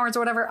 10 hours or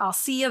whatever. I'll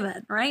see you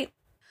then, right?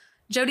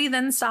 Jody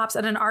then stops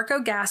at an Arco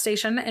gas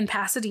station in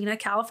Pasadena,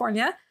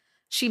 California.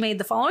 She made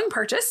the following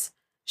purchase.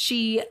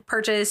 She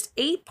purchased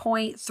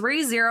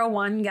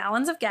 8.301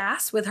 gallons of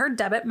gas with her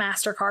debit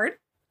MasterCard.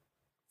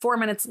 4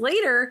 minutes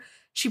later,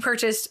 she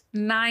purchased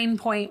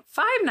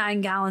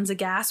 9.59 gallons of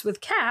gas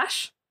with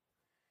cash.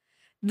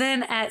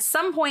 Then at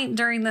some point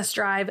during this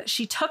drive,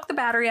 she took the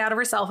battery out of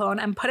her cell phone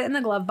and put it in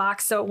the glove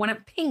box so it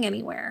wouldn't ping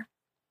anywhere.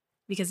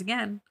 Because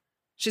again,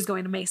 she's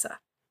going to Mesa.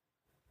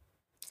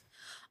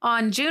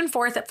 On June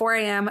 4th at 4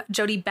 a.m.,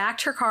 Jody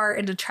backed her car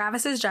into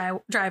Travis's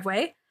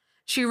driveway.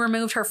 She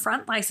removed her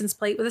front license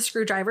plate with a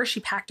screwdriver. She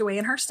packed away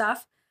in her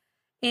stuff.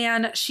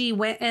 And she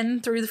went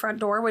in through the front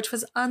door, which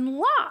was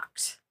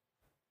unlocked.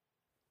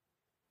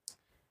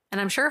 And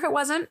I'm sure if it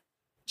wasn't,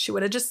 she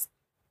would have just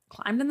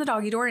climbed in the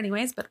doggy door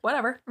anyways, but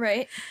whatever.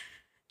 Right.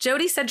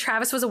 Jody said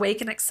Travis was awake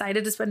and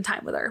excited to spend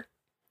time with her.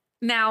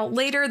 Now,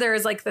 later there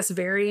is like this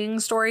varying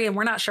story, and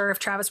we're not sure if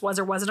Travis was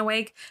or wasn't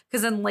awake,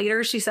 because then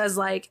later she says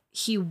like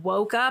he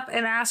woke up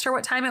and asked her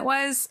what time it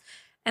was,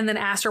 and then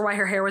asked her why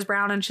her hair was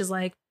brown, and she's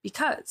like,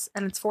 because,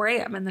 and it's 4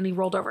 a.m. And then he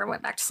rolled over and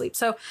went back to sleep.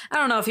 So I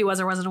don't know if he was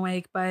or wasn't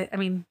awake, but I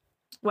mean,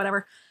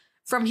 whatever.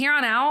 From here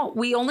on out,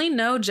 we only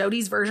know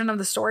Jody's version of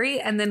the story,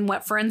 and then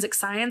what forensic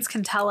science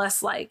can tell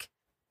us like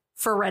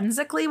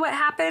forensically what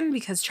happened,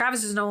 because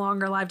Travis is no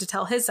longer alive to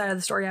tell his side of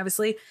the story,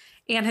 obviously,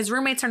 and his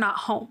roommates are not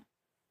home.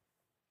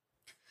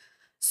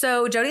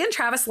 So Jody and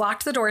Travis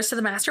locked the doors to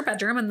the master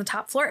bedroom in the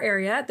top floor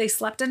area. They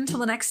slept until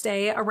the next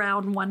day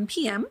around 1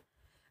 p.m.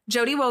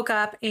 Jody woke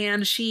up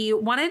and she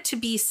wanted to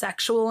be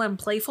sexual and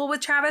playful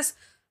with Travis.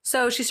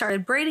 So she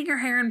started braiding her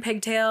hair in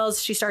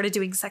pigtails. She started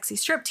doing sexy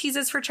strip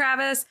teases for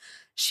Travis.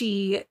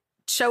 She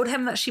showed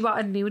him that she bought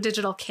a new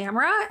digital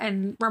camera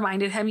and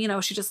reminded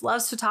him, she just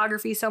loves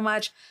photography so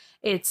much.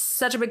 It's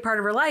such a big part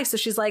of her life. So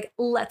she's like,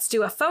 let's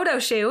do a photo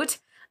shoot.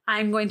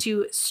 I'm going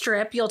to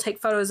strip. You'll take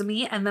photos of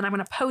me, and then I'm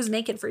going to pose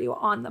naked for you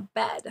on the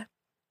bed.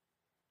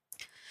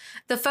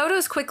 The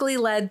photos quickly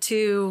led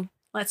to,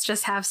 let's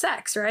just have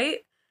sex, right?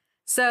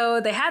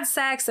 So they had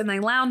sex and they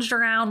lounged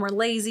around, were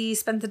lazy,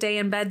 spent the day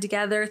in bed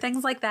together,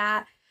 things like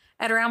that.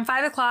 At around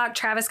 5 o'clock,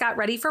 Travis got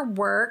ready for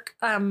work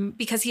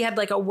because he had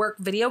like a work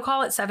video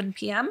call at 7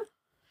 p.m.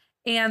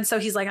 And so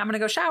he's like, I'm going to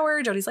go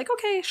shower. Jody's like,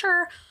 okay,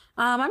 sure.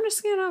 I'm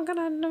just, gonna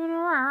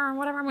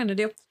whatever I'm going to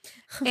do.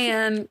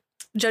 And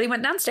Jody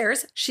went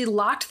downstairs. She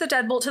locked the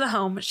deadbolt to the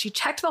home. She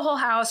checked the whole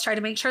house, tried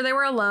to make sure they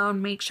were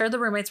alone, make sure the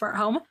roommates weren't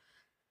home.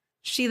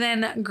 She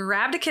then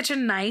grabbed a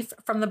kitchen knife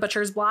from the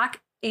butcher's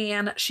block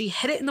and she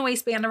hid it in the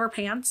waistband of her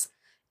pants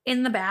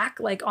in the back,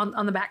 like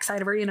on the back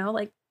side of her,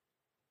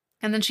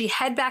 and then she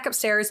head back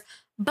upstairs,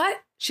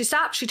 but she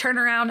stopped. She turned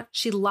around.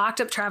 She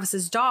locked up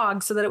Travis's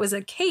dog so that it was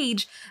in a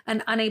cage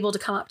and unable to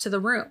come up to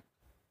the room.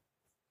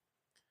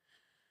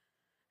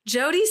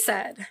 Jody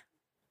said,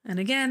 and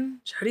again,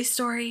 Jody's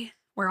story,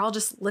 we're all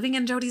just living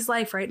in Jody's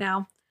life right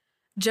now.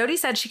 Jody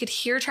said she could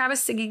hear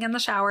Travis singing in the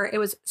shower. It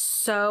was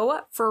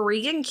so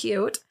freaking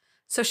cute.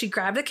 So she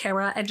grabbed a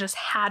camera and just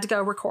had to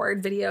go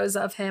record videos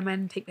of him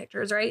and take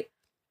pictures, right?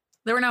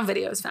 There were no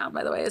videos found,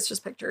 by the way. It's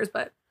just pictures,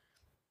 but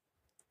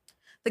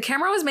the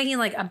camera was making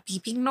like a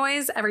beeping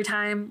noise every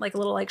time, like a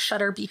little like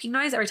shutter beeping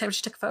noise every time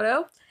she took a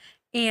photo.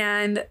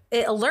 And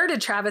it alerted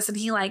Travis and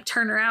he like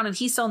turned around and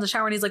he's still in the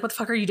shower and he's like, what the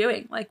fuck are you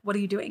doing? Like, what are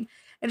you doing?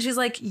 And she's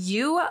like,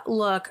 you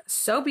look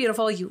so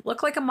beautiful. You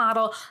look like a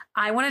model.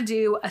 I want to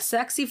do a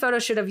sexy photo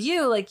shoot of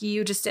you like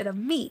you just did of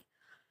me.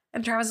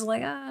 And Travis is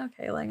like, oh,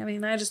 okay. Like, I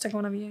mean, I just took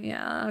one of you.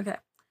 Yeah, okay.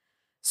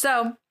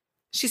 So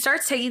she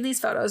starts taking these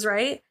photos,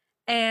 right?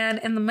 And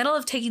in the middle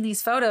of taking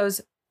these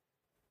photos,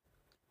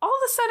 all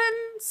of a sudden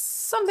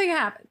something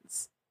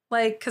happens.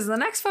 Like, because the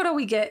next photo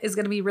we get is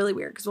going to be really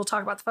weird because we'll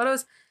talk about the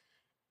photos.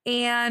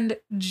 And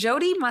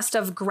Jody must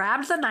have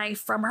grabbed the knife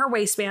from her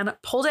waistband,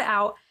 pulled it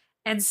out,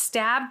 and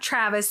stabbed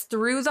Travis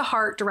through the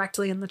heart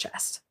directly in the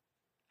chest.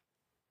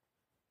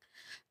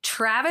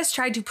 Travis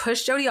tried to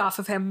push Jody off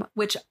of him,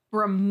 which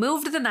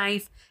removed the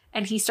knife,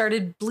 and he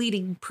started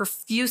bleeding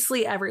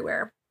profusely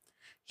everywhere.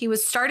 He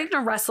was starting to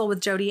wrestle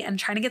with Jody and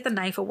trying to get the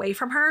knife away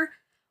from her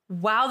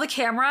while the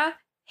camera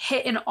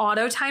hit an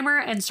auto timer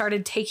and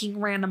started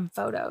taking random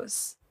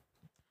photos.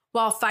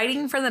 While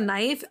fighting for the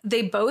knife,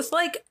 they both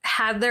like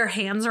had their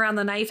hands around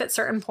the knife at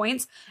certain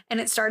points, and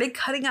it started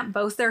cutting up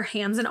both their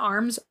hands and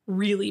arms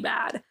really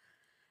bad.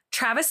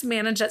 Travis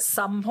managed at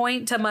some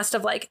point to must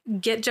have like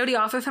get Jody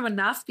off of him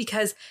enough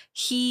because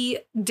he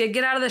did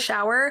get out of the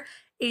shower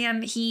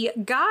and he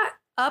got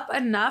up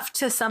enough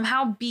to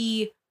somehow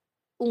be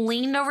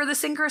leaned over the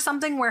sink or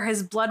something where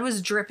his blood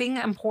was dripping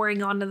and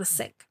pouring onto the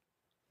sink.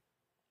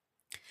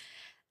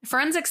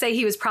 Forensics say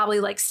he was probably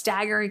like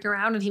staggering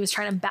around and he was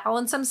trying to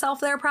balance himself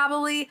there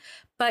probably,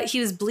 but he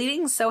was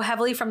bleeding so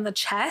heavily from the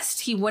chest,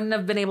 he wouldn't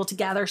have been able to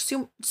gather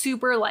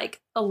super like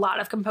a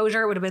lot of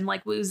composure. It would have been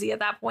like woozy at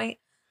that point.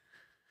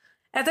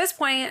 At this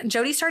point,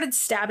 Jody started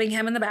stabbing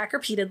him in the back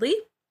repeatedly.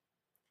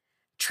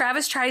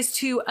 Travis tries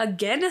to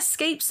again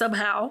escape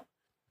somehow,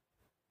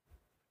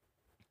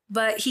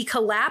 but he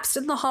collapsed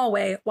in the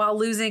hallway while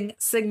losing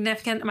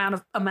significant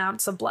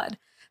amounts of blood.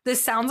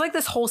 This sounds like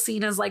this whole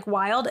scene is like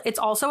wild. It's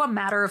also a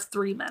matter of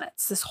 3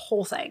 minutes, this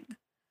whole thing.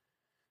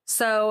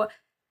 So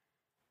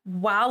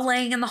while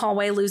laying in the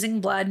hallway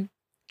losing blood,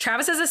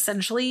 Travis is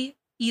essentially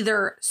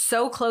either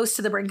so close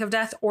to the brink of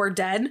death or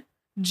dead.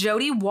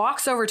 Jody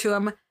walks over to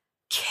him,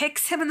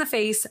 kicks him in the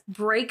face,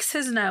 breaks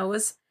his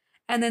nose,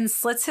 and then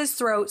slits his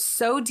throat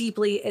so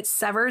deeply it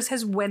severs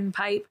his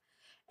windpipe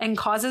and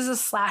causes a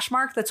slash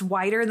mark that's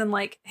wider than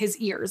like his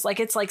ears. Like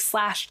it's like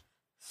slashed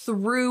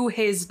through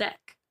his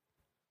neck.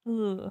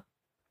 Ugh.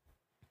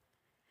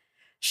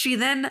 She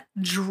then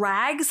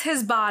drags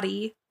his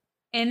body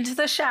into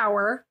the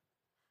shower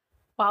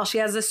while she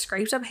has the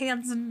scraped up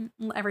hands and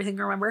everything,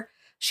 remember.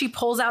 She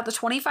pulls out the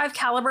 .25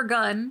 caliber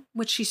gun,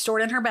 which she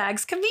stored in her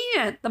bags.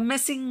 Convenient. The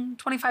missing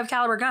 .25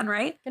 caliber gun,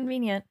 right?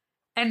 Convenient.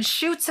 And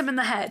shoots him in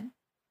the head.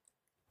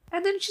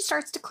 And then she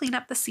starts to clean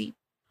up the scene.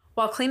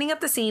 While cleaning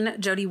up the scene,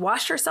 Jody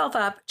washed herself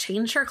up,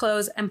 changed her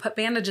clothes, and put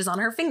bandages on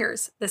her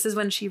fingers. This is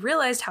when she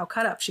realized how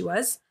cut up she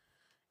was.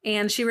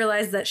 And she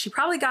realized that she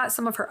probably got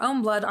some of her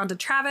own blood onto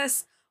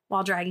Travis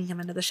while dragging him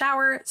into the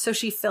shower. So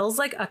she fills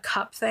like a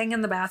cup thing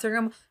in the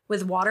bathroom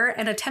with water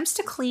and attempts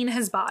to clean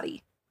his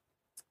body.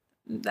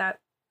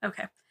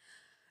 Okay.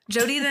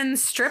 Jody then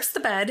strips the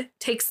bed,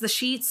 takes the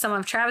sheets, some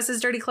of Travis's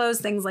dirty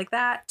clothes, things like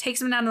that,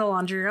 takes him down to the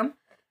laundry room.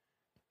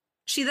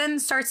 She then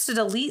starts to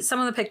delete some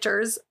of the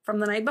pictures from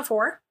the night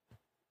before,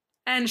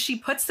 and she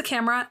puts the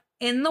camera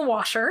in the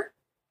washer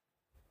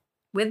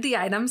with the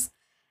items,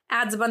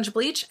 adds a bunch of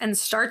bleach, and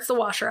starts the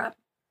washer up.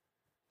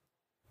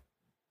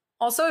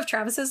 Also, if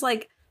Travis's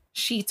like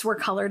sheets were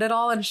colored at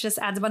all and she just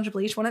adds a bunch of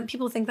bleach, wouldn't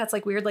people think that's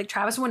like weird? Like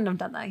Travis wouldn't have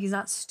done that. He's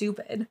not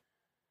stupid.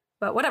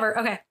 But whatever.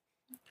 Okay.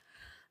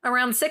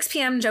 Around 6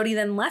 p.m., Jody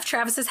then left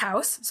Travis's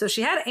house, so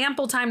she had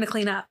ample time to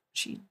clean up.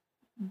 She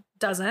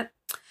doesn't.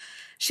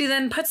 She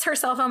then puts her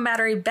cell phone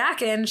battery back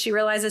in. She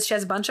realizes she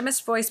has a bunch of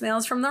missed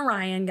voicemails from the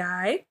Ryan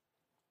guy.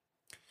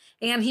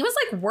 And he was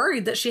like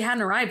worried that she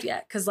hadn't arrived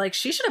yet because like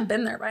she should have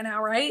been there by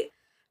now, right?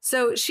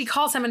 So she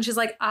calls him and she's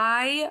like,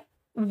 I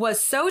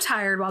was so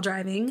tired while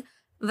driving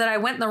that I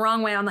went the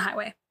wrong way on the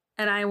highway.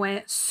 And I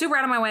went super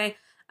out of my way.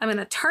 I'm going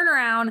to turn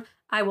around.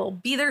 I will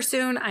be there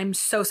soon. I'm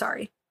so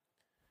sorry.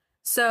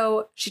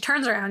 So she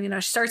turns around,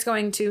 she starts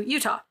going to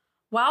Utah.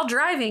 While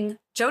driving,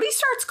 Jody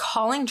starts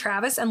calling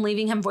Travis and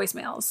leaving him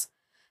voicemails.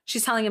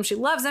 She's telling him she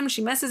loves him,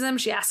 she misses him,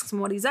 she asks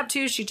him what he's up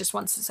to, she just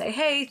wants to say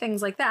hey,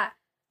 things like that,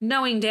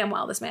 knowing damn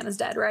well this man is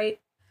dead, right?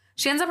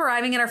 She ends up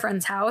arriving at her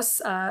friend's house,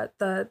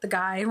 the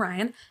guy,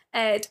 Ryan,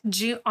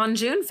 on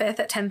June 5th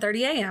at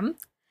 10:30 a.m.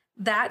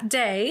 That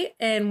day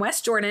in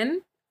West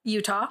Jordan,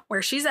 Utah,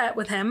 where she's at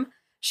with him,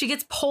 she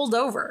gets pulled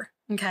over,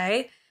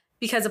 okay?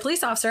 Because a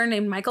police officer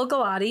named Michael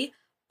Galati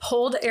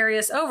pulled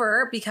Arias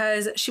over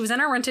because she was in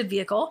her rented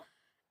vehicle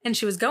and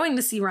she was going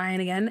to see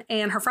Ryan again,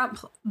 and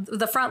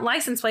the front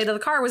license plate of the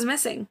car was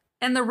missing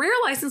and the rear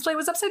license plate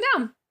was upside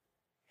down.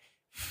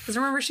 Because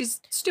remember, she's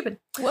stupid.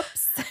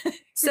 Whoops.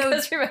 So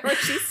because remember,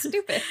 she's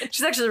stupid.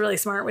 She's actually really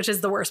smart, which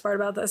is the worst part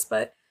about this.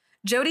 But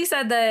Jody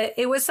said that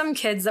it was some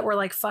kids that were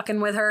like fucking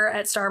with her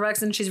at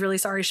Starbucks and she's really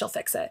sorry, she'll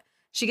fix it.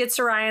 She gets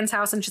to Ryan's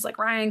house and she's like,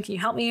 Ryan, can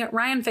you help me?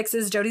 Ryan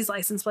fixes Jody's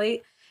license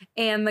plate.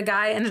 And the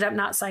guy ended up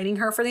not citing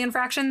her for the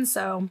infraction,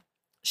 so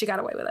she got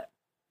away with it.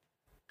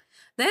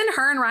 Then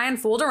her and Ryan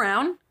fooled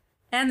around,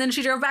 and then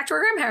she drove back to her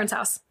grandparents'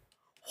 house.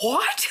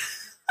 What?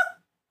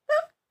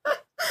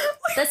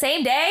 The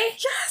same day?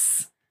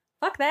 Yes.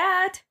 Fuck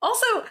that.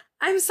 Also,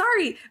 I'm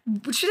sorry,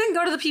 but she didn't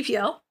go to the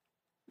PPL,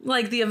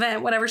 like the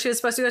event, whatever she was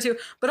supposed to go to.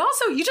 But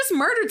also, you just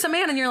murdered some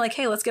man, and you're like,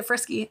 hey, let's get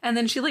frisky. And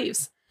then she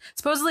leaves.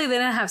 Supposedly, they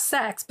didn't have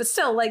sex, but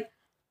still, like,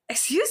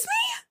 excuse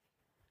me?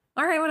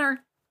 All right,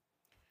 whatever.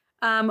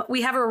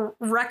 We have a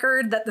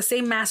record that the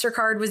same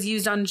MasterCard was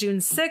used on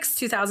June 6,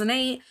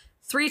 2008,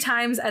 3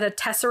 times at a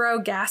Tesoro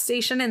gas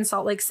station in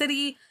Salt Lake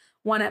City,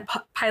 one at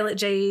Pilot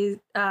J,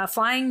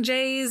 Flying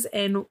J's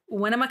in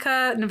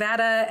Winnemucca,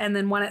 Nevada, and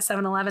then one at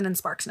 7-Eleven in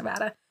Sparks,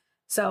 Nevada.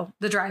 So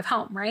the drive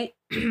home, right?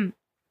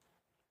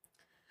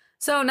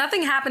 So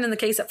nothing happened in the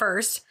case at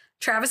first.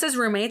 Travis's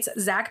roommates,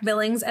 Zach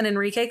Billings and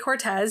Enrique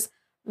Cortez,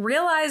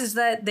 realized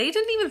that they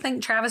didn't even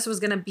think Travis was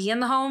going to be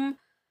in the home.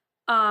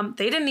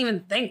 They didn't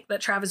even think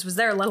that Travis was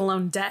there, let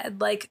alone dead.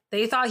 Like,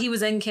 they thought he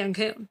was in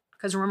Cancun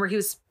because remember, he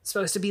was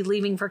supposed to be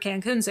leaving for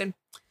Cancun soon.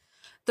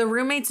 The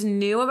roommates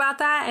knew about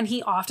that, and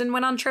he often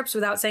went on trips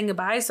without saying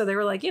goodbye. So they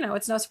were like,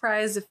 it's no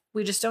surprise if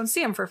we just don't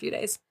see him for a few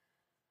days.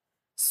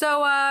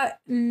 So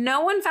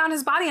no one found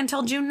his body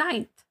until June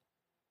 9th.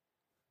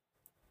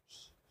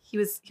 He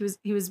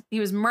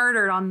was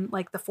murdered on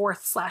like the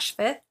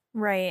 4th/5th.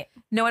 Right.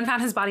 No one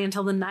found his body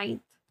until the 9th.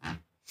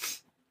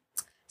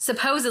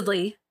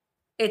 Supposedly,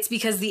 it's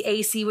because the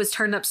AC was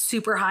turned up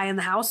super high in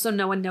the house, so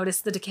no one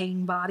noticed the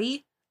decaying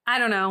body. I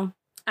don't know.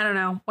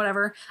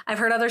 Whatever. I've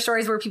heard other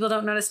stories where people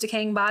don't notice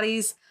decaying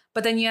bodies,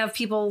 but then you have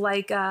people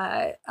like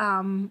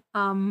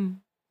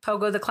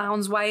Pogo the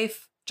Clown's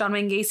wife, John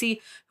Wayne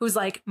Gacy, who's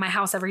like, my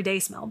house every day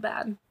smelled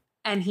bad.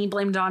 And he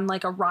blamed it on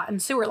like a rotten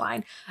sewer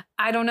line.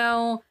 I don't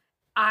know.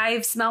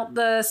 I've smelt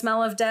the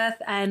smell of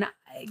death, and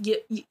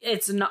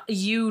it's not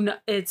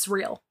it's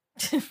real.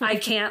 I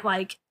can't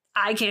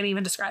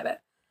even describe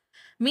it.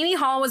 Mimi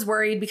Hall was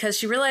worried because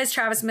she realized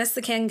Travis missed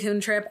the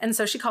Cancun trip, and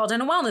so she called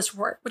in a wellness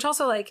report, which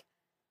also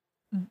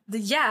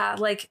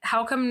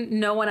how come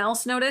no one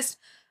else noticed?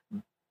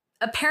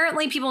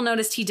 Apparently people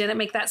noticed he didn't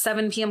make that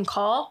 7 p.m.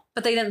 call,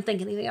 but they didn't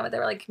think anything of it. They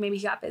were like, maybe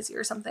he got busy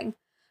or something.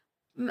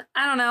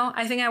 I don't know.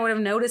 I think I would have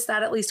noticed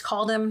that, at least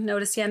called him,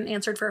 noticed he hadn't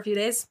answered for a few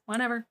days,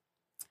 whatever.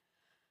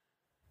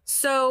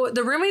 So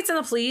the roommates and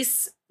the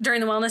police during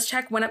the wellness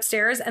check went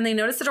upstairs and they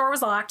noticed the door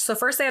was locked. So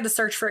first they had to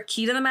search for a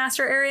key to the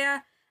master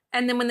area.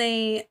 And then when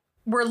they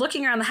were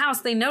looking around the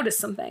house, they noticed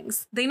some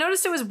things. They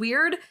noticed it was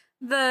weird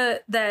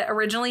that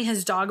originally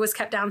his dog was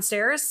kept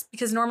downstairs,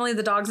 because normally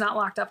the dog's not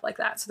locked up like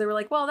that. So they were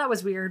like, well, that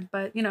was weird,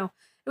 but it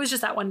was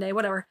just that one day,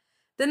 whatever.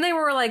 Then they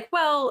were like,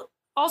 well,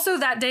 also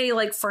that day,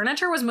 like,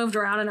 furniture was moved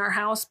around in our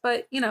house,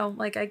 but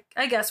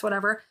I guess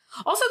whatever.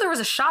 Also, there was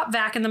a shop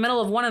vac in the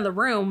middle of one of the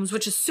rooms,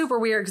 which is super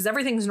weird because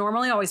everything's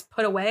normally always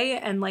put away,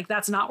 and like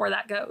that's not where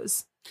that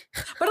goes.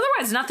 But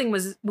otherwise, nothing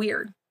was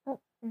weird.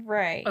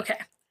 Right.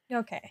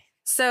 Okay.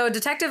 So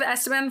Detective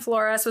Esteban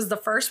Flores was the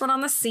first one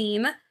on the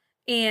scene.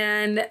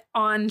 And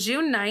on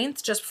June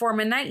 9th, just before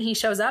midnight, he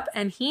shows up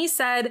and he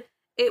said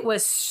it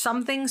was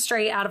something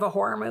straight out of a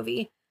horror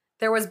movie.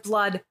 There was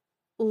blood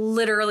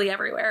literally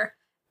everywhere.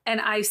 And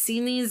I've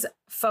seen these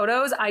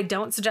photos. I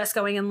don't suggest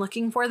going and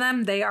looking for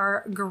them. They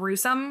are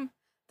gruesome,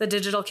 the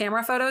digital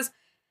camera photos.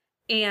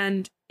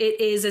 And it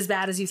is as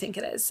bad as you think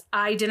it is.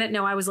 I didn't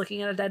know I was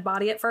looking at a dead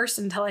body at first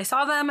until I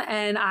saw them.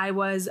 And I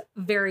was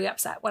very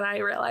upset when I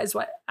realized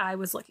what I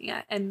was looking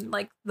at and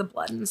like the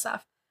blood and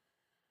stuff.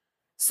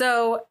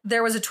 So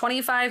there was a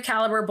 .25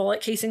 caliber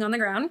bullet casing on the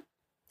ground.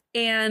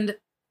 And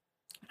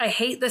I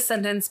hate this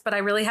sentence, but I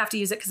really have to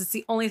use it because it's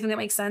the only thing that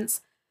makes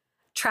sense.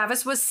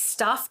 Travis was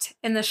stuffed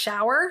in the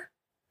shower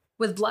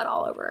with blood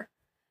all over.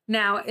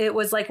 Now, it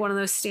was like one of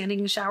those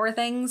standing shower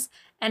things,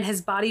 and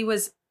his body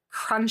was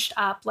crunched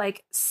up,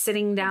 like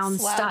sitting down,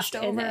 stuffed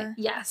in it.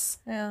 Yes.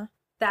 Yeah.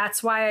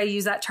 That's why I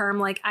use that term.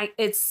 Like,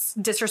 it's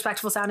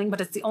disrespectful sounding,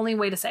 but it's the only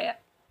way to say it.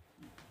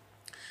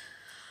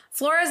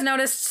 Flores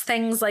noticed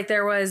things like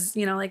there was,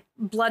 like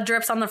blood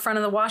drips on the front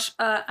of the wash.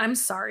 I'm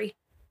sorry.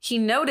 He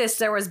noticed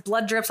there was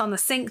blood drips on the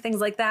sink,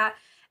 things like that,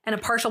 and a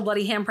partial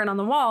bloody handprint on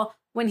the wall.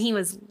 When he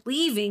was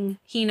leaving,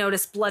 he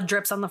noticed blood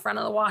drips on the front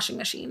of the washing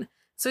machine.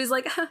 So he's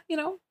like,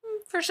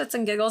 for shits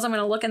and giggles, I'm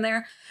going to look in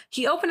there.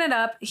 He opened it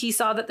up. He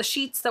saw that the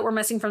sheets that were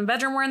missing from the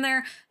bedroom were in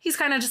there. He's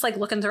kind of just like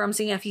looking through them,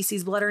 seeing if he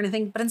sees blood or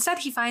anything. But instead,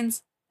 he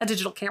finds a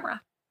digital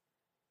camera.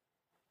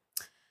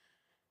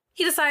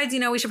 He decides,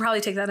 we should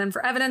probably take that in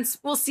for evidence.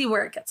 We'll see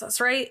where it gets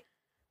us, right?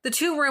 The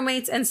two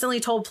roommates instantly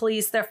told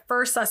police their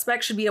first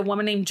suspect should be a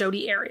woman named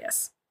Jodi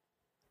Arias.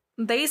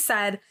 They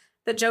said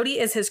that Jodi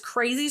is his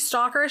crazy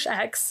stalkerish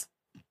ex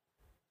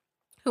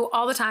who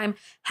all the time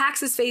hacks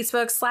his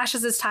Facebook,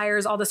 slashes his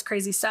tires, all this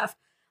crazy stuff.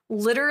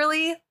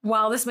 Literally,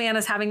 while this man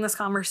is having this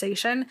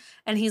conversation,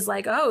 and he's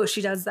like, oh,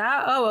 she does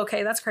that? Oh,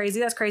 okay, that's crazy,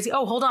 that's crazy.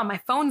 Oh, hold on, my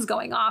phone's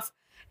going off.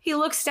 He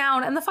looks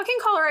down, and the fucking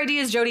caller ID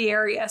is Jodi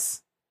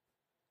Arias.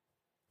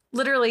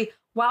 Literally,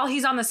 while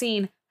he's on the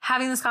scene,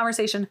 having this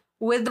conversation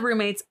with the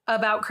roommates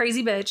about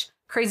crazy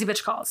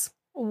bitch calls.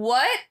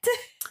 What?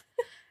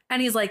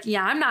 And he's like,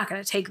 yeah, I'm not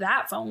going to take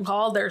that phone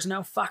call. There's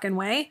no fucking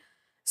way.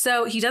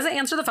 So he doesn't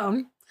answer the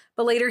phone.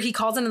 But later he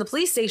calls into the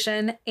police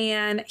station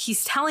and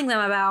he's telling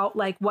them about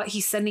like what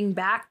he's sending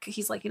back.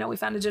 He's like, we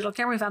found a digital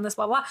camera, we found this,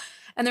 blah, blah.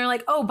 And they're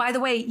like, oh, by the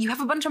way, you have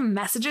a bunch of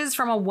messages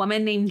from a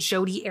woman named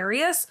Jodi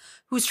Arias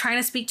who's trying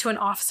to speak to an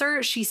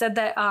officer. She said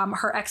that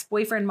her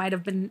ex-boyfriend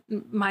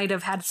might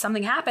have had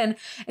something happen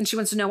and she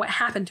wants to know what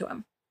happened to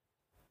him.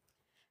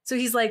 So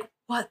he's like,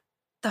 what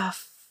the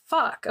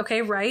fuck?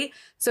 Okay, right.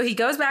 So he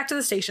goes back to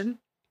the station.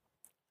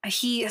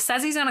 He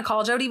says he's going to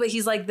call Jodi, but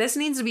he's like, this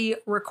needs to be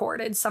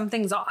recorded.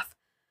 Something's off.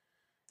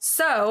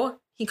 So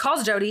he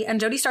calls Jodi and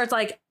Jodi starts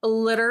like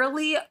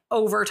literally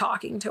over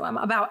talking to him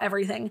about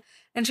everything.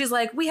 And she's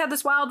like, we had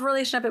this wild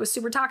relationship. It was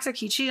super toxic.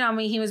 He cheated on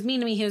me. He was mean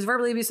to me. He was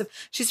verbally abusive.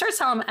 She starts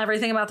telling him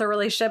everything about their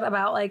relationship,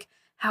 about like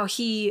how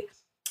he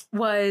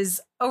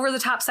was over the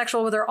top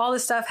sexual with her, all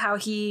this stuff, how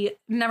he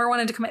never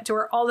wanted to commit to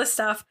her, all this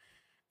stuff.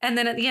 And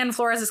then at the end,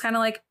 Flores is kind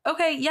of like,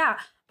 okay, yeah.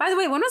 By the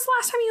way, when was the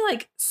last time you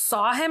like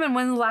saw him and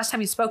when was the last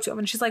time you spoke to him?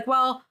 And she's like,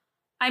 well,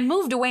 I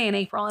moved away in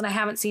April and I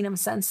haven't seen him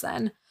since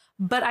then.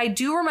 But I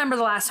do remember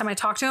the last time I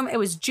talked to him. It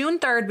was June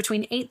 3rd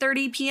between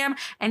 8:30 p.m.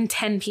 and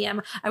 10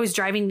 p.m. I was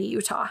driving to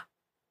Utah.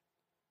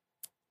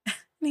 And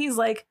he's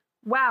like,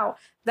 wow,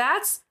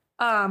 that's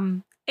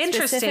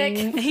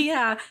interesting.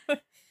 Yeah.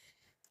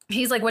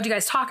 He's like, what'd you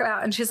guys talk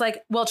about? And she's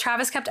like, well,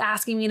 Travis kept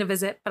asking me to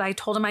visit, but I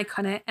told him I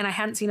couldn't. And I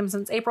hadn't seen him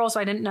since April.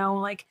 So I didn't know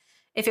like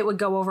if it would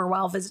go over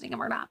while visiting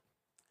him or not.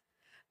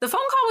 The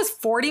phone call was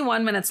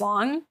 41 minutes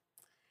long.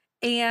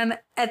 And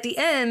at the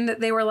end,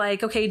 they were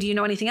like, okay, do you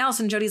know anything else?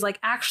 And Jodi's like,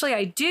 actually,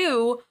 I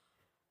do.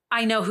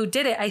 I know who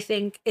did it. I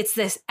think it's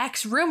this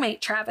ex-roommate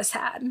Travis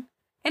had.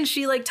 And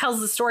she like tells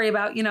the story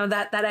about, you know,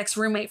 that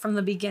ex-roommate from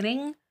the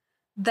beginning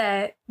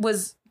that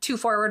was too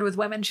forward with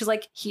women. She's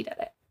like, he did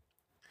it.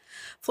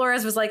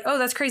 Flores was like, oh,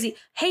 that's crazy.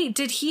 Hey,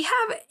 did he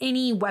have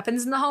any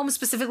weapons in the home,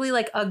 specifically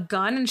like a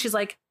gun? And she's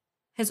like,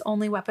 his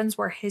only weapons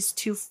were his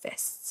 2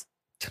 fists.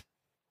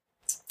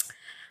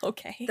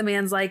 Okay. The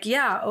man's like,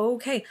 yeah,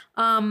 okay.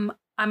 I'm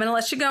going to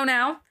let you go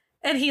now.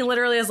 And he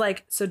literally is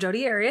like, so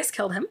Jodi Arias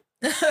killed him.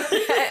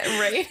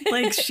 Right.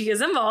 Like, she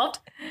is involved.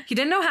 He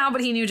didn't know how,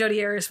 but he knew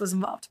Jodi Arias was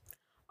involved.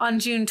 On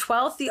June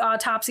 12th, the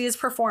autopsy is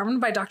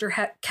performed by Dr.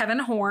 Kevin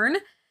Horn.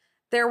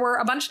 There were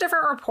a bunch of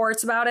different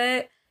reports about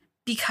it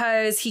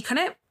because he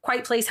couldn't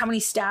quite place how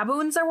many stab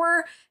wounds there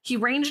were. He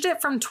ranged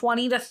it from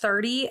 20 to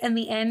 30. In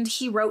the end,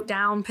 he wrote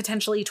down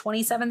potentially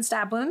 27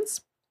 stab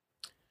wounds.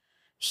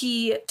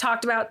 He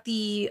talked about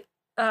the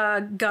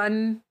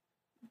gun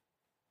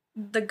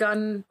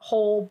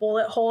hole,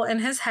 bullet hole in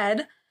his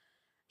head.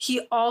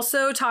 He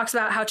also talks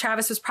about how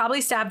Travis was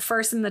probably stabbed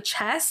first in the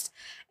chest,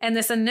 and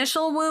this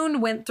initial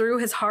wound went through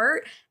his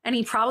heart, and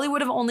he probably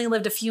would have only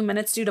lived a few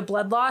minutes due to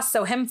blood loss.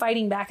 So him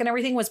fighting back and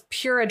everything was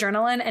pure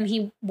adrenaline, and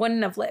he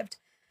wouldn't have lived.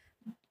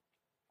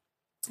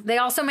 They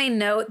also made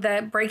note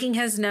that breaking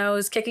his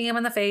nose, kicking him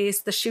in the face,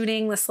 the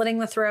shooting, the slitting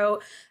the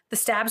throat, the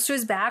stabs to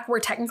his back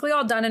were technically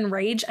all done in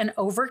rage and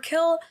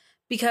overkill,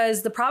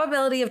 because the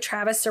probability of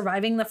Travis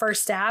surviving the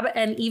first stab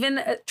and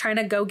even trying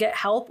to go get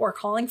help or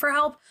calling for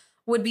help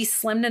would be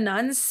slim to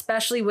none,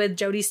 especially with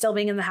Jodi still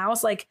being in the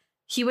house. Like,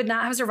 he would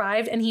not have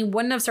survived, and he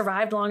wouldn't have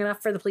survived long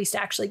enough for the police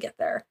to actually get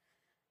there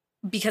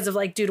because of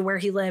like due to where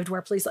he lived,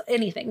 where police,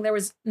 anything. There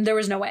was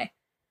no way.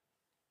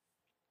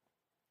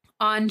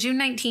 On June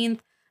 19th,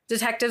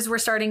 detectives were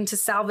starting to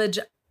salvage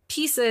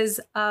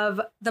pieces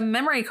of the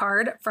memory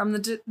card from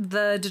the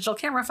digital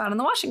camera found in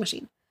the washing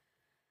machine.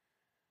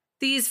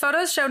 These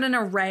photos showed an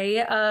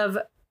array of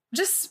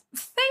just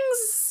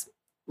things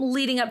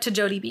leading up to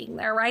Jodi being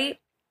there, right?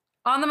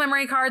 On the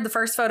memory card, the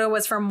first photo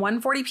was from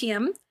 1:40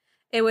 p.m.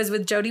 It was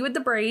with Jodi with the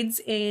braids,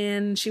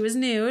 and she was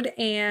nude,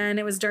 and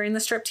it was during the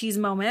striptease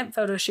moment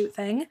photo shoot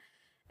thing.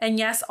 And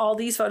yes, all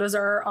these photos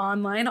are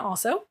online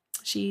also.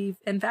 She,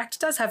 in fact,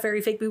 does have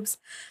very fake boobs.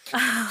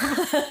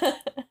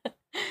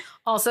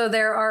 Also,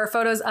 there are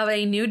photos of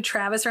a nude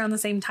Travis around the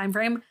same time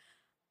frame.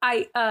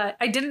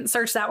 I didn't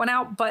search that one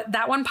out, but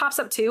that one pops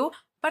up too.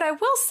 But I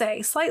will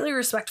say, slightly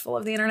respectful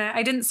of the internet.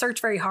 I didn't search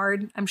very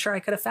hard. I'm sure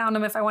I could have found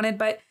them if I wanted,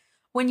 but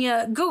when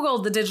you Google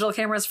the digital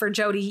cameras for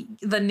Jodi,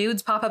 the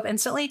nudes pop up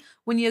instantly.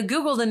 When you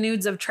Google the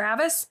nudes of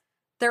Travis,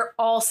 they're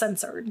all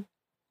censored.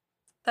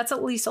 That's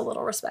at least a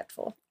little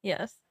respectful.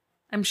 Yes.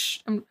 I'm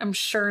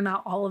sure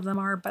not all of them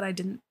are, but I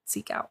didn't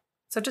seek out.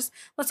 So just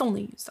let's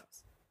only use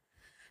those.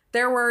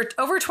 There were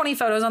over 20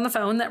 photos on the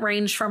phone that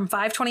ranged from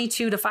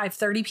 5:22 to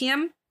 5:30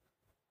 p.m.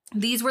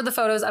 These were the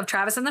photos of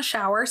Travis in the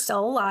shower,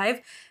 still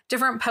alive,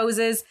 different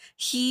poses.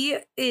 He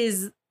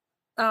has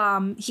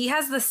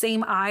the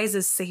same eyes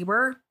as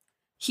Saber.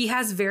 He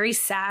has very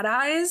sad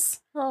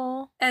eyes.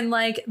 Oh. And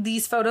like,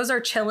 these photos are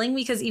chilling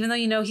because even though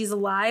you know he's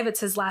alive,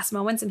 it's his last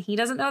moments and he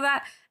doesn't know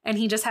that. And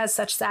he just has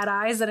such sad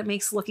eyes that it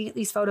makes looking at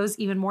these photos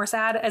even more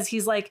sad, as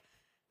he's like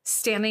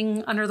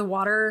standing under the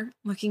water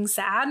looking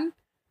sad,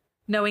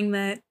 knowing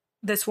that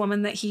this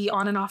woman that he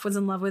on and off was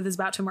in love with is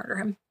about to murder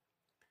him.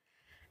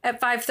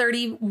 At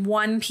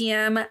 5:31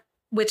 p.m.,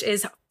 which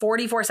is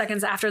 44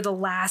 seconds after the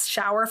last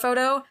shower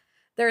photo,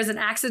 there is an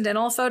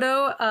accidental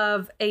photo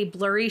of a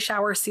blurry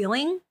shower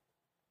ceiling.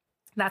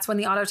 That's when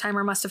the auto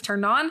timer must have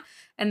turned on.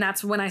 And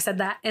that's when I said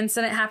that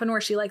incident happened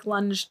where she like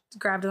lunged,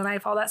 grabbed the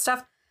knife, all that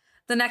stuff.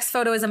 The next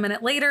photo is a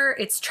minute later.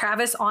 It's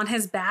Travis on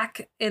his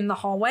back in the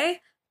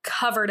hallway,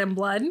 covered in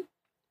blood.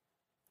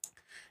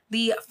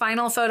 The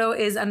final photo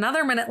is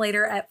another minute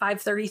later at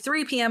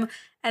 5:33 p.m.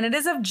 And it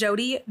is of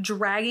Jodi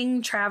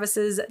dragging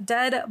Travis's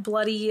dead,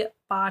 bloody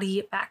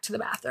body back to the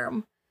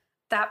bathroom.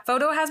 That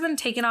photo has been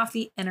taken off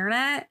the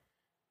internet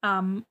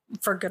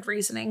for good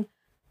reasoning.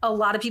 A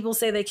lot of people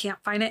say they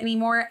can't find it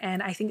anymore,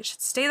 and I think it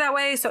should stay that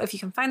way. So if you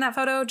can find that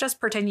photo, just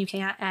pretend you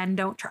can't and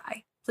don't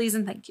try. Please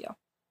and thank you.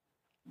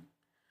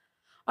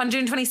 On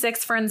June 26th,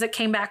 forensic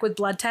came back with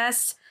blood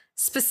tests,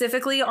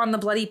 specifically on the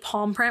bloody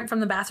palm print from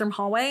the bathroom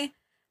hallway.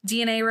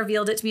 DNA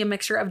revealed it to be a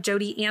mixture of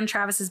Jodi and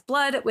Travis's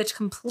blood, which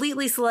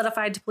completely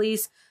solidified to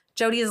police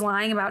Jodi is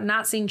lying about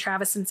not seeing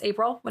Travis since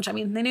April, which I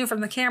mean, they knew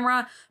from the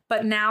camera,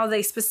 but now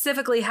they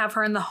specifically have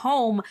her in the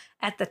home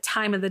at the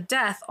time of the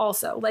death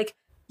also. Like,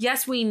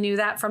 yes, we knew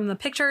that from the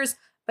pictures,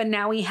 but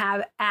now we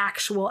have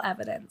actual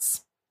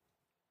evidence.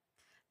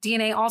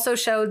 DNA also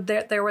showed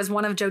that there was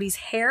one of Jodi's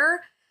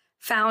hair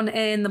found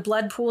in the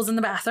blood pools in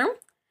the bathroom.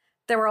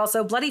 There were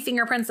also bloody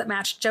fingerprints that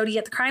matched Jodi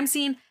at the crime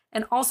scene,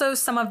 and also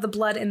some of the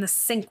blood in the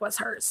sink was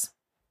hers.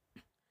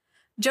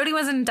 Jodi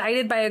was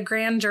indicted by a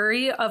grand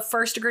jury of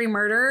first-degree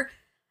murder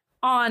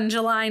on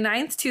July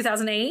 9th,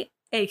 2008,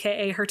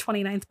 aka her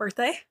 29th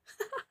birthday.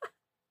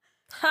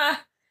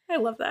 Ha! I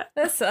love that.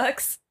 That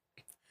sucks.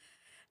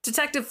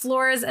 Detective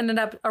Flores ended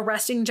up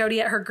arresting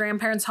Jodi at her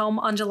grandparents' home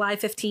on July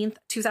 15th,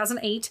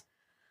 2008.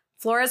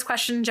 Flores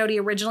questioned Jodi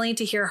originally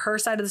to hear her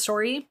side of the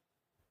story.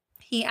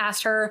 He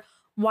asked her,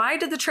 why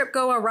did the trip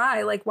go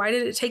awry? Like, why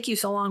did it take you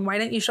so long? Why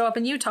didn't you show up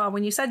in Utah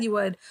when you said you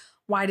would?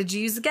 Why did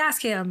you use the gas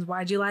cans?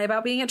 Why did you lie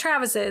about being at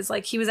Travis's?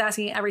 Like, he was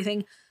asking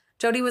everything.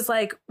 Jodi was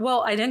like,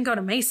 well, I didn't go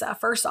to Mesa,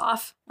 first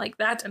off. Like,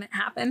 that didn't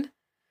happen.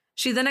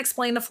 She then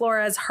explained to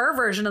Flores her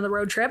version of the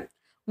road trip,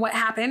 what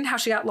happened, how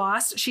she got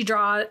lost. She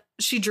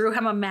drew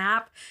him a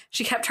map.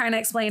 She kept trying to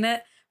explain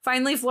it.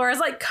 Finally, Flores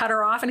like cut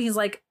her off and he's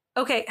like,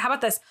 okay, how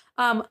about this?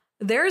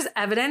 There's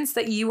evidence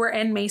that you were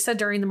in Mesa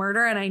during the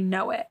murder and I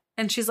know it.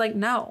 And she's like,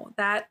 no,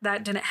 that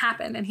didn't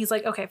happen. And he's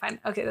like, okay, fine.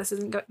 Okay, this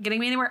isn't getting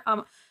me anywhere.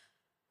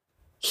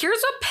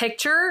 Here's a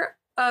picture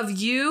of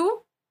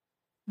you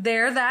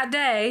there that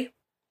day.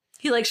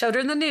 He like showed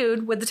her the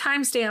nude with the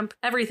timestamp,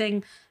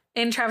 everything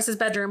in Travis's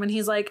bedroom. And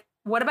he's like,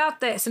 what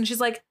about this? And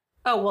she's like,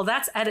 oh, well,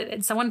 that's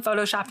edited. Someone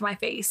photoshopped my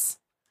face.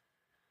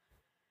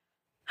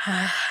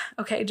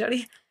 Okay,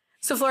 Jodi.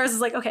 So Flores is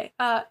like, okay,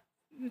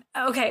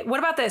 what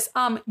about this?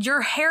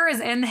 Your hair is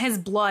in his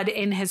blood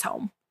in his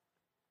home.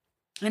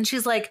 And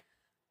she's like,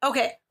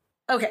 okay,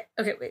 wait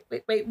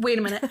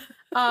a minute.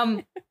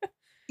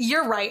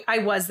 You're right. I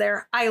was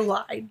there. I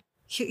lied.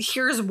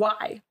 Here's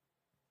why.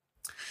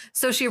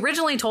 So she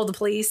originally told the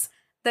police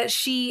that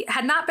she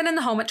had not been in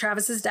the home at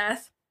Travis's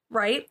death,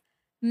 right?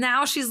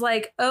 Now she's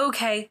like,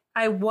 okay,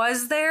 I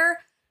was there.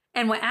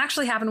 And what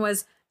actually happened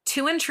was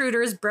 2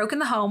 intruders broke in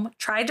the home,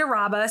 tried to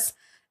rob us.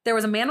 There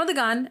was a man with a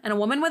gun and a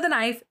woman with a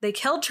knife. They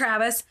killed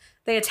Travis.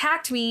 They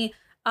attacked me.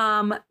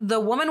 The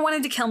woman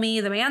wanted to kill me.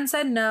 The man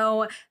said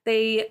no.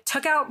 They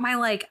took out my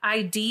like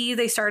ID.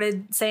 They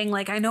started saying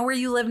like, I know where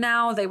you live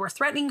now. They were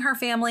threatening her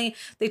family.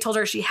 They told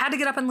her she had to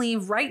get up and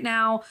leave right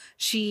now.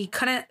 She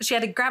had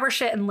to grab her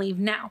shit and leave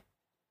now.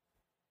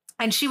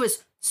 And she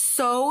was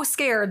so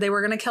scared they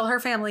were going to kill her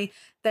family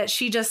that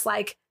she just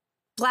like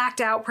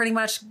blacked out, pretty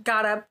much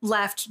got up,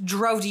 left,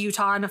 drove to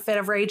Utah in a fit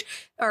of rage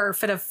or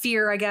fit of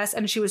fear, I guess.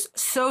 And she was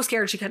so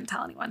scared she couldn't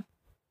tell anyone.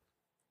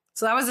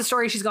 So that was the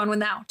story she's going with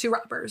now. 2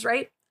 robbers,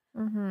 right?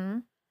 Mm-hmm.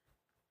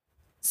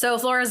 So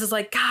Flores is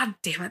like, God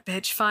damn it,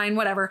 bitch. Fine,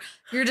 whatever.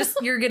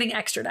 You're getting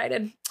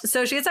extradited.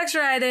 So she gets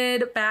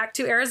extradited back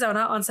to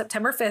Arizona on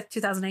September 5th,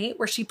 2008,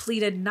 where she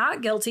pleaded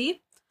not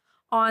guilty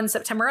on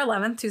September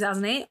 11th,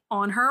 2008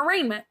 on her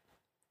arraignment.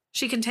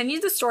 She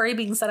continued the story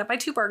being set up by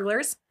 2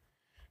 burglars.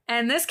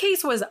 And this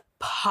case was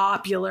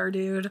popular,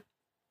 dude.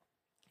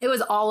 It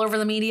was all over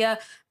the media.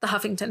 The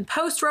Huffington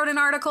Post wrote an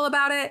article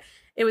about it.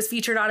 It was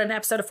featured on an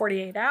episode of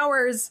 48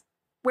 Hours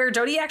where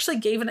Jodi actually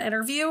gave an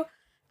interview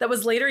that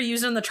was later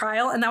used in the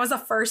trial. And that was the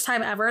first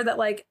time ever that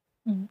like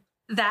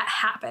that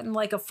happened.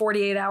 Like a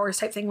 48 Hours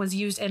type thing was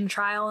used in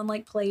trial and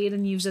like played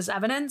and used as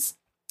evidence.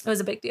 It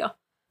was a big deal.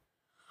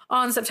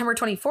 On September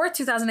 24th,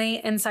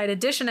 2008, Inside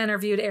Edition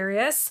interviewed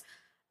Arias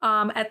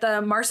at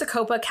the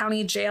Maricopa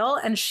County Jail.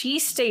 And she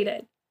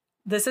stated,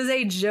 this is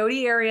a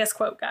Jodi Arias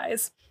quote,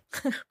 guys.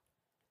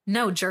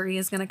 No jury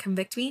is going to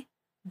convict me.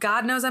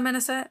 God knows I'm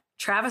innocent.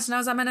 Travis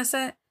knows I'm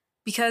innocent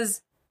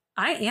because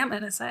I am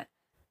innocent.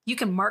 You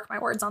can mark my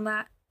words on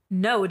that.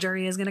 No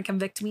jury is going to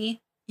convict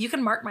me. You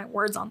can mark my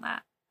words on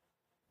that.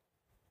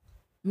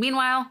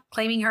 Meanwhile,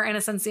 claiming her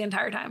innocence the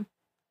entire time.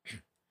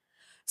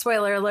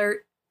 Spoiler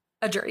alert,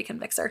 a jury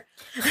convicts her.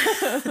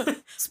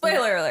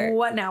 Spoiler alert.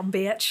 What now,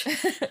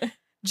 bitch?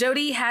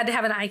 Jodi had to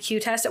have an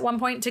IQ test at one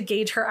point to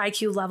gauge her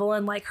IQ level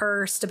and like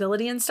her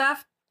stability and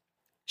stuff.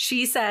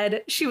 She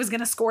said she was going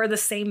to score the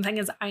same thing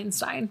as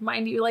Einstein,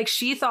 mind you. Like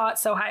she thought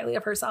so highly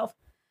of herself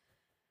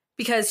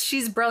because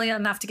she's brilliant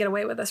enough to get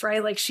away with this,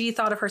 right? Like she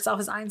thought of herself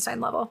as Einstein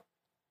level.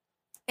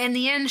 In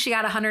the end, she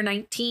got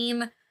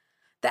 119.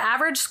 The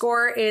average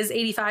score is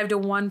 85 to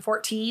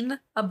 114.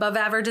 Above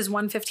average is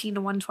 115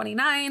 to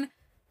 129.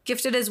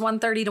 Gifted is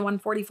 130 to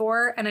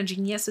 144. And a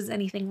genius is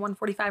anything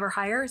 145 or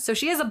higher. So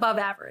she is above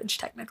average,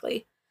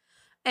 technically.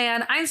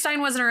 And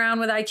Einstein wasn't around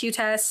with IQ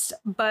tests,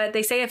 but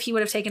they say if he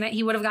would have taken it,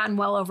 he would have gotten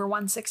well over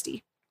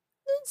 160.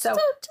 So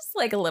just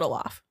like a little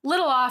off.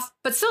 Little off,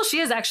 but still she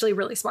is actually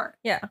really smart.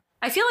 Yeah.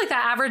 I feel like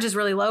that average is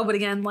really low, but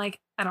again,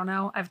 like, I don't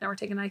know. I've never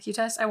taken an IQ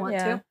test. I want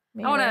to.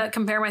 I want to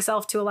compare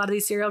myself to a lot of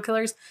these serial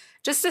killers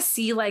just to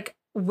see like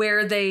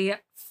where they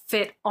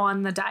fit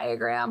on the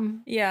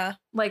diagram. Yeah.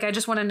 Like, I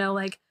just want to know,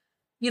 like,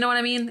 you know what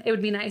I mean? It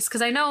would be nice.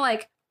 Cause I know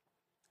like,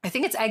 I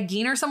think it's Ed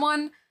Gein or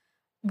someone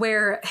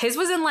where his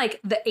was in like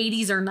the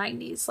 80s or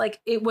 90s. Like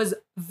it was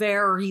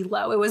very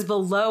low. It was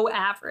below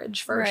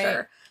average for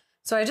sure.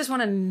 So I just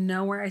want to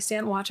know where I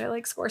stand. Watch I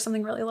like score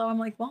something really low. I'm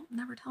like, well,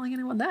 never telling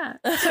anyone that.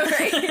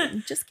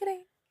 Right. Just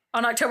kidding.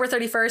 On October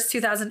 31st,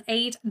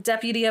 2008,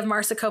 Deputy of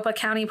Maricopa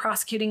County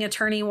Prosecuting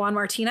Attorney Juan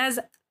Martinez,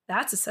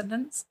 that's a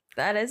sentence.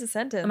 That is a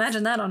sentence.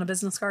 Imagine that on a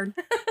business card.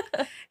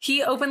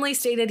 He openly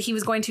stated he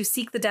was going to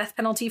seek the death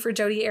penalty for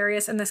Jodi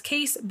Arias in this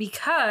case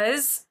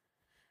because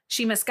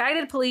she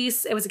misguided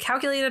police. It was a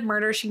calculated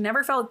murder. She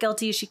never felt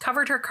guilty. She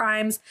covered her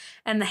crimes,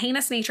 and the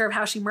heinous nature of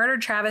how she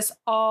murdered Travis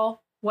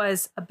all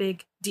was a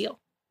big deal.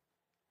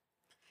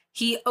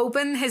 He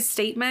opened his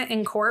statement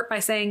in court by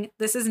saying,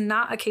 this is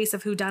not a case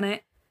of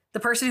whodunit. The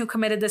person who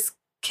committed this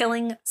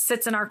killing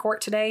sits in our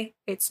court today.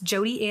 It's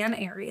Jodi Ann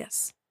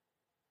Arias.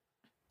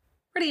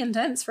 Pretty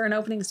intense for an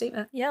opening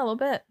statement. Yeah, a little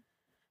bit.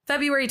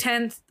 February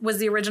 10th was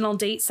the original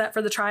date set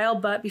for the trial,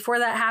 but before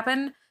that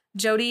happened,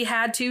 Jodi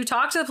had to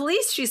talk to the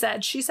police, she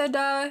said. She said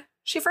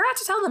she forgot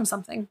to tell them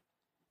something.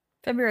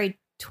 February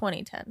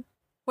 2010.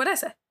 What did I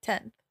say?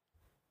 10th.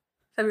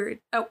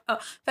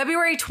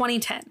 February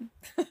 2010.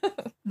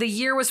 The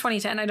year was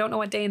 2010. I don't know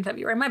what day in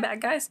February. My bad,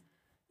 guys.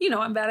 You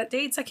know I'm bad at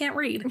dates. I can't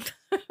read.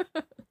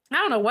 I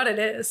don't know what it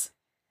is.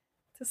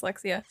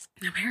 Dyslexia.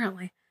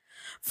 Apparently.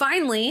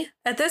 Finally,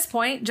 at this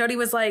point, Jodi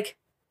was like,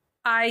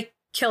 I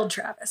killed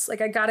Travis.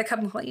 Like, I gotta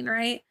come clean,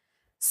 right?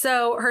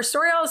 So her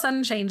story all of a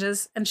sudden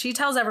changes, and she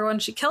tells everyone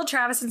she killed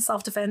Travis in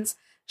self-defense.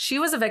 She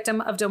was a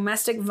victim of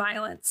domestic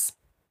violence.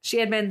 She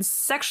had been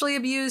sexually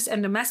abused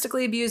and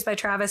domestically abused by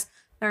Travis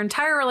their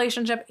entire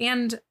relationship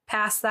and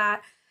past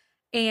that.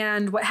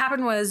 And what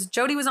happened was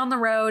Jodi was on the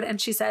road,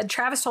 and she said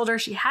Travis told her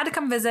she had to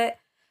come visit,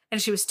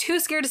 and she was too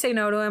scared to say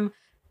no to him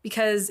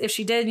because if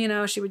she did,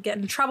 she would get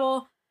in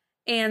trouble.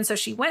 And so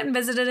she went and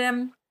visited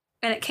him,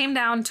 and it came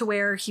down to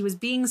where he was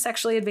being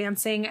sexually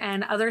advancing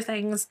and other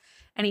things,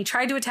 and he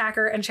tried to attack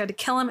her, and she had to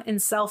kill him in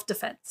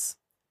self-defense.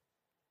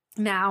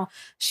 Now,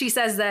 she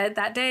says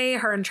that day,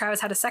 her and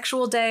Travis had a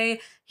sexual day.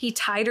 He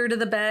tied her to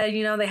the bed.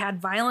 They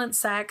had violent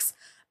sex.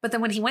 But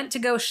then when he went to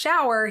go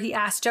shower, he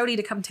asked Jodi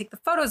to come take the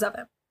photos of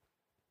him.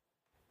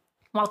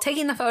 While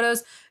taking the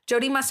photos,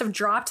 Jodi must have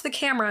dropped the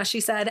camera, she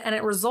said, and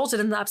it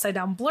resulted in the upside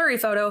down blurry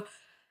photo.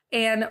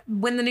 And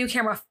when the new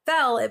camera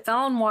fell, it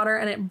fell in water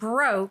and it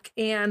broke.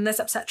 And this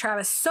upset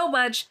Travis so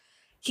much.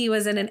 He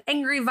was in an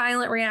angry,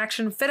 violent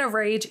reaction, fit of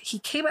rage. He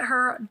came at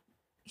her.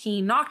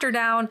 He knocked her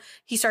down.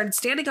 He started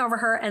standing over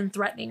her and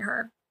threatening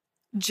her.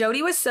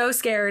 Jodi was so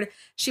scared,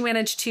 she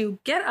managed to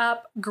get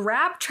up,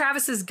 grab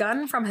Travis's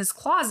gun from his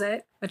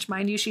closet, which,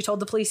 mind you, she told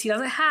the police he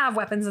doesn't have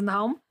weapons in the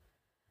home.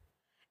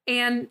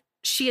 And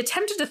she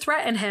attempted to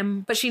threaten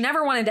him, but she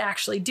never wanted to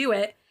actually do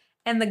it.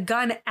 And the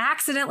gun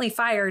accidentally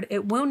fired.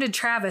 It wounded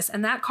Travis,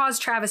 and that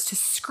caused Travis to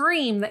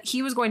scream that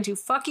he was going to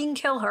fucking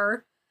kill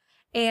her.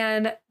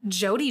 And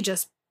Jodi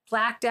just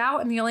blacked out,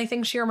 and the only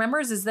thing she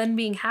remembers is then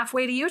being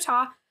halfway to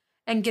Utah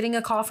and getting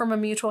a call from a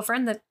mutual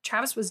friend that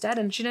Travis was dead,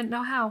 and she didn't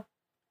know how.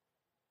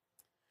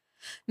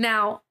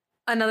 Now,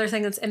 another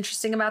thing that's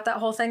interesting about that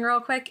whole thing real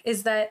quick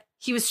is that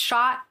he was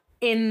shot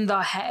in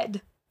the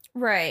head.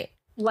 Right.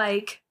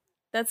 Like,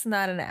 that's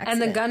not an accident.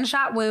 And the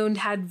gunshot wound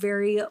had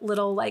very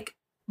little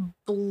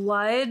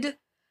blood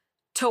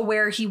to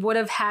where he would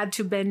have had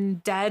to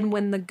been dead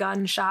when the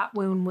gunshot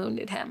wound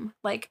wounded him,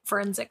 like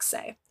forensics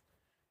say.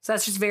 So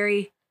that's just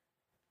very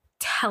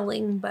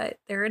telling, but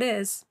there it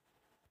is.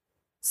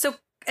 So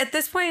at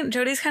this point,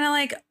 Jodi's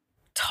kind of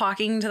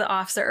talking to the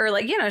officer, or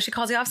she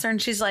calls the officer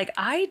and she's like,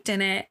 I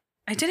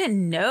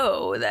didn't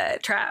know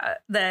that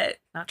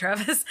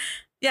Travis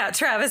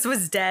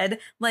was dead.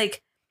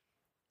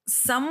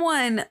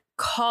 Someone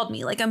called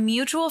me, a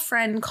mutual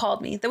friend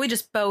called me that we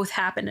just both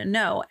happen to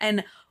know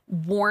and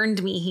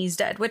warned me he's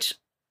dead, which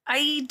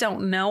I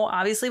don't know,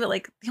 obviously, but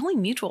the only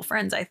mutual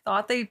friends I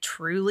thought they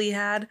truly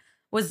had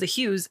was the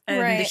Hughes,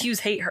 and the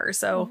Hughes hate her.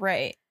 So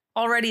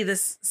already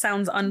this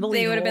sounds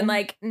unbelievable. They would have been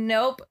like,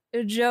 nope,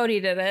 Jodi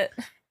did it.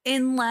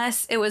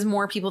 Unless it was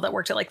more people that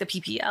worked at the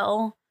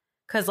PPL.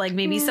 Because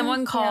maybe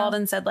someone called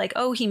and said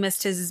oh, he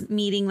missed his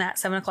meeting, that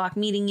 7:00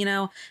 meeting,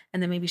 and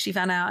then maybe she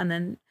found out.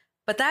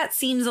 But that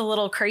seems a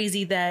little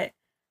crazy that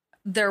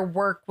their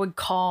work would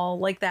call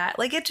like that.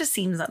 It just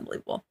seems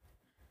unbelievable.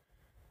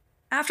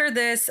 After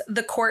this,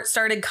 the court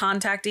started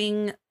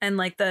contacting, and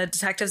the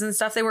detectives and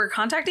stuff, they were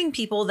contacting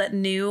people that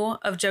knew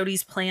of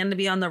Jodi's plan to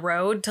be on the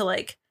road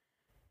to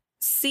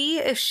see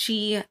if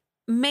she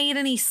made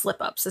any slip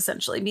ups,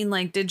 essentially being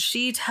did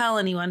she tell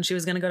anyone she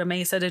was going to go to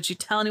Mesa? Did she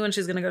tell anyone she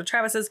was going to go to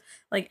Travis's?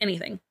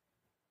 Anything.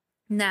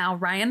 Now,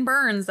 Ryan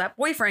Burns, that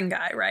boyfriend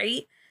guy,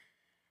 right?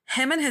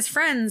 Him and his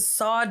friends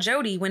saw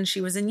Jodi when she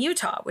was in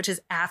Utah, which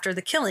is after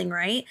the killing,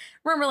 right?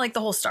 Remember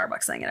the whole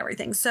Starbucks thing and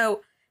everything.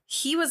 So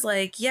he was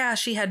yeah,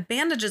 she had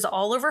bandages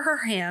all over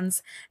her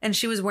hands and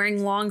she was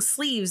wearing long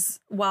sleeves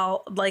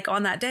while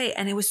on that day.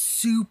 And it was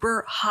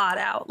super hot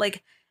out.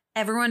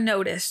 Everyone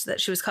noticed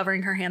that she was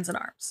covering her hands and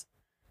arms.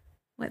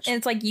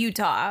 And it's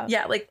Utah.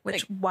 Yeah,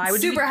 why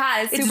would super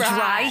hot? It's super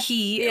dry hot.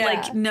 heat.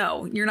 Yeah.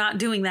 No, you're not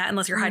doing that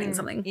unless you're hiding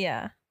something.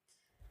 Yeah.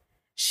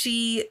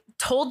 She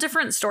told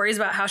different stories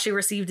about how she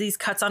received these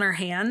cuts on her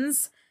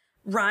hands.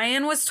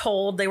 Ryan was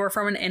told they were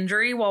from an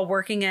injury while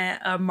working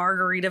at a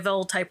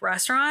Margaritaville type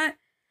restaurant.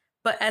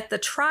 But at the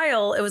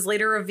trial, it was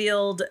later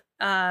revealed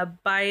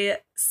by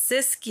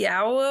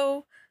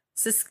Siskiyou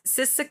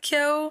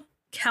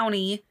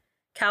County,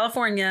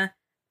 California.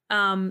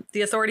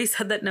 The authorities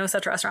said that no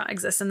such restaurant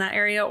exists in that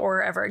area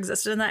or ever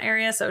existed in that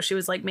area. So she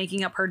was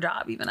making up her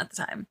job even at the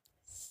time.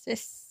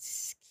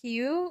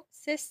 Siskiyou.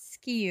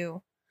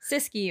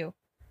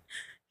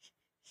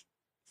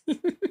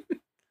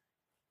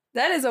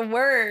 That is a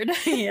word.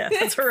 Yeah,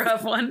 that's a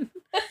rough one.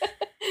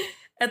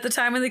 At the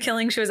time of the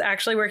killing, she was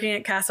actually working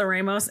at Casa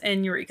Ramos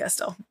in Eureka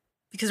still.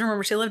 Because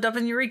remember, she lived up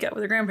in Eureka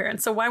with her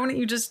grandparents. So why wouldn't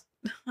you just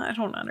I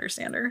don't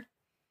understand her.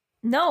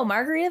 No,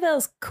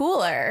 Margaritaville's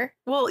cooler.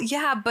 Well,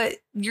 yeah, but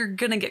you're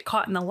going to get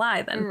caught in the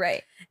lie then.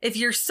 Right. If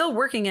you're still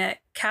working at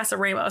Casa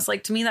Ramos,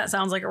 like to me, that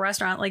sounds like a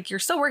restaurant. Like you're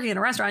still working in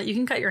a restaurant. You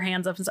can cut your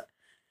hands up and stuff.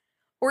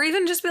 Or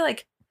even just be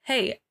like,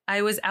 hey,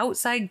 I was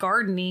outside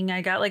gardening.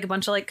 I got like a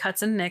bunch of like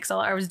cuts and nicks.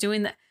 I was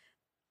doing that.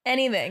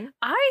 Anything.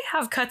 I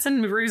have cuts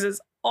and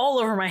bruises all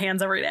over my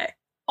hands every day.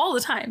 All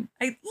the time.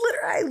 I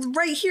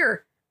right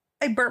here.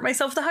 I burnt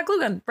myself with a hot glue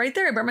gun. Right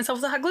there, I burnt myself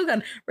with a hot glue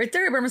gun. Right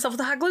there, I burnt myself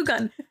with a hot glue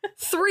gun.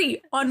 3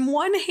 on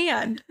one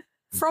hand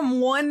from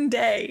one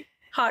day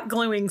hot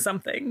gluing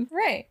something.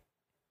 Right.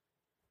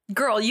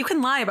 Girl, you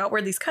can lie about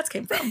where these cuts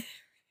came from.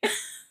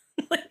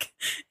 Like,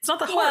 it's not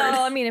that hard.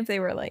 Well, I mean, if they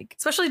were like...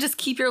 Especially just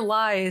keep your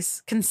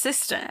lies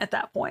consistent at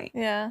that point.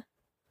 Yeah.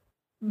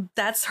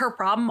 That's her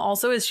problem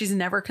also, is she's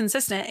never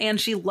consistent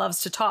and she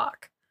loves to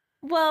talk.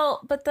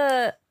 Well, but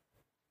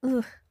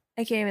I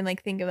can't even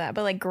like think of that,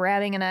 but like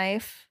grabbing a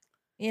knife,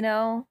 you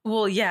know?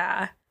 Well,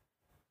 yeah.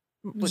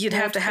 You'd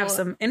have to have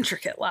some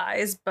intricate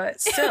lies, but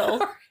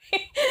still,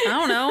 I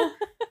don't know.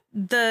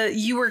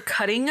 You were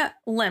cutting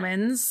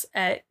lemons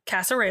at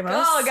Casa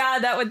Ramos. Oh God,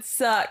 that would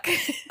suck.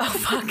 Oh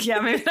fuck yeah,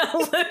 maybe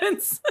not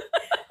lemons.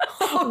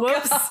 Oh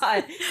Whoops.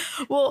 God.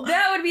 Well,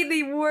 That would be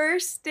the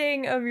worst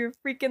thing of your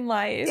freaking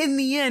life. in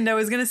the end, I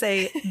was gonna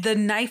say the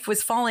knife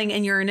was falling,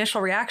 and your initial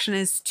reaction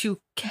is to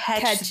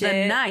catch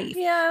the it. knife.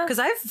 Yeah. Because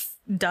I've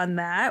done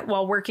that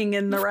while working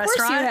in the Of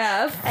restaurant. course you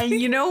have. And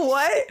you know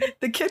what?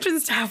 The kitchen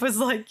staff was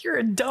like, "You're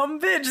a dumb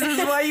bitch. This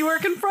is why you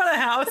work in front of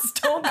house.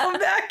 Don't come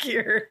back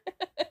here."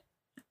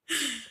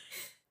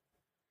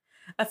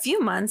 A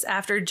few months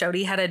after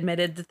Jody had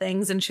admitted the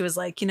things and she was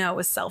like, it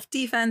was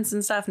self-defense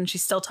and stuff, and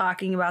she's still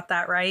talking about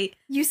that, right?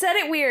 You said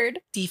it weird.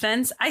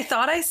 Defense. I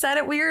thought I said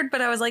it weird,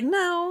 but I was like,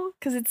 no.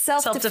 Because it's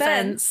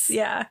self-defense.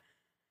 Yeah.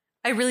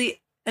 I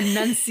really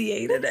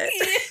enunciated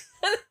it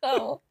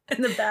Oh.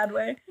 in the bad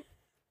way.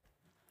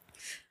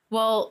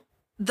 Well,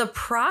 the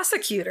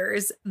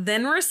prosecutors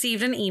then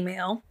received an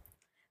email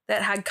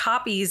that had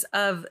copies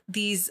of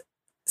these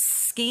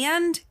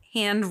scanned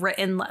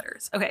handwritten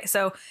letters. Okay,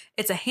 so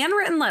it's a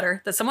handwritten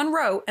letter that someone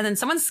wrote and then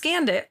someone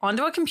scanned it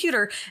onto a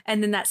computer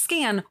and then that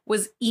scan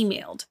was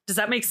emailed. Does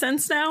that make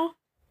sense now?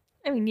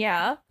 I mean,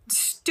 yeah.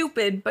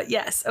 Stupid, but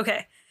yes.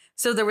 Okay.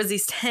 So there was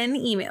these 10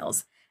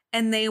 emails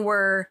and they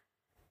were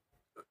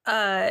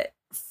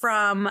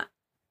from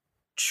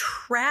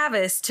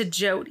Travis to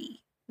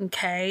Jody.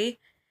 Okay.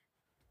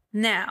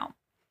 Now,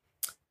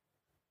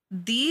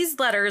 these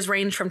letters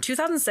range from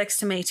 2006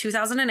 to May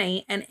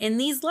 2008. And in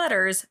these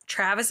letters,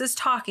 Travis is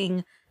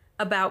talking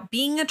about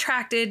being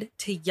attracted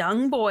to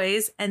young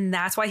boys. And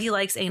that's why he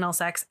likes anal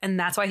sex. And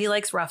that's why he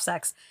likes rough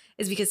sex,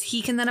 is because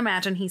he can then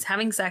imagine he's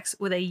having sex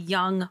with a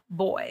young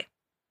boy.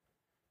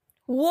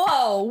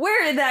 Whoa,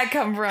 where did that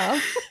come from?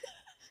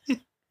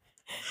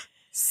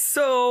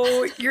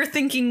 So you're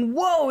thinking,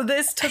 whoa,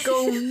 this took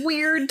a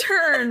weird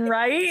turn,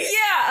 right?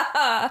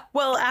 Yeah.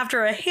 Well,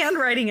 after a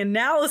handwriting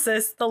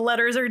analysis, the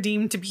letters are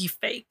deemed to be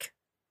fake.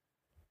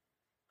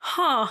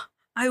 Huh.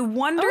 I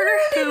wonder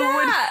who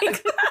would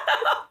make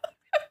that up.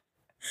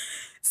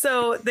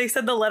 So they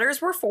said the letters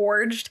were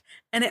forged,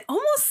 and it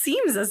almost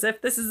seems as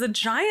if this is a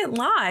giant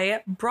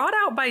lie brought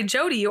out by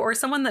Jody or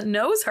someone that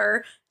knows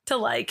her to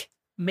like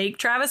make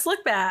Travis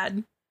look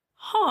bad.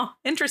 Huh.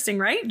 Interesting,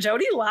 right?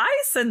 Jody lies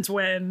since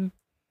when?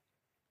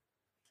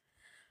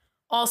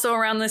 Also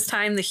around this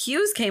time, the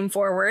Hughes came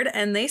forward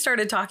and they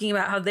started talking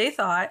about how they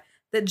thought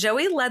that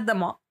Joey led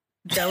them on.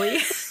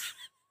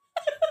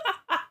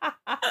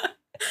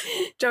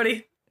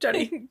 Jody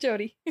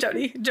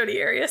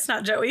Arias,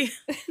 not Joey.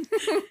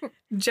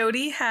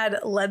 Jody had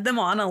led them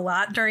on a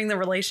lot during the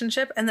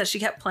relationship and that she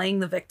kept playing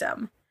the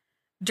victim.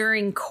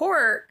 During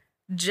court,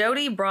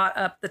 Jody brought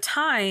up the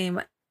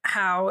time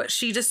how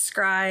she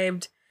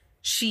described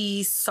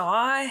she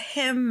saw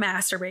him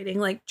masturbating,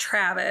 like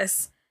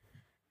Travis.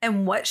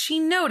 And what she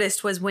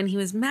noticed was when he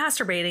was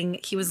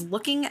masturbating, he was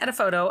looking at a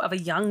photo of a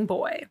young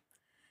boy.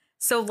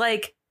 So,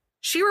 like,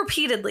 she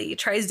repeatedly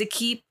tries to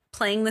keep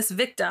playing this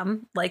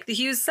victim, like the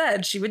Hughes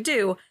said she would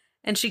do.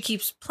 And she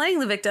keeps playing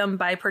the victim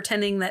by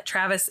pretending that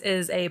Travis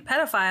is a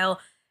pedophile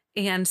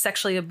and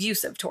sexually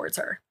abusive towards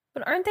her.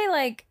 But aren't they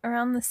like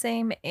around the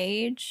same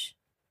age?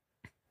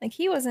 Like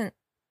he wasn't.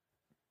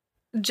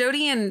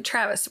 Jody and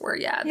Travis were,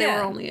 yeah. They Yeah.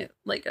 were only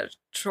like a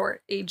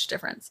short age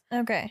difference.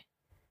 Okay.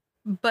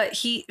 But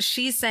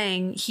she's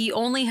saying he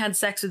only had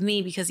sex with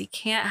me because he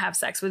can't have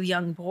sex with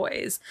young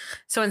boys.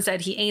 So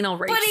instead he anal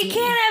rapes But he me.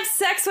 can't have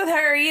sex with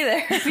her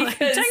either. Like,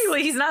 Because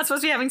technically he's not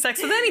supposed to be having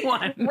sex with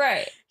anyone.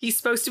 right. He's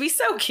supposed to be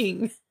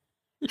soaking.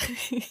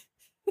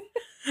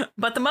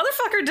 But the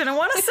motherfucker didn't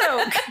want to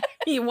soak.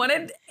 He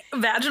wanted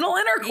vaginal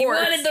intercourse. He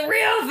wanted the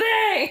real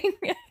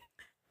thing.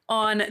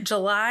 On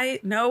July...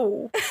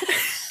 No.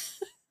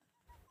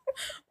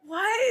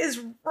 What is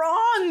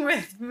wrong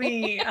with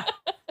me?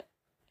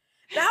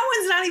 That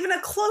one's not even a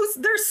close.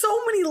 There's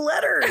so many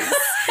letters.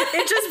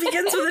 It just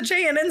begins with a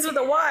J and ends with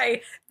a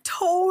Y.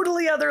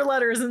 Totally other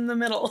letters in the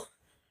middle.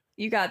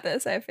 You got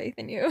this. I have faith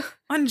in you.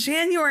 On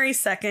January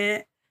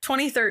 2nd,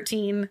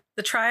 2013,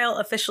 the trial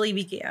officially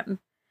began.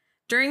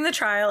 During the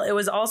trial, it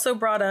was also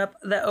brought up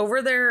that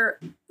over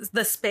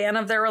the span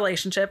of their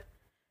relationship,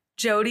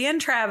 Jodi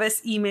and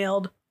Travis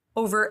emailed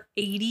over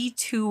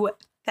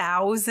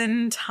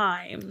 82,000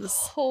 times,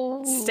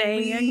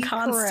 staying in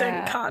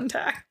constant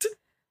contact.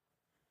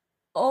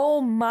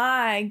 Oh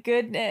my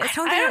goodness. I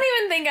don't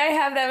even think I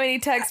have that many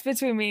texts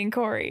between me and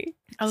Corey.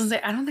 I was gonna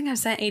say, I don't think I've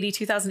sent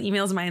 82,000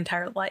 emails in my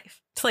entire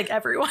life to like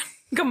everyone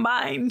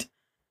combined.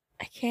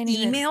 I can't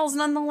even. Emails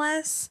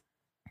nonetheless.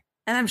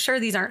 And I'm sure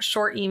these aren't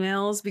short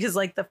emails because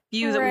like the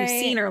few that we've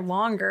seen are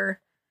longer.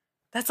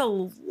 That's a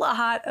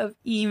lot of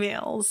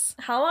emails.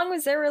 How long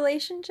was their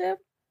relationship?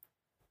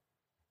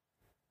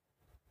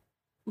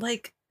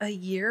 Like a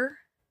year?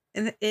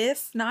 And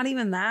if not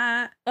even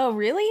that. Oh,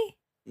 really?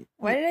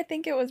 Why did I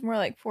think it was more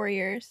like 4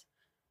 years?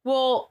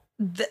 Well,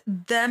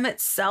 them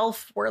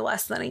itself were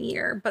less than a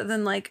year. But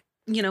then like,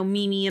 you know,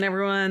 Mimi and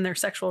everyone, their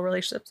sexual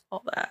relationships,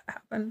 all that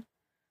happened.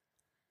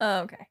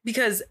 Oh, okay.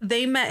 Because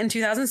they met in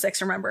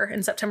 2006, remember,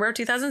 in September of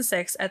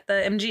 2006 at the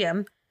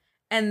MGM.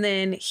 And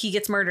then he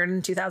gets murdered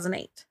in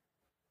 2008.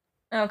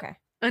 Okay.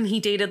 And he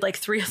dated like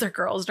 3 other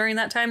girls during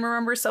that time,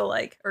 remember? So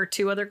like, or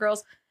 2 other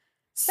girls.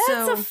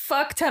 That's a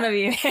fuck ton of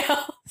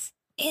emails.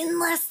 In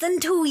less than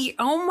 2 years.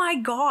 Oh my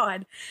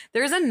God.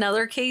 There's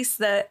another case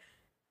that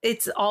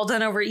it's all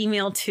done over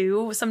email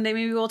too. Someday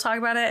maybe we'll talk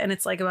about it. And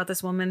it's like about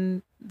this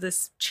woman,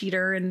 this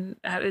cheater, and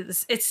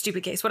it's a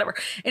stupid case, whatever.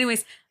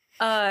 Anyways,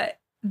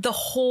 the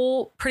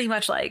whole pretty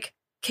much like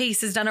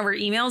case is done over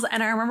emails.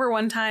 And I remember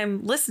one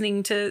time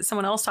listening to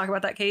someone else talk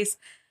about that case.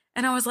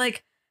 And I was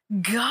like,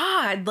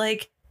 God,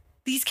 like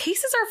these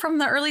cases are from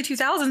the early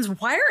 2000s.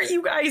 Why aren't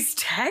you guys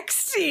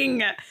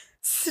texting?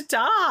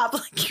 Stop.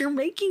 Like you're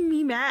making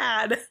me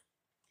mad.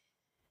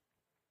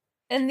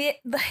 And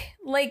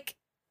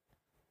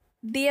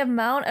the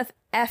amount of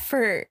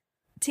effort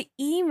to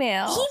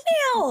email.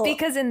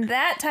 Because in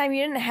that time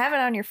you didn't have it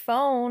on your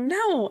phone.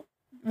 No.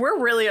 We're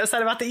really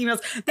upset about the emails.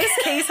 This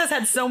case has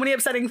had so many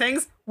upsetting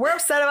things. We're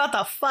upset about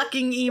the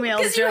fucking emails,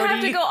 Because Jodi. you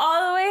have to go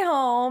all the way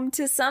home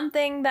to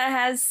something that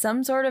has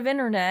some sort of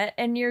internet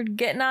and you're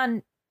getting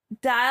on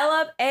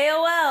dial-up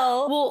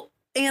AOL. Well,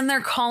 and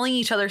they're calling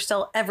each other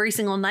still every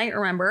single night,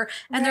 remember?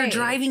 And they're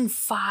driving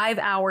 5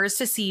 hours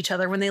to see each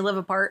other when they live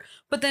apart.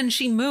 But then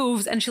she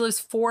moves and she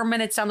lives 4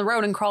 minutes down the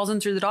road and crawls in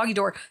through the doggy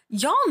door.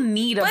 Y'all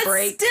need a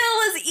break. But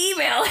still is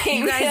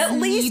emailing You guys at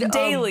least need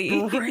daily.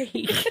 a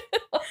break.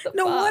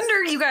 No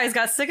wonder you guys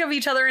got sick of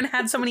each other and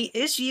had so many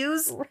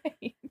issues.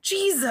 Right.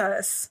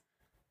 Jesus.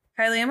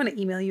 Kylie, I'm going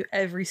to email you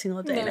every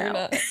single day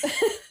now.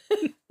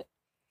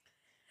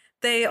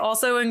 They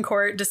also in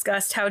court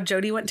discussed how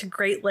Jodi went to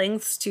great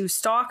lengths to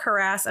stalk,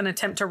 harass, and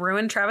attempt to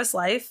ruin Travis'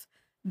 life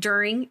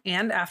during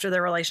and after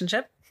their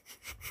relationship.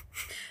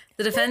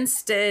 The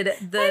defense did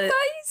the... I thought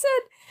you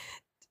said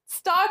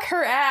stalk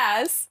her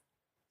ass.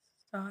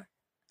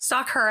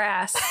 Stalk,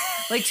 harass.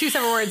 Like 2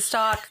 separate words.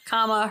 Stalk,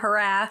 comma,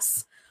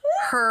 harass.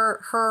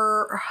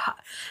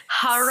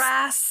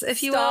 Harass,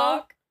 if you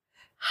will.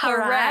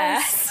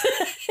 Harass.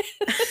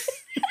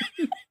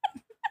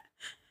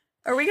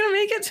 Are we going to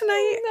make it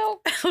tonight?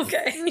 No.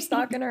 Okay. You're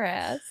stalking her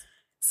ass.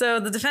 So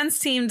the defense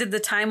team did the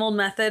time-old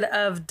method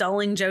of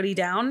dulling Jodi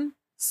down.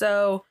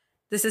 So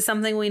this is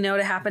something we know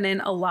to happen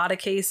in a lot of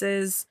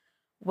cases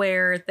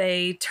where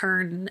they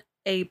turn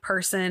a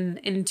person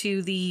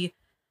into the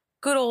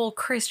good old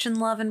Christian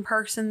loving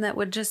person that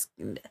would just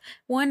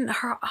wouldn't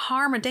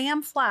harm a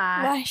damn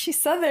fly. Why is she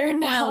Southern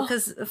now? Well,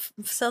 because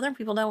Southern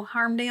people don't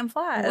harm damn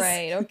flies.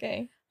 Right,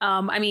 okay.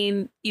 I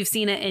mean, you've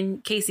seen it in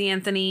Casey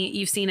Anthony.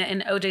 You've seen it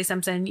in O.J.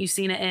 Simpson. You've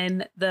seen it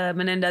in the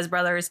Menendez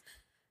brothers.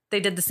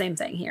 They did the same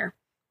thing here.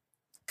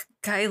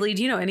 Kylie,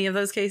 do you know any of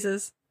those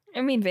cases?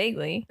 I mean,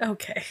 vaguely.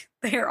 Okay.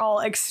 They are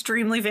all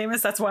extremely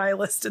famous. That's why I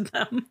listed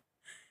them.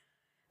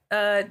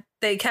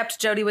 They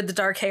kept Jodi with the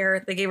dark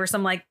hair. They gave her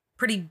some like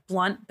pretty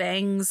blunt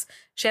bangs.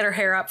 She had her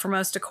hair up for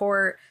most of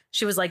court.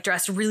 She was like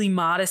dressed really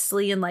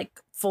modestly and like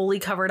fully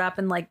covered up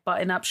in like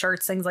button up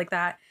shirts, things like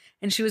that.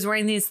 And she was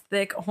wearing these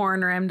thick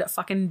horn rimmed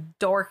fucking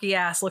dorky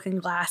ass looking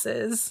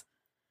glasses.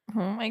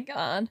 Oh my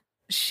God.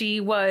 She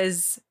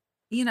was,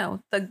 you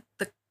know, the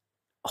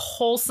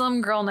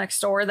wholesome girl next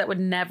door that would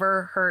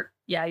never hurt.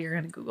 Yeah, you're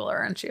going to Google her,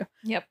 aren't you?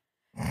 Yep.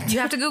 You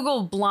have to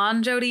Google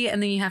blonde Jodi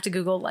and then you have to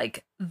Google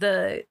like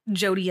the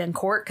Jodi in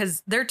court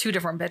because they're 2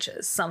 different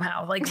bitches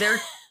somehow. Like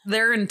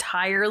they're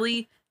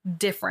entirely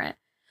different.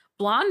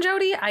 Blonde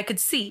Jodi, I could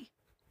see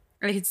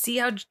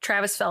how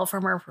Travis fell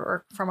from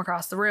her from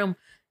across the room.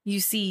 You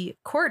see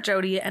court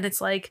Jodi and it's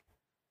like,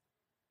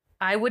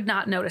 I would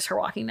not notice her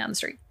walking down the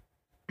street.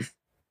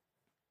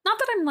 Not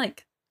that I'm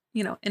like,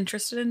 you know,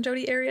 interested in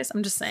Jodi Arias.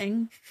 I'm just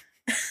saying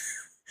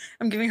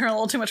I'm giving her a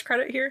little too much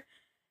credit here.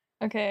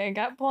 Okay, I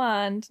got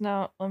blonde.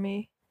 Now let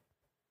me.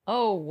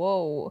 Oh,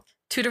 whoa.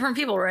 2 different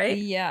people, right?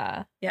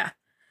 Yeah. Yeah.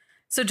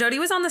 So Jodi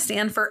was on the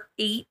stand for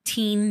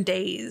 18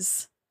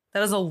 days.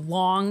 That is a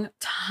long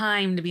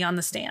time to be on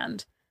the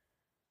stand.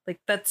 Like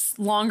that's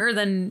longer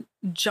than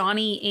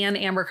Johnny and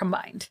Amber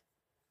combined.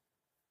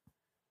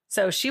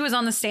 So she was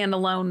on the stand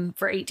alone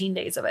for 18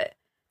 days of it.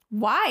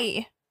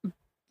 Why?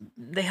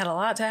 They had a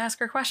lot to ask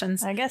her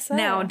questions. I guess so.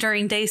 Now,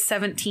 during day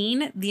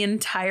 17, the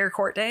entire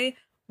court day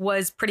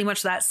was pretty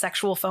much that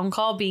sexual phone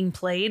call being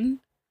played.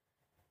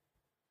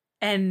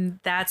 And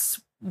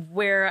that's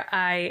where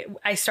I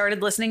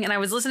started listening, and I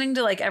was listening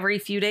to like every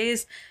few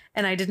days,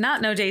 and I did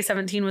not know day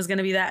 17 was going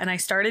to be that. And I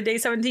started day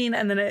 17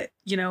 and then it,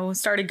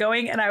 started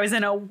going, and I was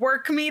in a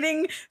work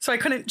meeting, so I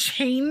couldn't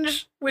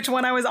change which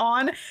one I was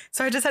on.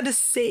 So I just had to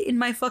sit in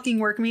my fucking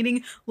work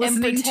meeting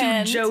listening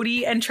to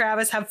Jody and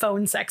Travis have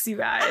phone sex, you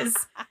guys.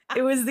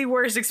 It was the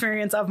worst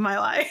experience of my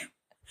life.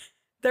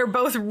 They're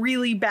both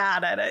really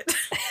bad at it.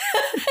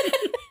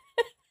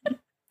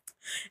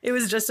 It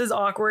was just as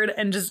awkward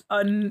and just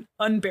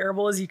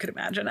unbearable as you could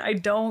imagine. I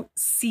don't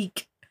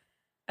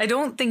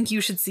think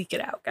you should seek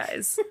it out,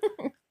 guys.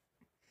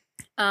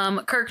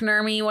 Kirk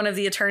Nurmi, one of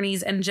the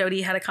attorneys, and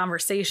Jody had a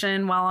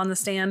conversation while on the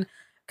stand.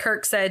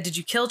 Kirk said, "Did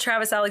you kill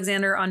Travis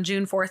Alexander on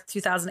June 4th,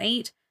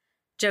 2008?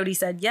 Jody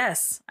said,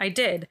 "Yes, I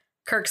did."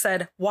 Kirk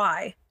said,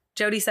 "Why?"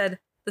 Jody said,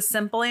 "The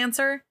simple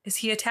answer is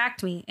he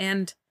attacked me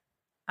and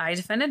I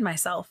defended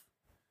myself."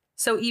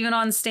 So even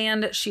on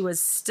stand, she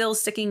was still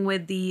sticking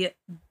with the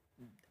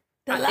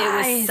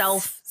lies. It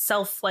was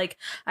self, like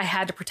I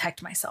had to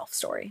protect myself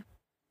story.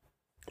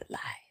 The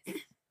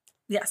lies.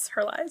 Yes,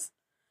 her lies.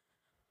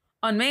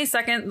 On May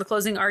 2nd, the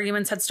closing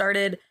arguments had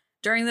started.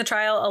 During the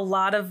trial, a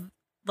lot of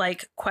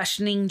like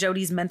questioning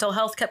Jody's mental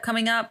health kept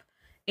coming up.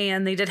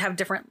 And they did have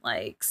different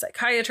like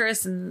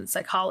psychiatrists and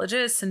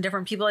psychologists and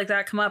different people like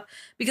that come up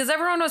because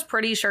everyone was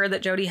pretty sure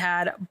that Jody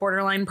had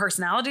borderline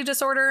personality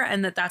disorder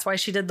and that's why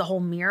she did the whole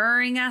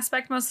mirroring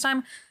aspect most of the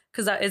time,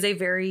 because that is a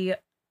very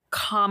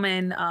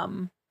common,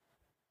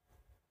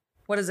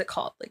 what is it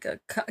called? Like a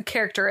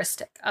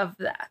characteristic of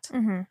that.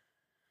 Mm-hmm.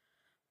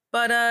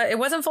 But it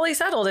wasn't fully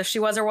settled if she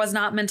was or was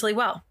not mentally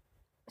well.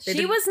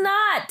 She was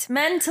not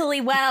mentally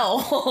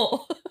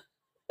well.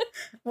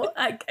 Well,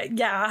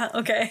 yeah,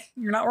 okay.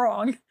 You're not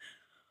wrong.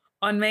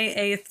 On May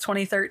 8th,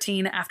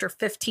 2013, after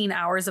 15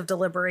 hours of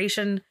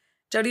deliberation,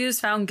 Jody was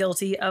found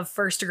guilty of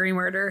first-degree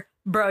murder.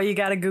 Bro, you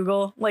gotta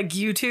Google, like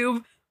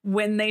YouTube,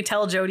 when they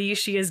tell Jody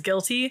she is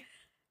guilty,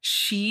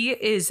 she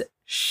is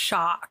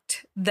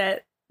shocked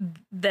that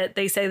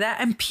they say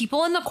that, and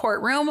people in the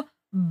courtroom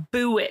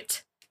boo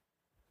it.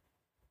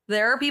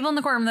 There are people in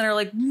the courtroom that are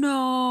like,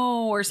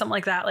 no, or something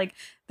like that. Like,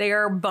 they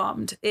are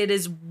bummed. It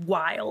is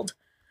wild.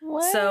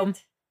 What? So,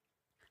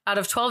 out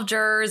of 12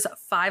 jurors,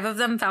 5 of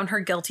them found her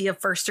guilty of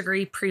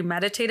first-degree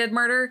premeditated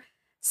murder.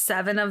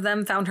 7 of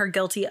them found her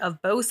guilty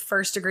of both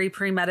first-degree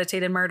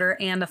premeditated murder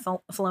and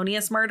a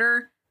felonious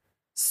murder.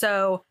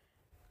 So,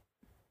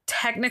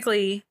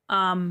 technically,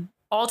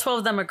 all 12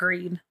 of them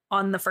agreed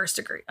on the first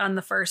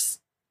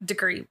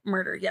degree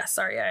murder. Yes,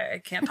 sorry, I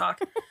can't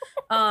talk.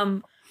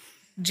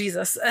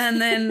 Jesus. And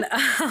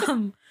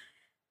then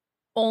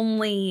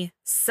only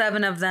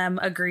 7 of them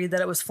agreed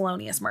that it was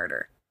felonious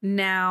murder.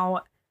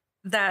 Now,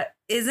 that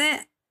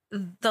isn't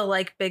the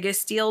like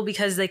biggest deal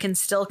because they can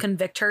still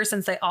convict her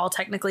since they all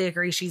technically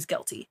agree she's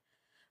guilty.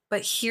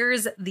 But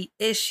here's the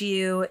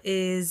issue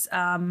is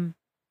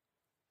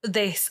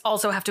they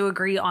also have to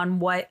agree on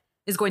what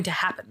is going to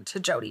happen to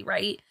Jody,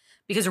 right?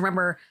 Because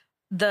remember,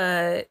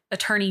 the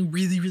attorney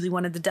really, really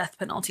wanted the death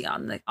penalty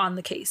on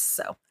the case.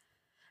 So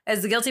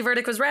as the guilty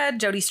verdict was read,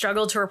 Jody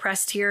struggled to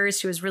repress tears.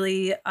 She was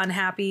really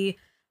unhappy.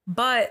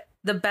 But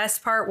the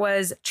best part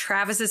was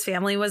Travis's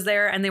family was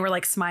there and they were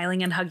like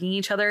smiling and hugging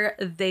each other.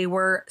 They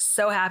were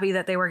so happy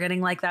that they were getting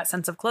like that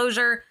sense of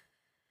closure.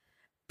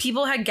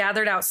 People had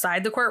gathered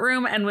outside the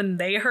courtroom, and when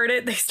they heard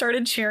it, they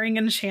started cheering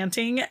and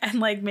chanting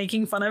and like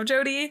making fun of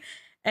Jody.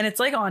 And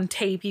it's like on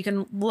tape. You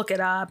can look it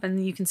up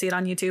and you can see it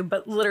on YouTube.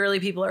 But literally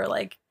people are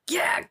like,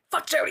 yeah,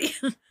 fuck Jody.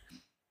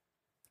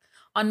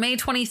 On May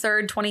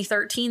 23rd,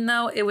 2013,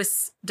 though, it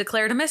was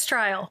declared a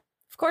mistrial.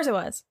 Of course it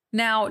was.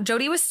 Now,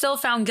 Jody was still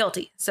found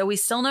guilty, so we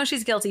still know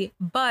she's guilty,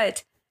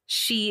 but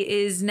she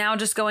is now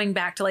just going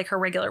back to like her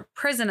regular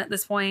prison at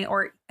this point,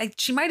 or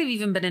she might have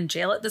even been in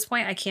jail at this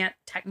point. I can't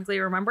technically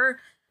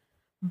remember.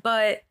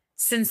 But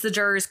since the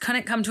jurors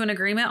couldn't come to an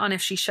agreement on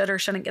if she should or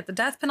shouldn't get the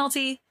death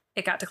penalty,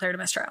 it got declared a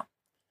mistrial.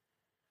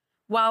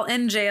 While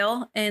in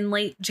jail in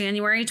late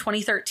January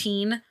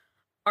 2013,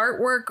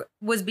 artwork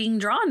was being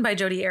drawn by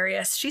Jodi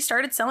Arias. She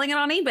started selling it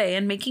on eBay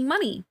and making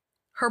money.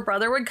 Her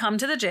brother would come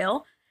to the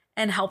jail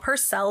and help her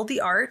sell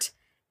the art,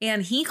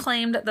 and he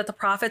claimed that the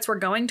profits were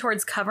going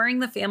towards covering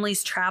the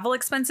family's travel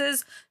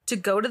expenses to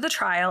go to the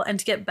trial and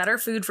to get better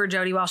food for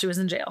Jody while she was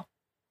in jail.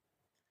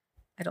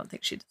 I don't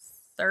think she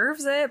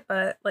deserves it,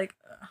 but like,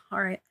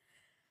 all right.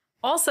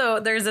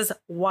 Also, there's this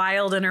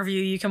wild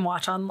interview you can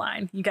watch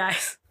online. You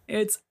guys,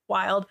 it's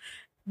wild.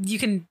 You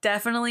can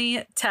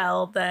definitely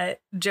tell that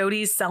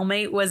Jody's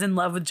cellmate was in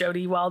love with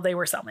Jody while they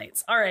were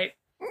cellmates. All right.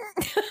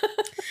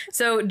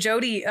 So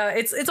Jody,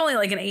 it's only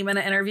like an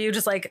 8-minute interview,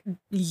 just like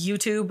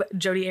YouTube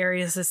Jodi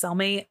Arias'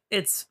 cellmate.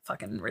 It's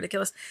fucking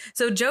ridiculous.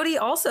 So Jody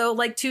also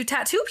liked to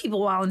tattoo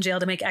people while in jail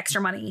to make extra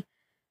money.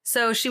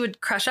 So she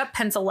would crush up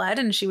pencil lead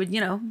and she would,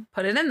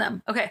 put it in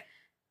them. Okay.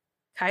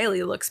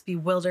 Kylie looks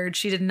bewildered.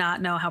 She did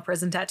not know how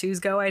prison tattoos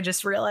go. I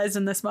just realized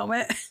in this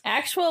moment.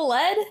 Actual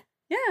lead?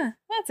 Yeah.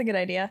 That's a good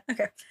idea.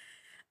 Okay.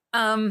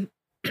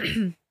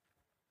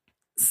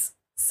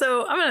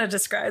 So I'm going to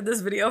describe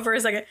this video for a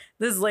second.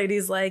 This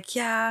lady's like,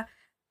 yeah,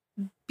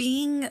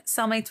 being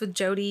cellmates with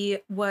Jodi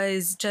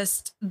was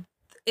just,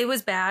 it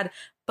was bad.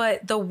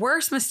 But the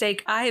worst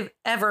mistake I've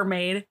ever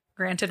made,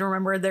 granted,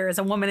 remember, there is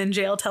a woman in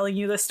jail telling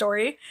you this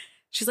story.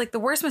 She's like, the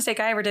worst mistake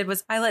I ever did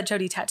was I let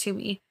Jodi tattoo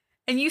me.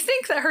 And you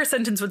think that her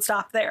sentence would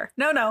stop there.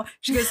 No.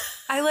 She goes,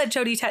 I let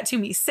Jodi tattoo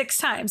me 6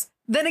 times.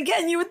 Then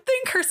again, you would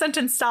think her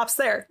sentence stops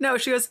there. No,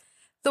 she goes,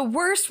 the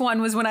worst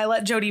one was when I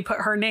let Jodi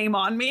put her name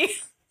on me.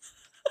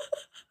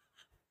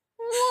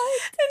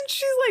 What? And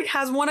she's like,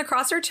 has one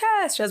across her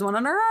chest. She has one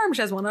on her arm.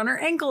 She has one on her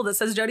ankle that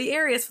says Jodi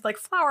Arias with like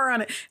flower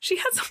on it. She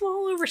has them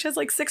all over. She has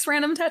like 6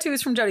 random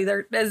tattoos from Jodi.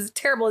 They're as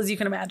terrible as you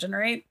can imagine,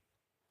 right?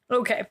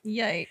 Okay.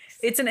 Yikes.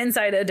 It's an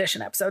Inside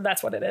Edition episode.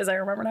 That's what it is. I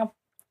remember now.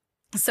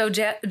 So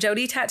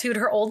Jodi tattooed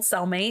her old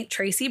cellmate,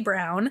 Tracy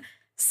Brown,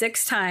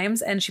 6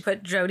 times, and she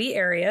put Jodi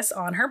Arias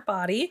on her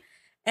body.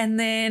 And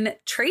then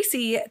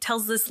Tracy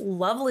tells this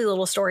lovely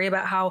little story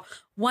about how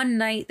one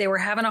night they were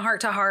having a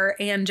heart-to-heart,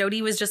 and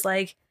Jodi was just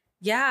like,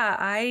 yeah,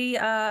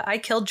 I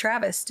killed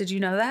Travis. Did you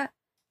know that?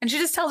 And she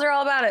just tells her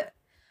all about it.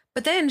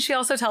 But then she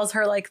also tells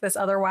her like this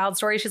other wild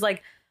story. She's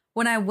like,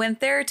 when I went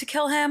there to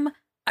kill him,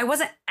 I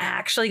wasn't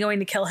actually going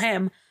to kill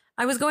him.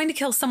 I was going to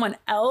kill someone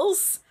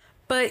else,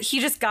 but he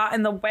just got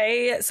in the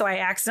way. So I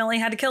accidentally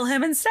had to kill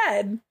him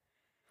instead.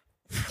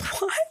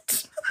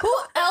 What? Who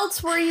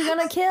else were you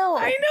gonna kill?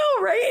 I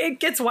know, right? It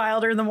gets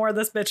wilder the more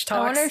this bitch talks.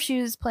 I wonder if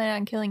she was planning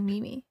on killing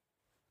Mimi.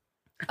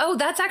 Oh,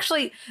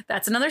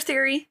 that's another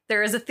theory.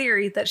 There is a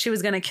theory that she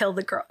was going to kill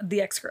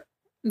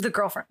the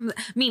girlfriend,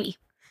 Mimi.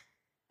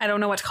 I don't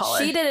know what to call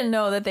her. She didn't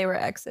know that they were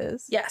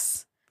exes.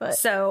 Yes. But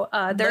so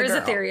there is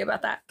a theory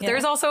about that. Yeah.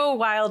 There's also a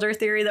wilder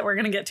theory that we're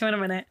going to get to in a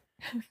minute.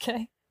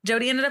 Okay.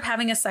 Jodi ended up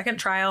having a second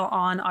trial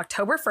on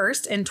October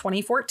 1st in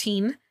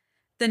 2014.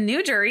 The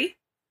new jury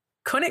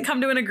couldn't come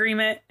to an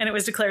agreement, and it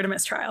was declared a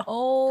mistrial.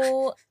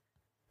 Oh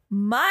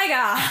my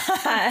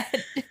God.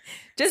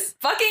 Just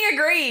fucking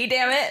agree,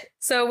 damn it.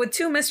 So with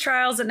 2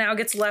 mistrials, it now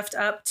gets left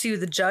up to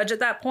the judge at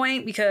that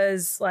point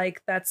because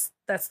like that's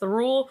the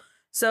rule.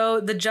 So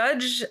the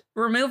judge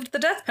removed the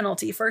death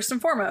penalty first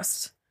and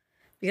foremost,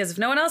 because if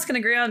no one else can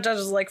agree on it, the judge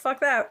is like, fuck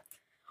that.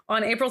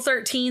 On April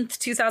 13th,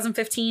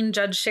 2015,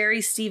 Judge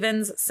Sherry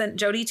Stevens sent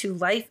Jodi to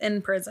life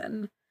in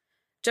prison.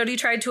 Jodi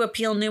tried to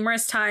appeal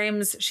numerous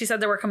times. She said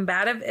there were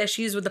combative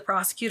issues with the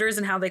prosecutors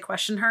and how they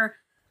questioned her.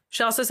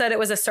 She also said it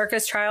was a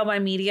circus trial by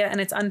media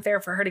and it's unfair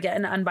for her to get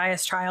an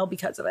unbiased trial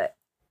because of it.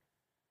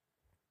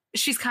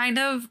 She's kind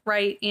of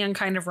right and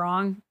kind of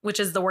wrong, which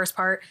is the worst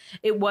part.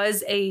 It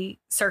was a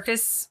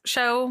circus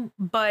show,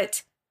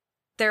 but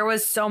there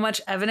was so much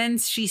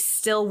evidence she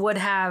still would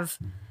have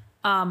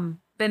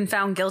been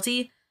found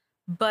guilty.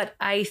 But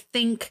I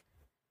think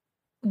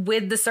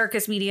with the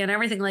circus media and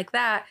everything like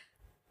that,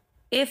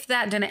 if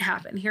that didn't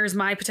happen, here's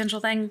my potential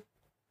thing.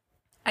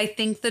 I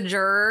think the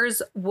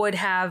jurors would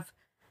have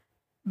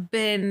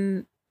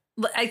been,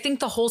 I think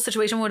the whole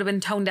situation would have been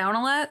toned down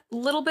a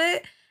little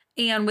bit.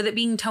 And with it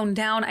being toned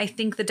down, I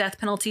think the death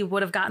penalty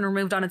would have gotten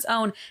removed on its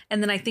own.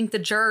 And then I think the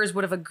jurors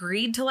would have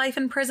agreed to life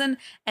in prison.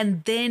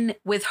 And then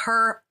with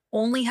her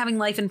only having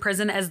life in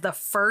prison as the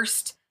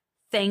first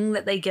thing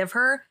that they give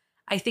her,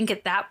 I think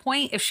at that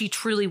point, if she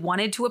truly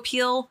wanted to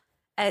appeal,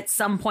 at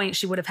some point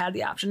she would have had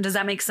the option. Does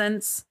that make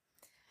sense?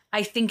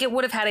 I think it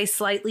would have had a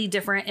slightly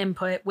different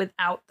input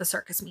without the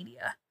circus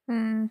media.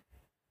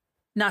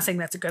 Not saying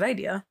that's a good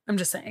idea. I'm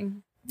just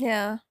saying.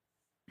 Yeah.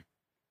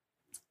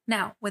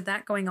 Now, with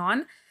that going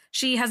on,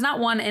 she has not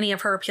won any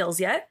of her appeals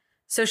yet.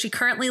 So she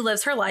currently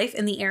lives her life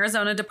in the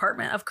Arizona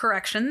Department of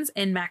Corrections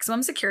in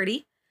maximum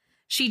security.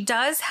 She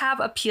does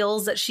have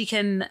appeals that she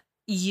can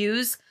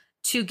use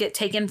to get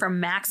taken from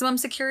maximum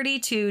security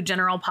to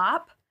general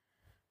pop.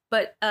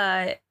 But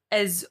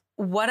as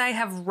what I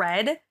have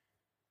read,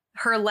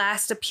 her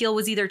last appeal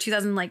was either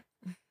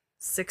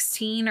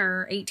 2016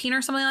 or 18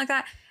 or something like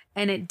that.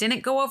 And it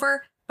didn't go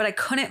over, but I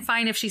couldn't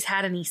find if she's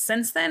had any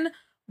since then,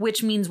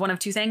 which means one of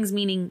two things,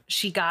 meaning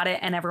she got it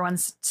and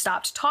everyone's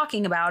stopped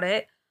talking about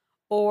it,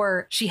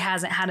 or she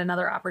hasn't had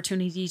another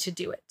opportunity to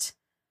do it.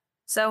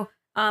 So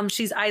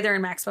she's either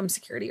in maximum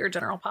security or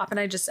general pop, and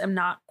I just am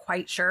not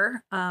quite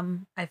sure.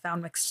 I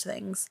found mixed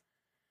things.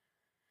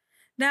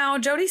 Now,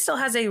 Jodi still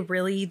has a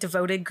really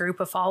devoted group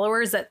of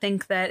followers that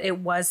think that it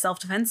was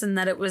self-defense and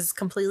that it was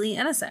completely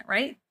innocent,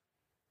 right?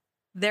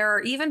 There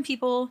are even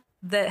people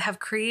that have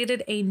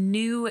created a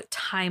new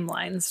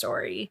timeline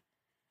story,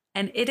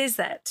 and it is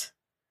that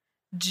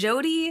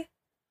Jodi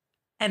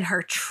and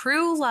her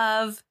true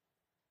love,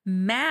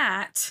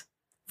 Matt,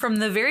 from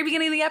the very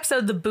beginning of the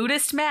episode, the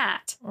Buddhist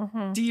Matt.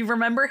 Mm-hmm. Do you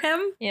remember him?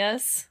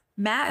 Yes.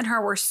 Matt and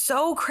her were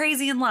so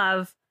crazy in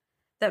love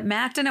that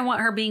Matt didn't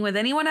want her being with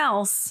anyone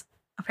else,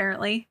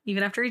 apparently,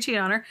 even after he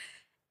cheated on her.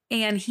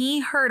 And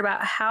he heard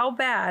about how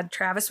bad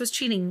Travis was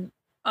treating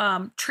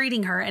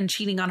her and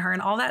cheating on her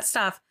and all that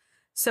stuff.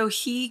 So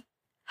he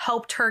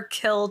helped her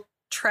kill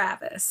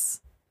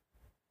Travis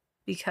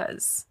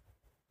because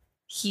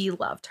he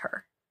loved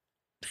her.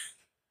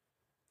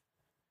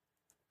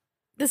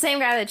 The same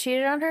guy that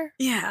cheated on her?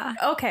 Yeah.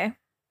 Okay.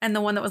 And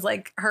the one that was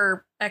like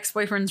her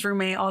ex-boyfriend's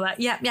roommate, all that.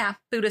 Yeah.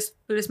 Buddhist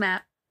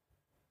Matt.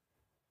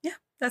 Yeah,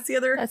 that's the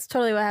other. That's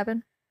totally what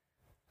happened.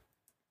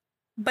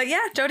 But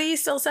yeah, Jody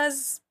still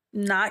says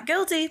not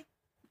guilty.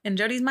 In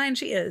Jody's mind,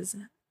 she is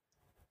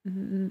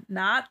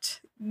not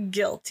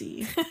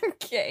guilty.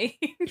 Okay.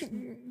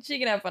 She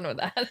can have fun with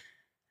that.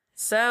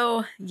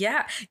 So,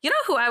 yeah. You know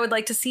who I would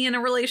like to see in a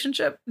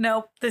relationship?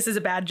 No, this is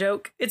a bad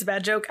joke. It's a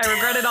bad joke. I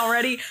regret it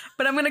already,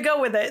 but I'm going to go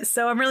with it.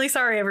 So I'm really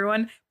sorry,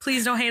 everyone.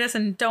 Please don't hate us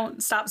and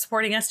don't stop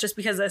supporting us just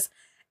because of this.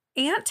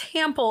 Aunt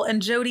Hample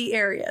and Jodi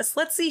Arias.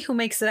 Let's see who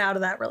makes it out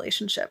of that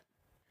relationship.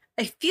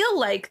 I feel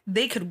like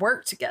they could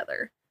work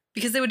together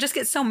because they would just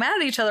get so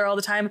mad at each other all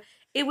the time.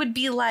 It would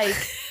be like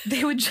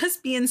they would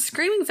just be in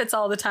screaming fits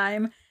all the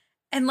time.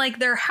 And like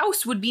their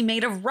house would be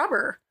made of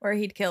rubber. Or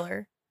he'd kill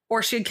her.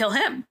 Or she'd kill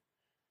him.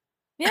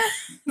 Yeah.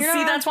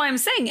 See, that's why I'm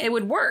saying it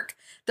would work.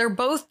 They're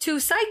both too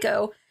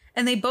psycho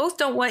and they both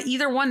don't want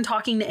either one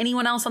talking to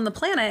anyone else on the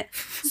planet.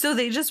 So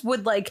they just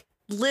would like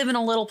live in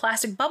a little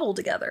plastic bubble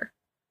together.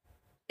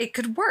 It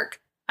could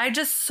work. I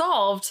just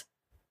solved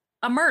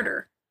a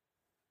murder.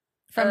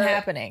 From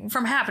happening.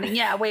 From happening.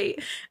 Yeah,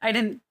 wait. I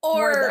didn't.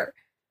 Or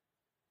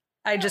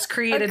I just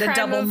created a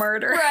double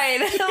murder.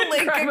 Right.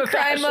 Like a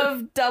crime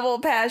of double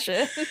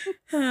passion.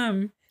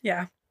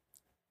 Yeah.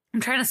 I'm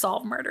trying to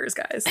solve murders,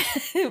 guys.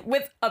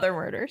 With other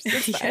murders.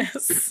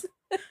 Yes.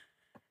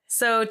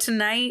 So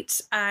tonight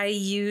I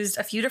used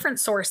a few different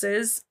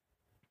sources.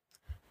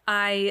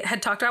 I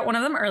had talked about one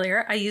of them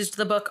earlier. I used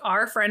the book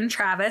Our Friend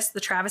Travis,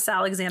 the Travis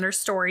Alexander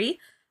Story,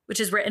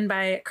 which is written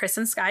by Chris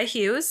and Sky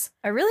Hughes.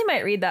 I really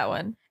might read that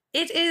one.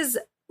 It is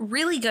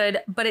really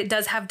good, but it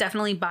does have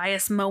definitely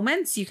biased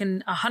moments. You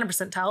can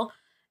 100% tell.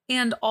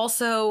 And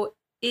also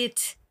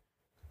it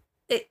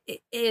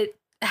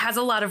has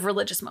a lot of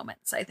religious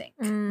moments, I think.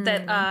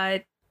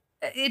 That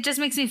it just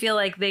makes me feel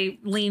like they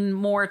lean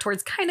more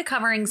towards kind of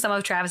covering some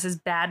of Travis's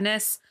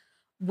badness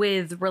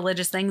with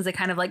religious things. They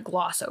kind of like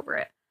gloss over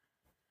it.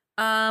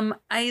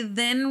 I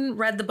then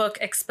read the book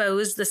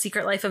Exposed: The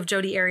Secret Life of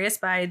Jodi Arias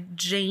by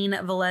Jane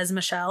Velez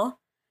Michelle.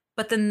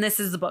 But then this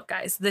is the book,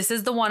 guys. This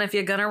is the one. If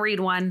you're going to read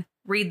one,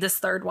 read this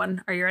third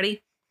one. Are you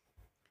ready?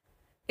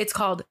 It's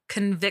called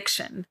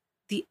Conviction: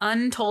 The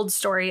Untold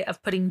Story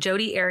of Putting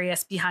Jodi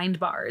Arias Behind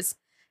Bars.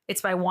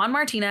 It's by Juan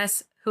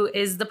Martinez, who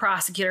is the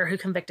prosecutor who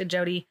convicted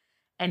Jodi,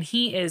 and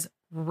he is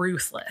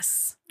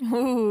ruthless.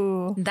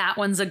 Ooh. That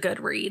one's a good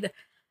read.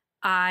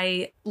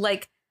 I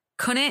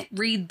couldn't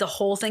read the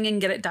whole thing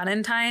and get it done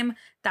in time.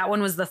 That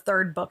one was the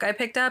third book I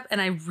picked up, and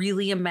I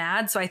really am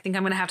mad. So I think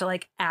I'm going to have to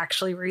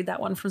actually read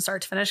that one from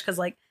start to finish because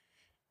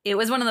it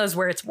was one of those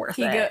where it's worth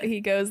it.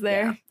 He goes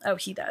there. Yeah. Oh,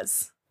 he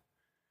does.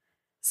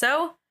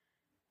 So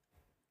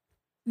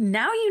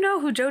now you know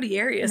who Jodi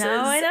Arias is.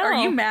 I know. Are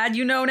you mad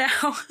you know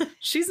now?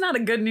 She's not a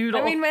good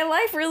noodle. I mean, my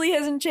life really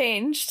hasn't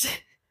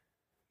changed.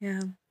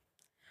 Yeah.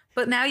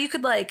 But now you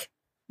could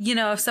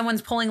if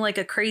someone's pulling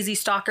a crazy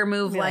stalker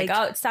move,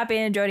 oh, stop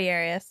being a Jodi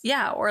Arias.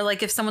 Yeah. Or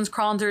if someone's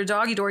crawling through a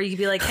doggy door, you could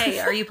be like, hey,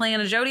 are you playing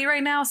a Jodi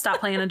right now?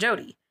 Stop playing a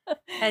Jodi.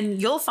 And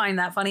you'll find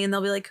that funny and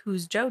they'll be like,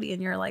 who's Jodi?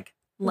 And you're like,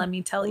 let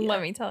me tell you.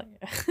 Let me tell you.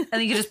 And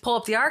then you can just pull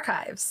up the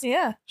archives.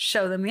 Yeah.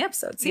 Show them the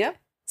episodes. Yep.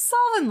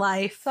 Solving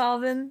life.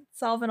 Solving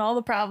all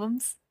the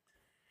problems.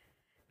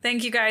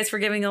 Thank you guys for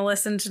giving a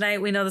listen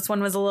tonight. We know this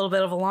one was a little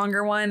bit of a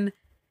longer one.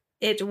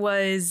 It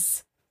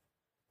was,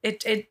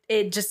 it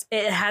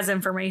has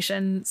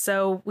information.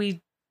 So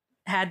we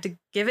had to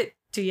give it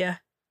to you.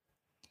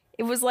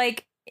 It was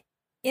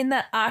in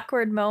that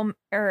awkward moment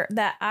or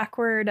that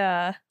awkward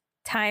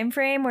time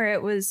frame where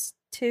it was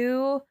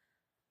too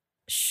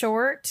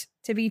short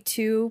to be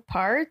two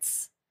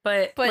parts.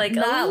 But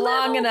not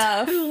long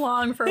enough. Too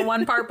long for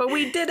one part, but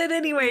we did it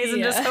anyways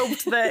and just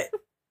hoped that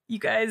you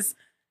guys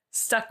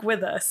stuck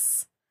with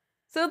us.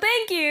 So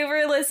thank you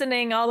for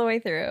listening all the way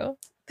through.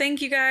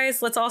 Thank you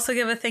guys. Let's also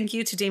give a thank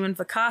you to Damon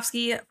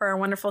Vakovsky for our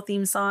wonderful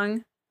theme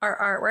song. Our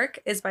artwork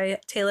is by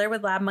Taylor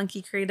with Lab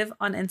Monkey Creative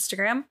on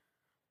Instagram.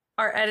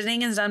 Our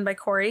editing is done by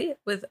Corey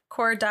with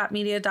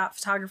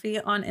core.media.photography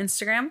on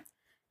Instagram.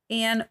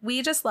 And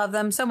we just love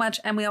them so much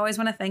and we always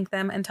want to thank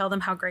them and tell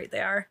them how great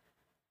they are.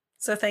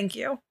 So thank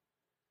you.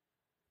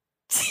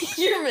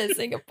 You're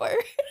missing a part.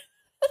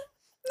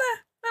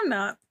 Nah, I'm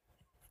not.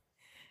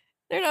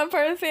 They're not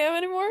part of the fam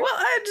anymore? Well,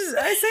 I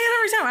say it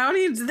every time. I don't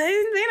need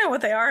they know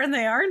what they are and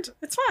they aren't.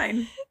 It's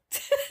fine.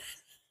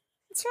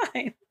 It's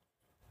fine.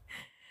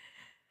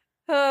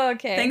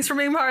 Okay. Thanks for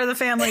being part of the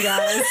family,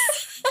 guys.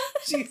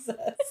 Jesus.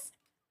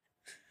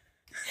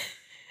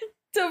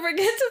 Don't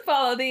forget to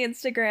follow the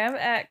Instagram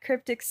at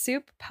Cryptic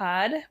Soup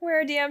Pod, where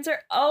our DMs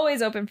are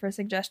always open for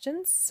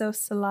suggestions, so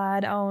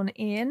slide on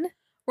in.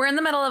 We're in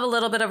the middle of a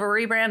little bit of a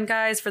rebrand,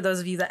 guys, for those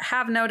of you that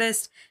have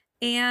noticed.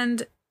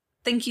 And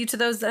thank you to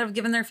those that have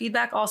given their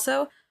feedback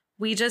also.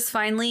 We just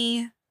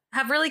finally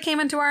have really came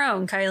into our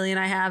own, Kylie and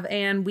I have,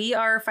 and we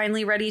are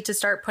finally ready to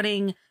start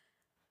putting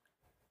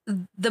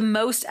the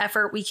most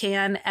effort we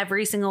can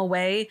every single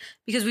way,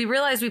 because we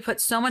realized we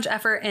put so much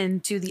effort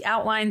into the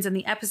outlines and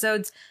the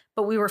episodes,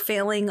 but we were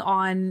failing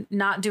on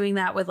not doing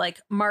that with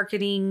like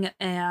marketing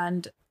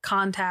and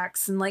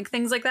contacts and like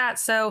things like that.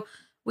 So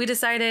we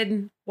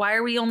decided, why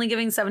are we only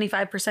giving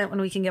 75%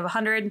 when we can give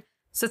 100?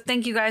 So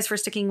thank you guys for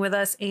sticking with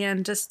us,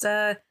 and just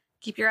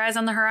keep your eyes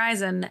on the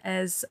horizon,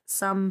 as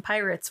some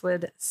pirates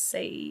would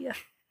say.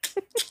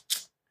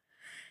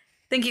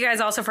 Thank you guys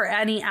also for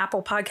any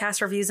Apple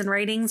Podcast reviews and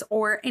ratings,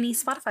 or any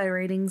Spotify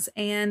ratings.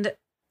 And,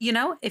 you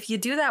know, if you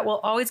do that, we'll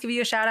always give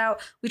you a shout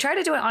out. We try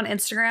to do it on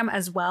Instagram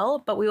as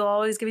well, but we will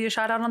always give you a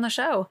shout out on the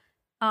show.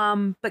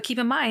 But keep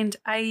in mind,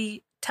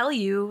 I tell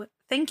you,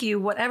 thank you,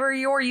 whatever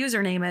your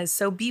username is.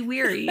 So be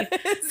weary.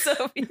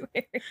 So be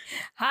weary.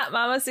 Hot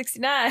Mama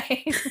 69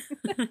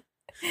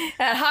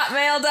 at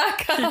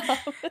hotmail.com.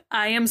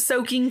 I am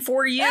soaking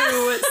for you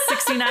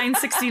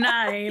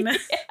 6969.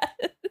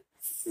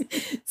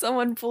 Yes.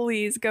 Someone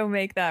please go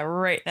make that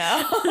right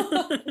now.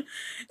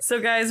 So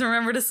guys,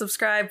 remember to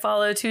subscribe,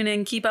 follow, tune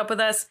in, keep up with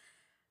us,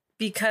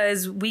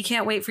 because we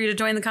can't wait for you to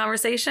join the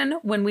conversation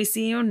when we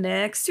see you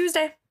next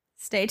Tuesday.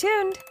 Stay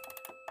tuned.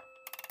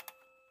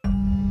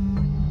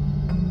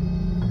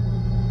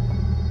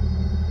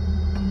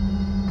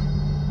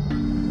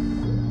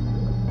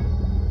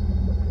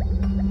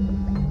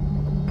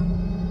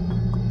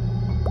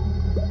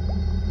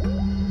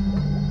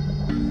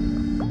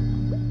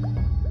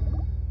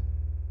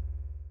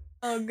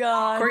 Oh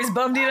God. Corey's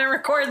bummed he didn't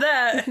record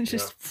that.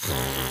 Just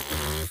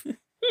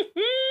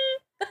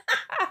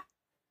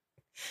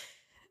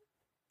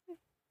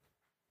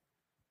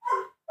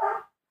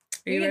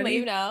Are you can ready?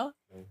 leave now.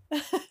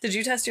 Did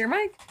you test your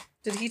mic?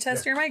 Did he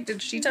test your mic?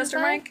 Did she test her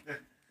mic?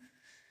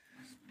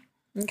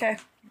 Okay.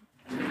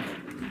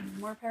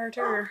 More power to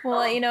her. We'll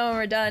let you know when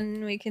we're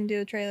done. We can do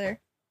the trailer.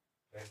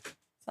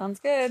 Sounds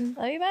good.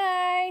 Love you.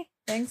 Bye.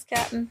 Thanks,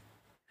 Captain.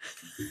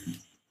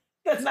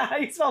 That's not how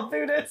you spell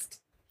Buddhist.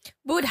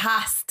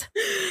 Buddhast.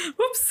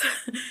 Whoops.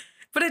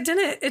 But it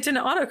didn't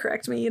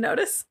autocorrect me, you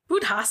notice?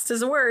 Buddhist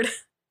is a word.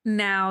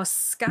 Now,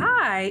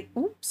 Sky.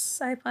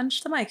 Oops, I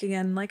punched the mic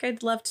again like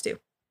I'd love to do.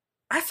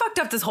 I fucked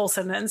up this whole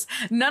sentence.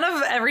 None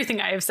of everything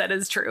I have said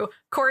is true.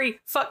 Corey,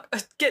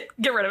 get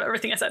rid of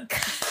everything I said.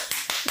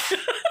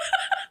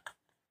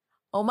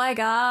 Oh my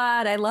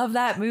God. I love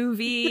that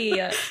movie.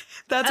 I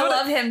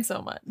love him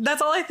so much.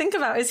 That's all I think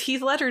about is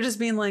Heath Ledger just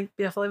being like,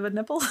 be a flavor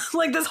nipple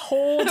like this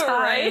whole time.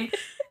 Right?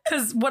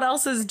 Because what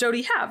else does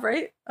Jodie have,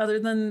 right? Other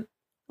than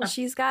Well,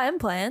 she's got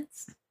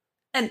implants.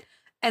 and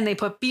they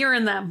put beer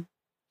in them.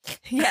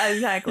 Yeah,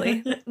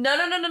 exactly. No.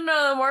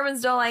 The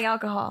Mormons don't like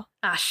alcohol.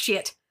 Ah,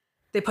 shit.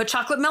 They put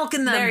chocolate milk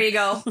in them. There you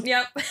go.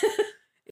 Yep.